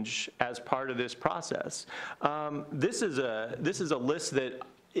change as part of this process. This is a list that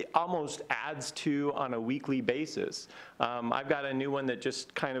it almost adds to on a weekly basis. I've got a new one that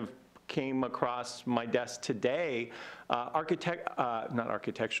just kind of came across my desk today,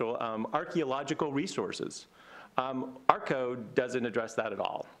 archaeological resources. Our code doesn't address that at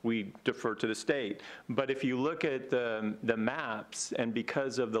all. We defer to the state. But if you look at the maps, and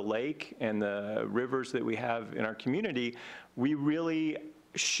because of the lake and the rivers that we have in our community, we really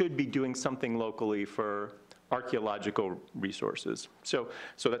should be doing something locally for archaeological resources. So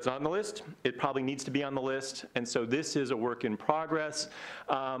that's not on the list. It probably needs to be on the list. And so this is a work in progress.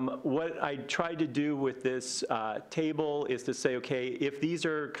 What I tried to do with this table is to say, okay, if these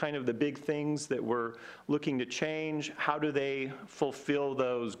are kind of the big things that we're looking to change, how do they fulfill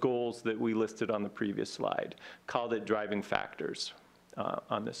those goals that we listed on the previous slide? Called it driving factors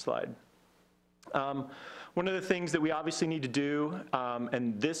on this slide. One of the things that we obviously need to do,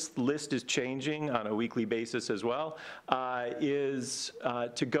 and this list is changing on a weekly basis as well, is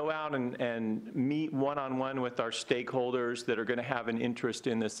to go out and meet one-on-one with our stakeholders that are going to have an interest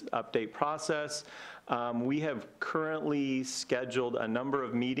in this update process. We have currently scheduled a number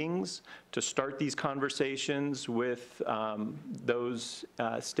of meetings to start these conversations with those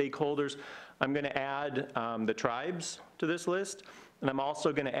stakeholders. I'm going to add the tribes to this list, and I'm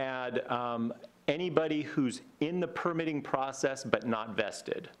also going to add anybody who's in the permitting process but not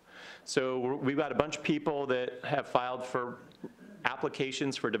vested. So we've got a bunch of people that have filed for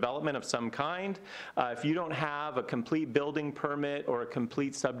applications for development of some kind. If you don't have a complete building permit or a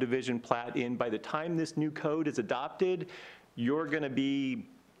complete subdivision plat in by the time this new code is adopted, you're going to be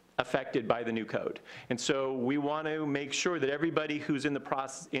affected by the new code. And so we want to make sure that everybody who's in the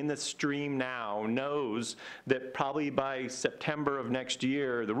process, in the stream now, knows that probably by September of next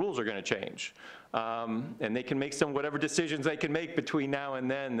year, the rules are going to change. And they can make whatever decisions they can make between now and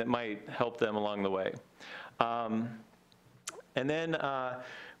then that might help them along the way. And then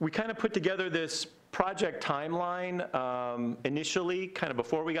we kind of put together this project timeline initially, kind of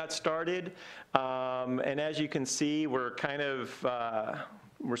before we got started. And as you can see, we're kind of,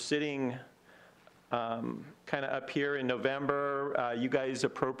 we're sitting kind of up here in November. You guys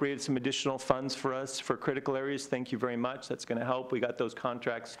appropriated some additional funds for us for critical areas. Thank you very much. That's going to help. We got those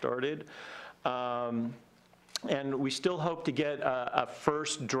contracts started. And we still hope to get a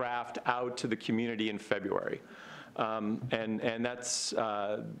first draft out to the community in February. And that's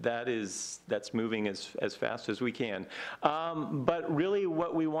moving as fast as we can. But really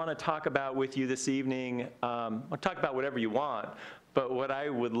what we want to talk about with you this evening, I'll talk about whatever you want, but what I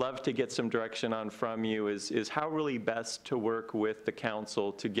would love to get some direction on from you is how really best to work with the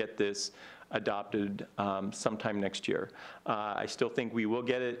council to get this adopted sometime next year. I still think we will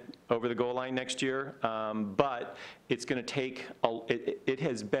get it over the goal line next year, but it's going to take, it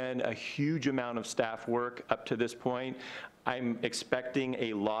has been a huge amount of staff work up to this point. I'm expecting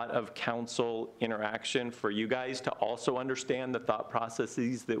a lot of council interaction for you guys to also understand the thought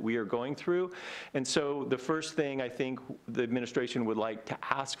processes that we are going through. And so the first thing I think the administration would like to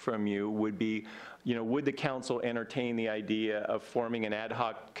ask from you would be, would the council entertain the idea of forming an ad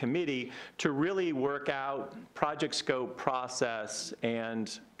hoc committee to really work out project scope, process,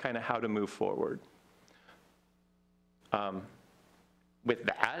 and kind of how to move forward? With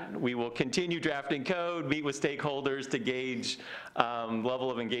that, we will continue drafting code, meet with stakeholders to gauge level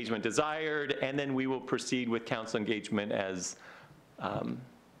of engagement desired, and then we will proceed with council engagement as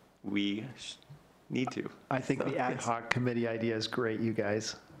we need to. I think the ad hoc committee idea is great, you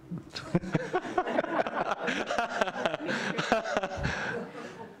guys.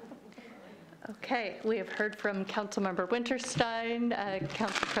 Okay, we have heard from Councilmember Winterstein,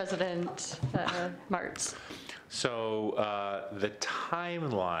 Council President Martz. So the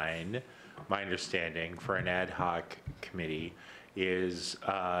timeline, my understanding, for an ad hoc committee is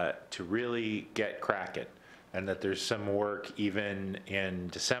to really get cracking, and that there's some work even in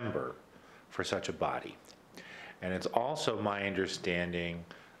December for such a body. And it's also my understanding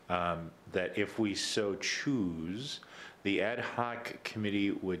that if we so choose, the ad hoc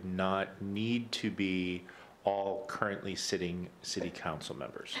committee would not need to be all currently sitting city council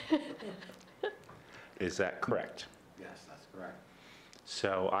members. Is that correct? Yes, that's correct.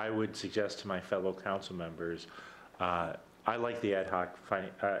 So I would suggest to my fellow council members, I like the ad hoc,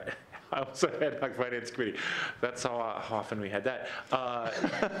 I also ad hoc finance committee. That's how often we had that.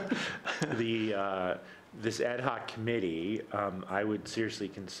 This ad hoc committee, I would seriously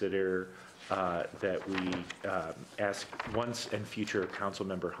consider that we ask once and future council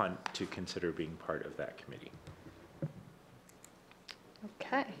member Hunt to consider being part of that committee.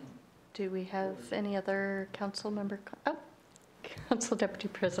 Okay. Do we have any other council member? Oh, Council Deputy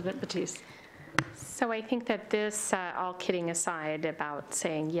President Batiste. So I think that this, all kidding aside about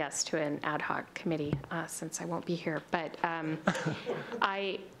saying yes to an ad hoc committee, since I won't be here, but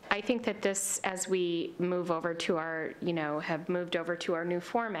I think that this, as we move over to our, have moved over to our new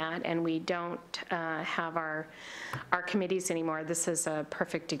format and we don't have our committees anymore, this is a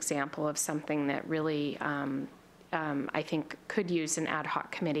perfect example of something that really I think could use an ad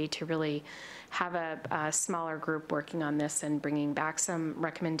hoc committee to really have a smaller group working on this and bringing back some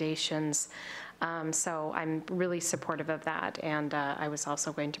recommendations. So I'm really supportive of that. And I was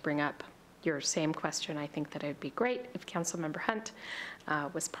also going to bring up your same question. I think that it would be great if Councilmember Hunt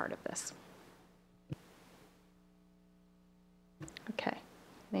was part of this. Okay.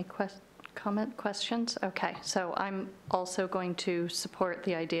 Any questions? Okay, so I'm also going to support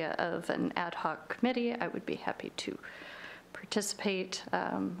the idea of an ad hoc committee. I would be happy to participate.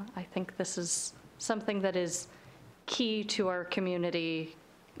 I think this is something that is key to our community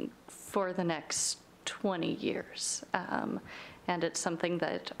for the next 20 years. And it's something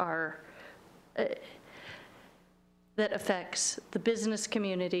that that affects the business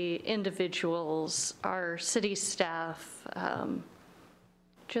community, individuals, our city staff,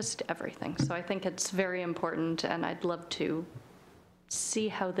 just everything. So I think it's very important, and I'd love to see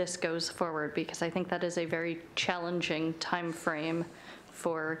how this goes forward, because I think that is a very challenging time frame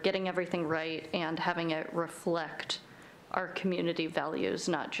for getting everything right and having it reflect our community values,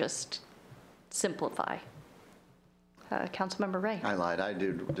 not just simplify. Councilmember Ray. I lied. I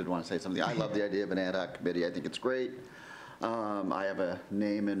did want to say something. I love the idea of an ad hoc committee. I think it's great. I have a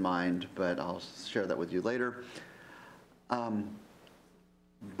name in mind, but I'll share that with you later.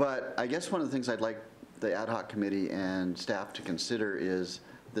 But I guess one of the things I'd like the ad hoc committee and staff to consider is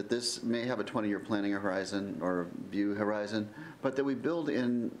that this may have a 20-year planning horizon or view horizon, but that we build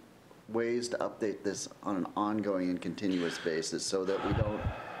in ways to update this on an ongoing and continuous basis so that we don't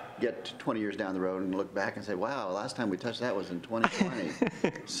get 20 years down the road and look back and say, wow, last time we touched that was in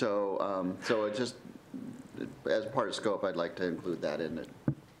 2020. So it just, as part of scope, I'd like to include that in it.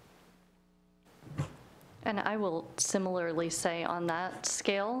 And I will similarly say on that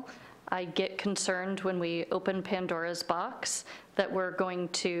scale, I get concerned when we open Pandora's box that we're going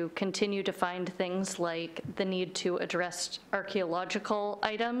to continue to find things like the need to address archaeological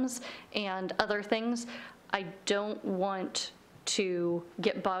items and other things. I don't want to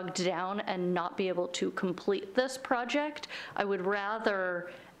get bogged down and not be able to complete this project. I would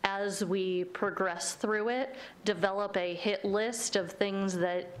rather, as we progress through it, develop a hit list of things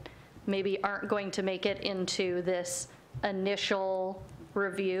that maybe aren't going to make it into this initial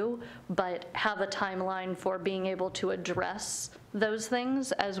review, but have a timeline for being able to address those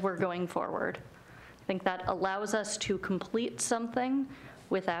things as we're going forward. I think that allows us to complete something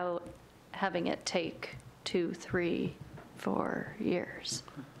without having it take 2, 3, 4 years.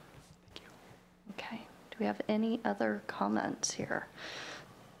 Thank you. Okay, do we have any other comments here?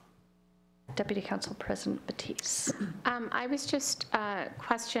 Deputy Council President Batiste. I was just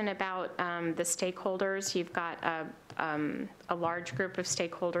question about the stakeholders. You've got a large group of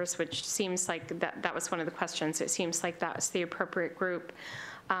stakeholders, which seems like that was one of the questions. It seems like that was the appropriate group,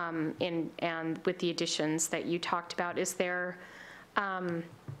 and with the additions that you talked about, is there?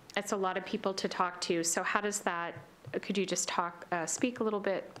 It's a lot of people to talk to. So how does that? Could you just speak a little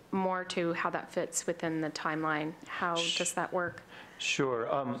bit more to how that fits within the timeline? How does that work? Sure,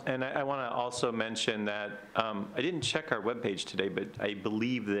 and I want to also mention that I didn't check our webpage today, but I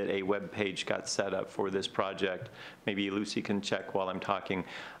believe that a webpage got set up for this project. Maybe Lucy can check while I'm talking,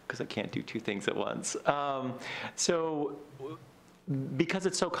 because I can't do two things at once. Because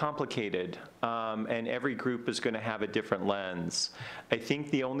it's so complicated, and every group is going to have a different lens, I think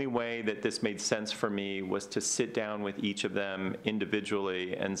the only way that this made sense for me was to sit down with each of them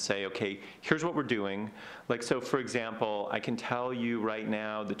individually and say, okay, here's what we're doing. Like, so for example, I can tell you right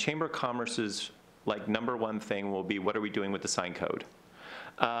now, the Chamber of Commerce's #1 thing will be, what are we doing with the sign code?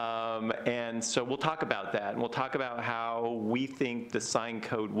 And so we'll talk about that, and we'll talk about how we think the sign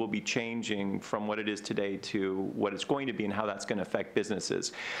code will be changing from what it is today to what it's going to be and how that's going to affect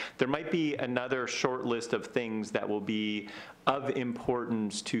businesses. There might be another short list of things that will be of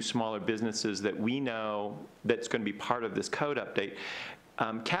importance to smaller businesses that we know that's going to be part of this code update.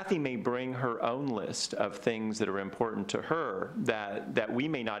 Kathy may bring her own list of things that are important to her that we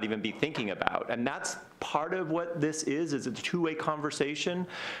may not even be thinking about. And that's part of what this is a two-way conversation.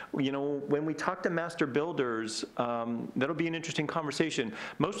 You know, when we talk to master builders, that'll be an interesting conversation.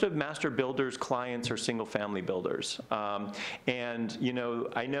 Most of master builders' clients are single-family builders. And, you know,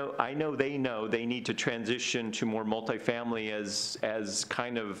 I know they need to transition to more multifamily as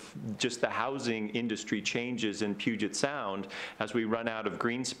kind of just the housing industry changes in Puget Sound as we run out of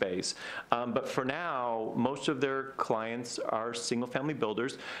green space. But for now, most of their clients are single-family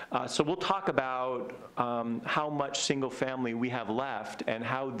builders. So we'll talk about how much single-family we have left and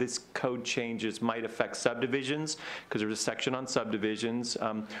how this code changes might affect subdivisions, because there's a section on subdivisions.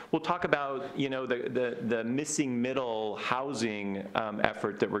 We'll talk about, you know, the missing middle housing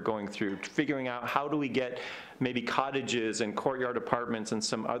effort that we're going through, figuring out how do we get maybe cottages and courtyard apartments and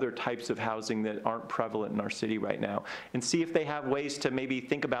some other types of housing that aren't prevalent in our city right now, and see if they have ways to maybe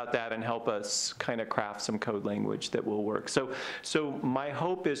think about that and help us kind of craft some code language that will work. So my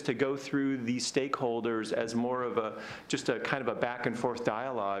hope is to go through these stakeholders as more of just a kind of a back and forth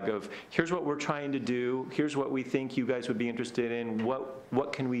dialogue of, here's what we're trying to do, here's what we think you guys would be interested in,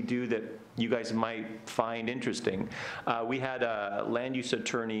 what can we do that you guys might find interesting. We had a land use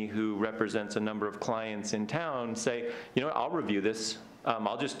attorney who represents a number of clients in town say, you know what, I'll review this.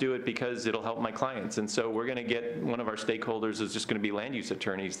 I'll just do it because it'll help my clients. And so we're going to get one of our stakeholders is just going to be land use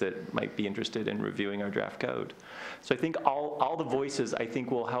attorneys that might be interested in reviewing our draft code. So I think all the voices, I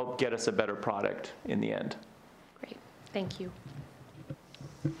think, will help get us a better product in the end. Great. Thank you.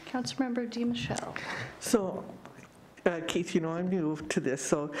 Councilmember DiMichele. So, Keith, you know, I'm new to this,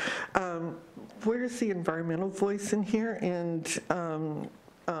 so where's the environmental voice in here, and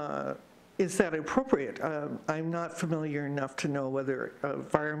is that appropriate? I'm not familiar enough to know whether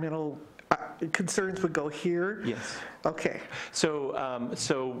environmental concerns would go here. Yes. Okay. So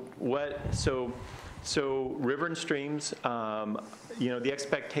river and streams, you know, the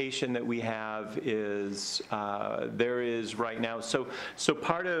expectation that we have is there is right now. So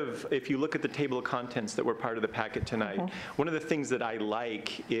part of, if you look at the table of contents that were part of the packet tonight, one of the things that I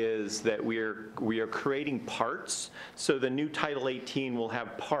like is that we are creating parts. So the new Title 18 will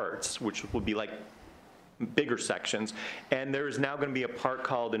have parts, which will be like bigger sections, and there is now going to be a part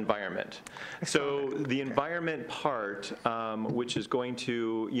called environment. So the environment part, which is going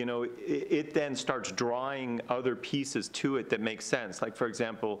to, you know, it then starts drawing other pieces to it that make sense. Like, for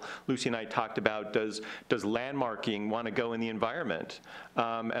example, Lucy and I talked about, does landmarking want to go in the environment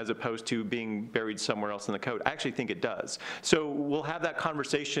as opposed to being buried somewhere else in the code? I actually think it does. So we'll have that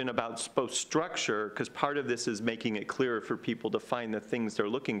conversation about both structure, because part of this is making it clearer for people to find the things they're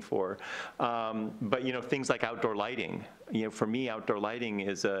looking for. But, you know, things like outdoor lighting. You know, for me, outdoor lighting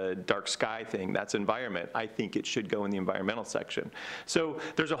is a dark sky thing. That's environment. I think it should go in the environmental section. So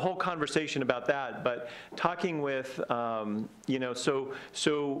there's a whole conversation about that. But talking with, you know,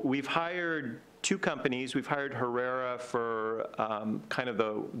 so we've hired 2 companies. We've hired Herrera for kind of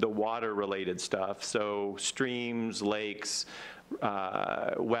the water-related stuff. So streams, lakes,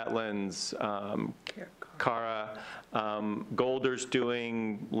 wetlands, Cara. Golder's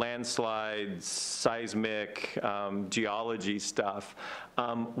doing landslides, seismic, geology stuff.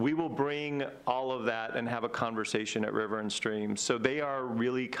 We will bring all of that and have a conversation at River and Stream. So they are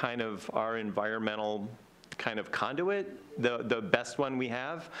really kind of our environmental kind of conduit, the best one we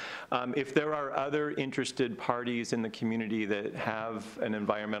have. If there are other interested parties in the community that have an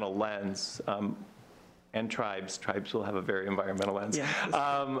environmental lens, and tribes will have a very environmental lens.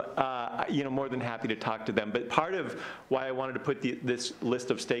 Yeah. You know, more than happy to talk to them. But part of why I wanted to put this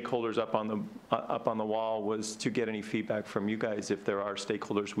list of stakeholders up on the wall was to get any feedback from you guys. If there are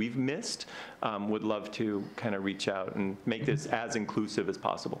stakeholders we've missed, would love to kind of reach out and make this as inclusive as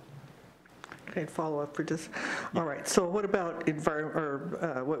possible. Okay, follow up for just, all right, so what about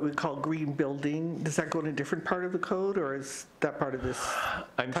what we call green building? Does that go in a different part of the code, or is that part of this?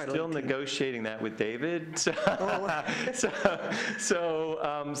 I'm still negotiating that with David. So,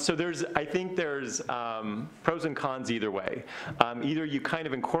 so there's, I think there's pros and cons either way. Either you kind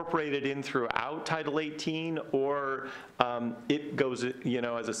of incorporate it in throughout Title 18, or it goes, you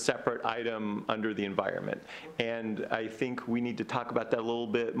know, as a separate item under the environment. And I think we need to talk about that a little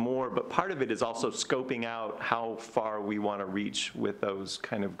bit more, but part of it is also scoping out how far we want to reach with those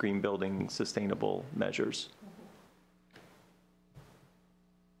kind of green building sustainable measures.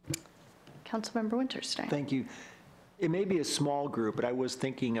 Councilmember Winterstein. Thank you. It may be a small group, but I was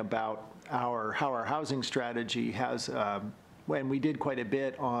thinking about how our housing strategy has, when we did quite a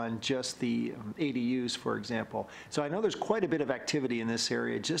bit on just the ADUs, for example. So I know there's quite a bit of activity in this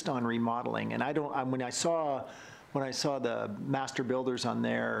area just on remodeling. And when I saw the master builders on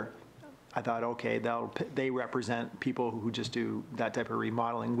there, I thought, okay, they represent people who just do that type of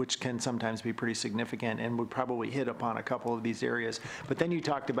remodeling, which can sometimes be pretty significant and would probably hit upon a couple of these areas. But then you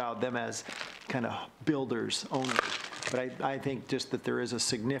talked about them as kind of builders, owners. But I think just that there is a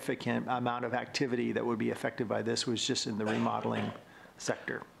significant amount of activity that would be affected by this was just in the remodeling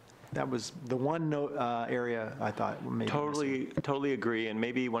sector. That was the one area I thought maybe. Totally agree. And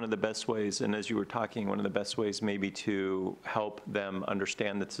maybe one of the best ways, and as you were talking, one of the best ways maybe to help them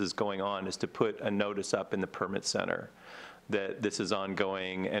understand that this is going on is to put a notice up in the permit center that this is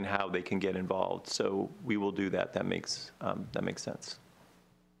ongoing and how they can get involved. So we will do that. That makes sense.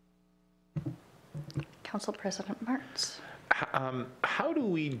 Council President Martins. How do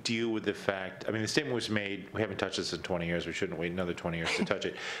we deal with the fact, I mean, the statement was made, we haven't touched this in 20 years, we shouldn't wait another 20 years to touch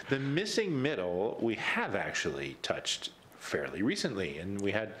it. The missing middle, we have actually touched fairly recently. And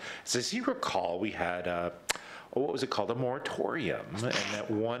we had, as you recall, we had what was it called, a moratorium, and that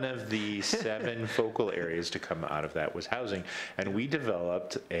one of the 7 focal areas to come out of that was housing. And we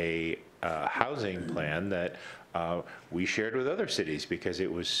developed a housing plan that we shared with other cities because it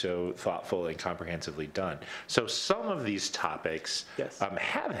was so thoughtful and comprehensively done. So some of these topics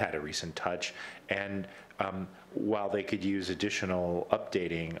have had a recent touch, and while they could use additional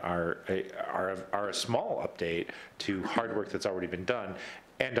updating, are a small update to hard work that's already been done,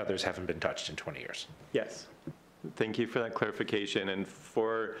 and others haven't been touched in 20 years. Yes. Thank you for that clarification. And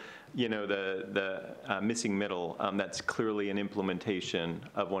for, the missing middle, that's clearly an implementation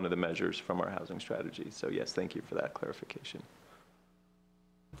of one of the measures from our housing strategy. So yes, thank you for that clarification.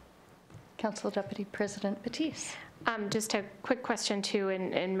 Council Deputy President Batiste. Just a quick question too,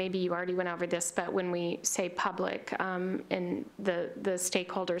 and maybe you already went over this, but when we say public and the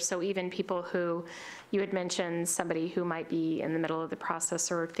stakeholders, so even people who, you had mentioned somebody who might be in the middle of the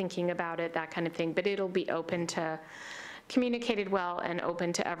process or thinking about it, that kind of thing, but it'll be open to, communicated well and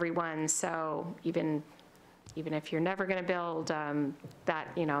open to everyone. So even if you're never going to build that,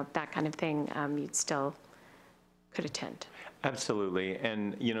 that kind of thing, you'd still could attend. Absolutely.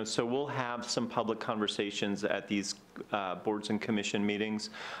 And, so we'll have some public conversations at these boards and commission meetings.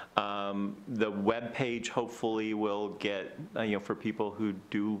 The web page hopefully will get, for people who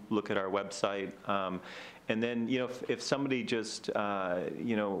do look at our website. And then, if somebody just,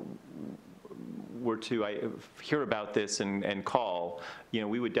 were to hear about this and call,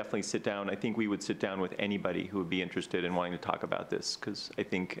 we would definitely sit down. I think we would sit down with anybody who would be interested in wanting to talk about this, because I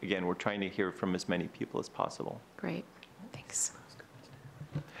think, again, we're trying to hear from as many people as possible. Great. Thanks.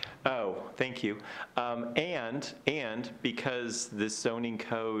 Oh, thank you. And because this zoning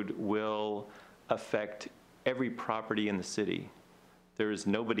code will affect every property in the city, there is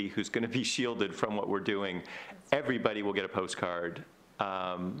nobody who's going to be shielded from what we're doing. Everybody will get a postcard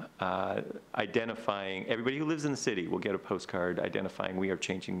identifying, everybody who lives in the city will get a postcard identifying we are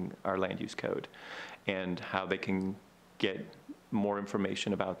changing our land use code, and how they can get more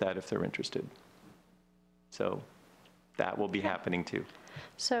information about that if they're interested. So that will be happening too.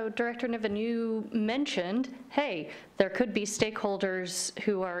 So Director Niven, you mentioned, hey, there could be stakeholders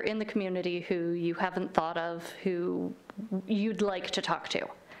who are in the community who you haven't thought of, who you'd like to talk to.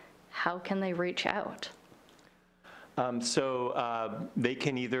 How can they reach out? They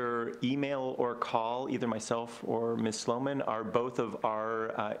can either email or call, either myself or Ms. Sloman. Both of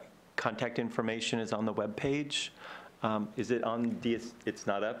our contact information is on the webpage. Is it on it's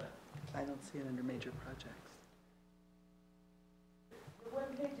not up? I don't see it under major projects. The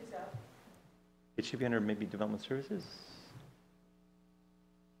webpage is up. It should be under maybe development services?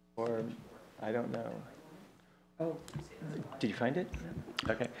 Or, I don't know. Oh. Did you find it?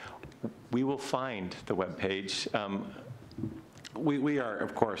 Okay. We will find the webpage. We are,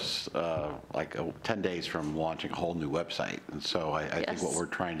 of course, 10 days from launching a whole new website. And so I think what we're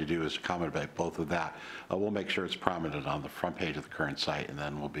trying to do is accommodate both of that. We'll make sure it's prominent on the front page of the current site, and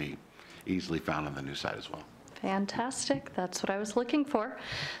then we'll be easily found on the new site as well. Fantastic. That's what I was looking for.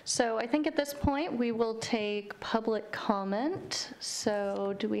 So I think at this point we will take public comment.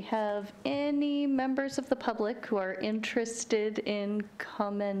 So do we have any members of the public who are interested in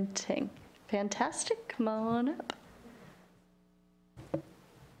commenting? Fantastic. Come on up.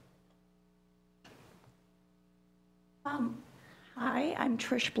 Hi, I'm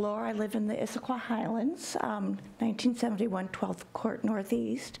Trish Bloor. I live in the Issaquah Highlands, 1971 12th Court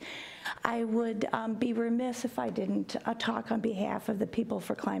Northeast. I would be remiss if I didn't talk on behalf of the People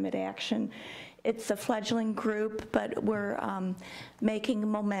for Climate Action. It's a fledgling group, but we're making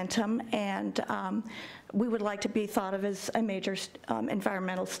momentum, and we would like to be thought of as a major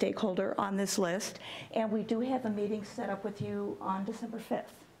environmental stakeholder on this list. And we do have a meeting set up with you on December 5th.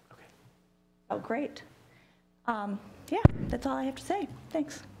 Okay. Oh, great. Yeah, that's all I have to say.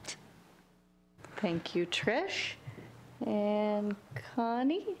 Thanks. Thank you, Trish. And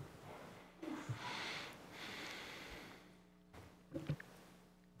Connie?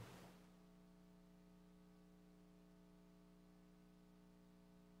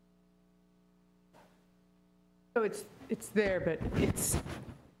 So it's there, but it's,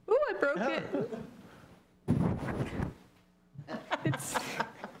 ooh, I broke it. It's.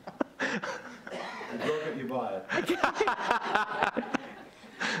 You broke it, you bought it.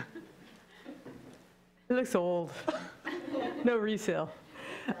 It looks old. No resale.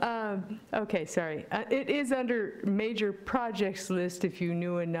 Okay, sorry. It is under major projects list if you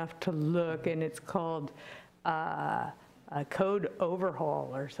knew enough to look, and it's called a code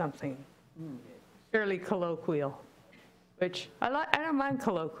overhaul or something. Fairly colloquial, which I don't mind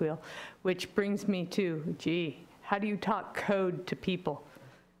colloquial, which brings me to, gee, how do you talk code to people?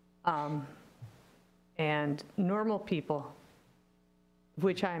 And normal people, of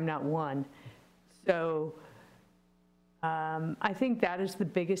which I am not one. So I think that is the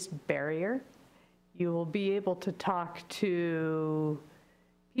biggest barrier. You will be able to talk to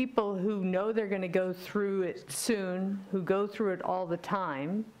people who know they're going to go through it soon, who go through it all the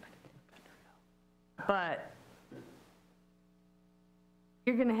time, but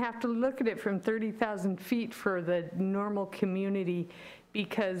you're going to have to look at it from 30,000 feet for the normal community,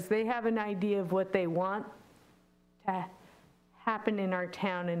 because they have an idea of what they want, to happen in our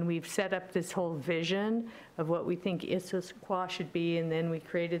town, and we've set up this whole vision of what we think Issaquah should be, and then we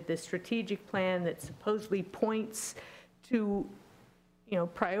created this strategic plan that supposedly points to,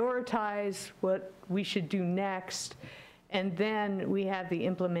 prioritize what we should do next. And then we have the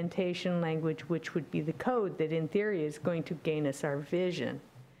implementation language, which would be the code that in theory is going to gain us our vision.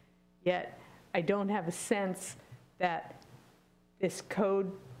 Yet I don't have a sense that this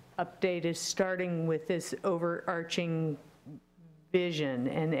code update is starting with this overarching vision,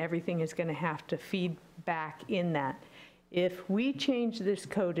 and everything is going to have to feed back in that. If we change this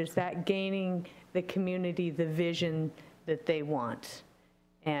code, is that gaining the community the vision that they want?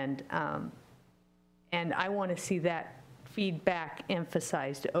 And I want to see that feedback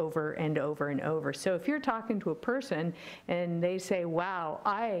emphasized over and over and over. So if you're talking to a person and they say, wow,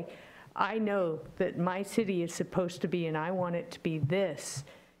 I know that my city is supposed to be, and I want it to be this,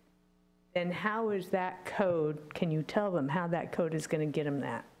 then how is that code, can you tell them how that code is going to get them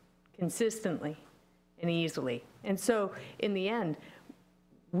that consistently and easily? And so in the end,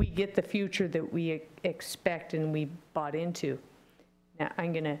 we get the future that we expect and we bought into. Now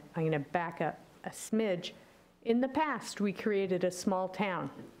I'm gonna back up a smidge. In the past, we created a small town,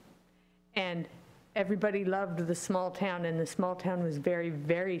 and everybody loved the small town, and the small town was very,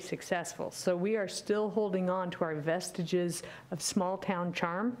 very successful. So we are still holding on to our vestiges of small town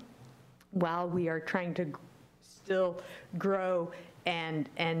charm while we are trying to still grow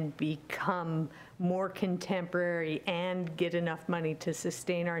and become more contemporary and get enough money to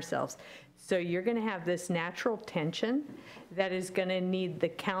sustain ourselves. So you're going to have this natural tension that is going to need the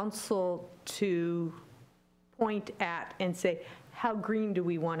council to point at and say, how green do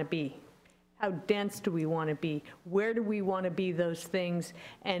we want to be? How dense do we want to be? Where do we want to be those things?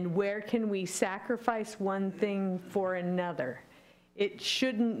 And where can we sacrifice one thing for another? It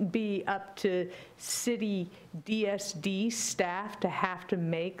shouldn't be up to city DSD staff to have to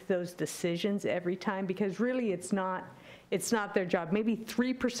make those decisions every time, because really it's not their job. Maybe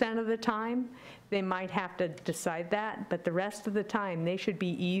 3% of the time they might have to decide that, but the rest of the time they should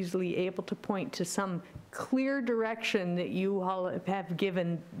be easily able to point to some clear direction that you all have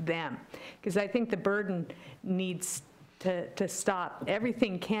given them. Because I think the burden needs to stop.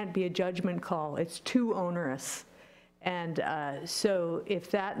 Everything can't be a judgment call. It's too onerous. And so if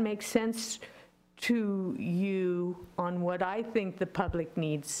that makes sense to you on what I think the public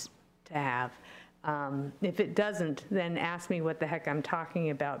needs to have, if it doesn't, then ask me what the heck I'm talking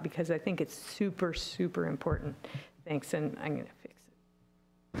about, because I think it's super, super important. Thanks, and I'm going to fix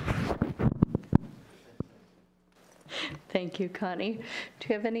it. Thank you, Connie. Do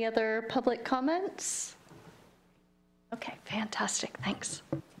you have any other public comments? Okay, fantastic, thanks.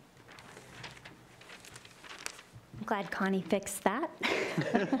 I'm glad Connie fixed that.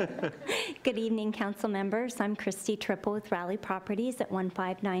 Good evening, council members. I'm Christy Triple with Raleigh Properties at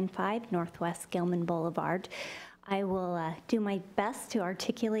 1595 Northwest Gilman Boulevard. I will do my best to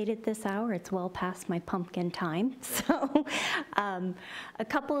articulate it this hour. It's well past my pumpkin time. So a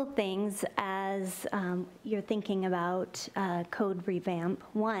couple of things as you're thinking about code revamp.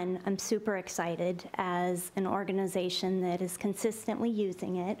 One, I'm super excited as an organization that is consistently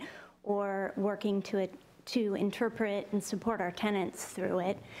using it or working to interpret and support our tenants through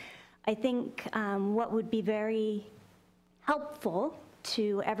it. I think what would be very helpful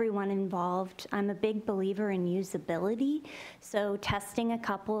to everyone involved, I'm a big believer in usability. So testing a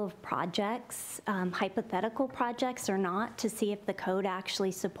couple of projects, hypothetical projects or not, to see if the code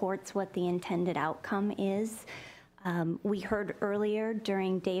actually supports what the intended outcome is. We heard earlier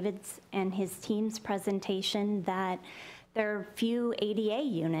during David's and his team's presentation that there are few ADA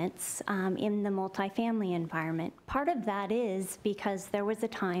units in the multifamily environment. Part of that is because there was a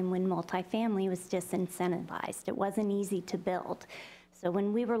time when multifamily was disincentivized. It wasn't easy to build. So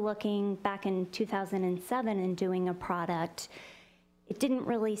when we were looking back in 2007 and doing a product, it didn't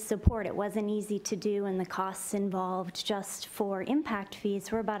really support. It wasn't easy to do, and the costs involved just for impact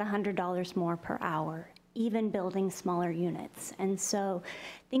fees were about $100 more per hour, even building smaller units. And so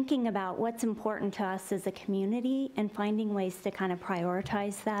thinking about what's important to us as a community and finding ways to kind of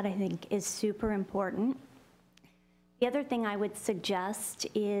prioritize that, I think, is super important. The other thing I would suggest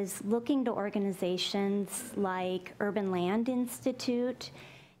is looking to organizations like Urban Land Institute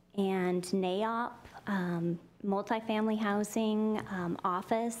and NAOP, multifamily housing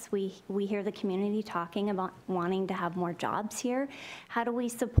office. We hear the community talking about wanting to have more jobs here. How do we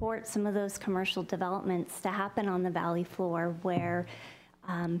support some of those commercial developments to happen on the valley floor where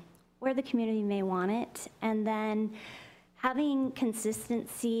the community may want it? And then Having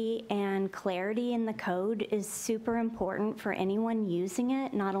consistency and clarity in the code is super important for anyone using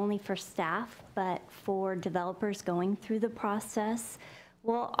it, not only for staff, but for developers going through the process.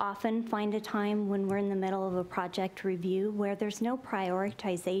 We'll often find a time when we're in the middle of a project review where there's no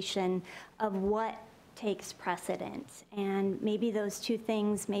prioritization of what takes precedence. And maybe those two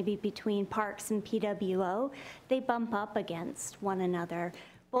things, maybe between parks and PWO, they bump up against one another.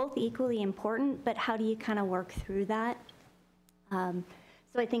 Both equally important, but how do you kind of work through that? So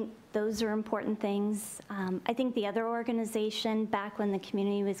I think those are important things. I think the other organization, back when the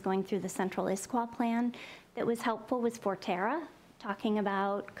community was going through the Central Issaquah plan, that was helpful was Forterra, talking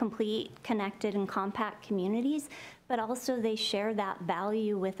about complete, connected, and compact communities, but also they share that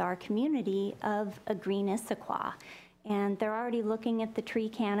value with our community of a green Issaquah. And they're already looking at the tree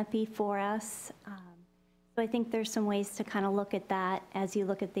canopy for us. So I think there's some ways to kind of look at that as you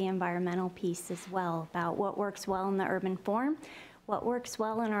look at the environmental piece as well, about what works well in the urban form, what works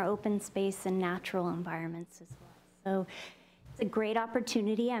well in our open space and natural environments as well. So it's a great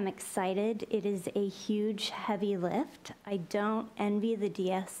opportunity. I'm excited. It is a huge, heavy lift. I don't envy the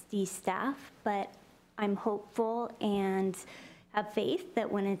DSD staff, but I'm hopeful and have faith that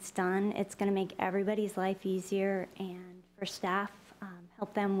when it's done, it's going to make everybody's life easier, and for staff,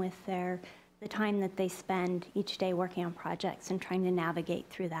 help them with the time that they spend each day working on projects and trying to navigate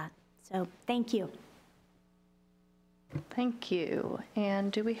through that. So thank you. Thank you.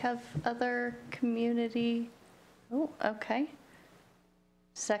 And do we have other community? Oh, okay.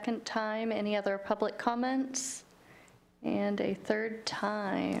 Second time, any other public comments? And a third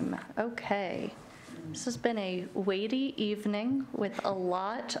time. Okay. This has been a weighty evening with a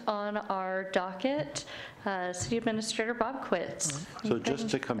lot on our docket. City Administrator Bob Quitz. So just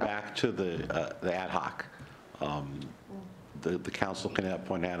to come back to the ad hoc, the council can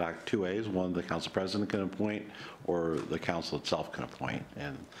appoint ad hoc two ways. One, the council president can appoint, or the council itself can appoint.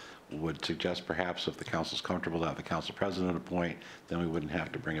 And would suggest perhaps if the council's comfortable to have the council president appoint, then we wouldn't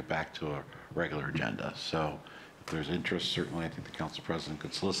have to bring it back to a regular agenda. So if there's interest, certainly I think the council president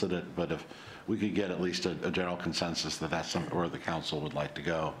could solicit it, but if we could get at least a general consensus that that's where the council would like to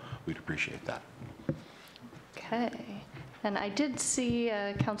go, we'd appreciate that. Okay. And I did see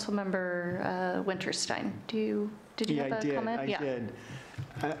Councilmember Winterstein. Did you have a comment? I did.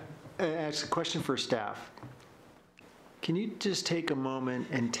 I asked a question for staff. Can you just take a moment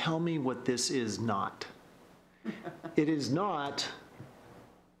and tell me what this is not? It is not,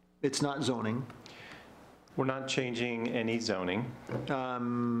 it's not zoning. We're not changing any zoning.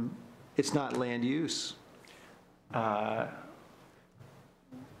 It's not land use.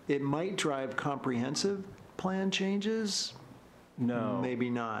 It might drive comprehensive plan changes. No. Maybe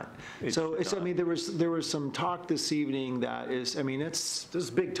not. It So should it's, I not. mean, there was some talk this evening that is, I mean, this is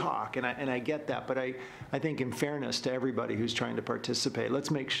big talk, and I get that, but I think in fairness to everybody who's trying to participate,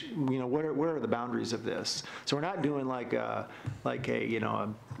 let's make sure, where are the boundaries of this? So we're not doing like a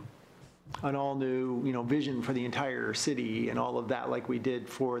an all-new, vision for the entire city and all of that like we did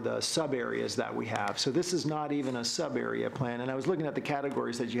for the sub-areas that we have. So this is not even a sub-area plan. And I was looking at the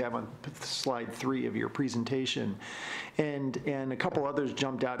categories that you have on slide 3 of your presentation, and a couple others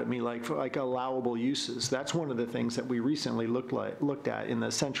jumped out at me, like allowable uses. That's one of the things that we recently looked at in the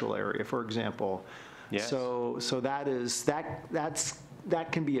central area, for example. Yes. So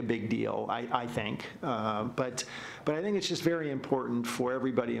that can be a big deal, I think. But I think it's just very important for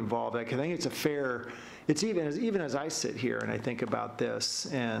everybody involved. I think it's a fair, it's even as I sit here and I think about this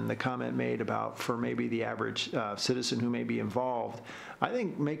and the comment made about for maybe the average citizen who may be involved, I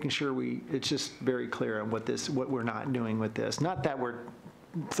think making sure it's just very clear on what we're not doing with this. Not that we're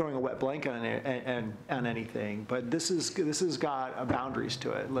throwing a wet blanket on anything, but this has got boundaries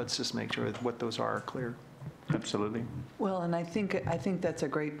to it. Let's just make sure that what those are clear. Absolutely. Well, and I think that's a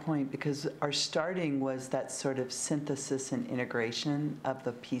great point, because our starting was that sort of synthesis and integration of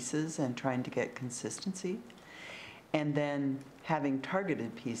the pieces and trying to get consistency. And then having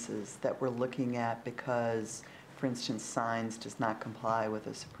targeted pieces that we're looking at because, for instance, signs does not comply with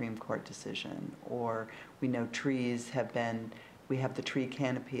a Supreme Court decision, or we know trees we have the tree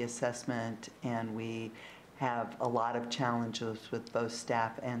canopy assessment, and we have a lot of challenges with both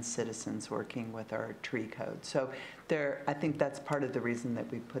staff and citizens working with our tree code. So I think that's part of the reason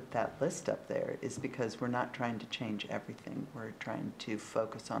that we put that list up there, is because we're not trying to change everything. We're trying to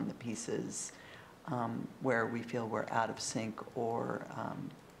focus on the pieces where we feel we're out of sync or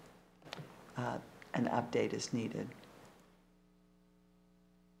an update is needed.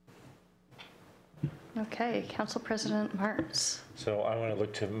 Okay, Council President Martins. So I want to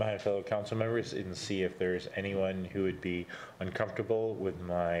look to my fellow council members and see if there's anyone who would be uncomfortable with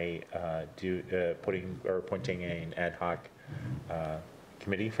my appointing an ad hoc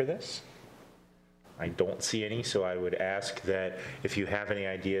committee for this. I don't see any, so I would ask that if you have any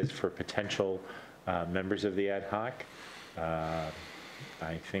ideas for potential members of the ad hoc.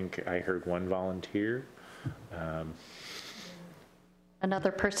 I think I heard one volunteer.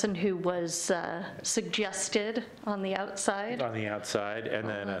 Another person who was suggested on the outside. On the outside, and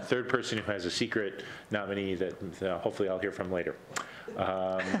then a third person who has a secret nominee that hopefully I'll hear from later.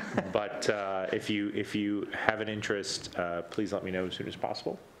 But if you have an interest, please let me know as soon as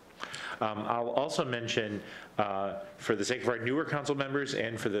possible. I'll also mention, for the sake of our newer council members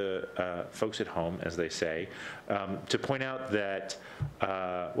and for the folks at home, as they say, to point out that,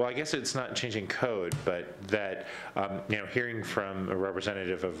 well, I guess it's not changing code, but that, hearing from a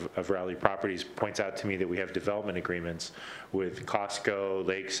representative of Rowley Properties points out to me that we have development agreements with Costco,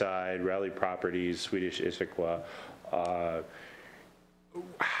 Lakeside, Rowley Properties, Swedish Issaquah.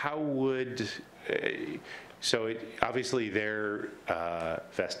 How would... So obviously they're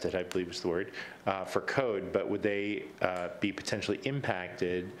vested, I believe is the word, for code, but would they be potentially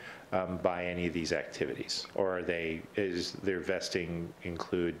impacted by any of these activities? Or is their vesting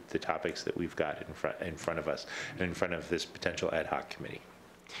include the topics that we've got in front of us and in front of this potential ad hoc committee?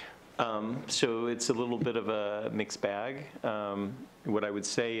 So it's a little bit of a mixed bag. What I would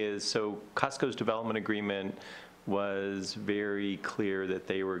say is, so Costco's development agreement was very clear that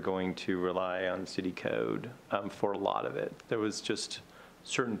they were going to rely on city code for a lot of it. There was just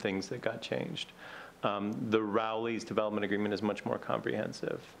certain things that got changed. The Rowley's development agreement is much more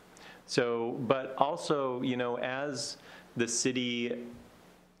comprehensive. So, but also, as the city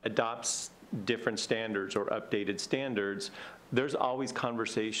adopts different standards or updated standards, there's always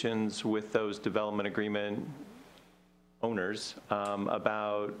conversations with those development agreement owners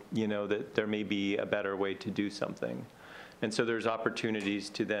about, that there may be a better way to do something. And so there's opportunities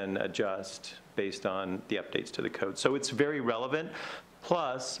to then adjust based on the updates to the code. So it's very relevant.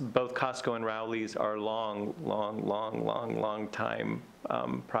 Plus, both Costco and Rowley's are long time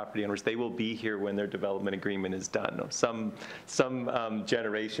property owners. They will be here when their development agreement is done. Some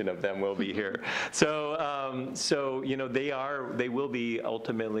generation of them will be here. So they will be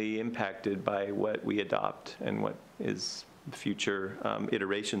ultimately impacted by what we adopt and what is future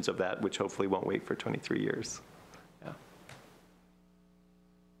iterations of that, which hopefully won't wait for 23 years. Yeah.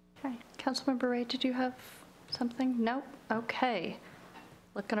 Okay, Councilmember Ray, did you have something? Nope. Okay.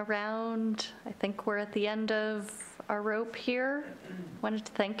 Looking around, I think we're at the end of our rope here. Wanted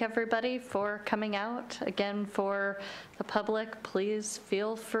to thank everybody for coming out. Again, for the public, please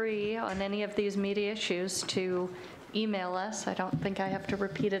feel free on any of these media issues to email us. I don't think I have to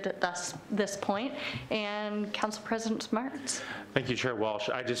repeat it at this point. And Council President Smarts. Thank you, Chair Walsh.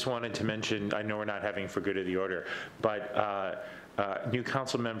 I just wanted to mention, I know we're not having for good of the order, but new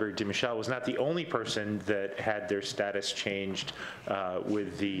council member DeMichelle was not the only person that had their status changed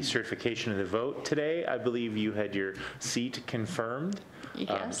with the certification of the vote today. I believe you had your seat confirmed.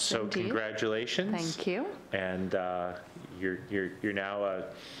 Yes, so indeed. Congratulations. Thank you. And you're now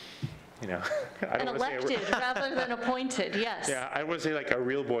an elected rather than appointed, yes. Yeah, I would say like a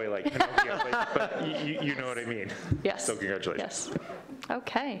real boy like Canopy, but you know what I mean. Yes. So congratulations. Yes.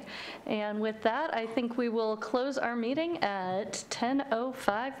 Okay. And with that, I think we will close our meeting at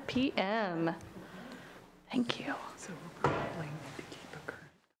 10:05 p.m. Thank you.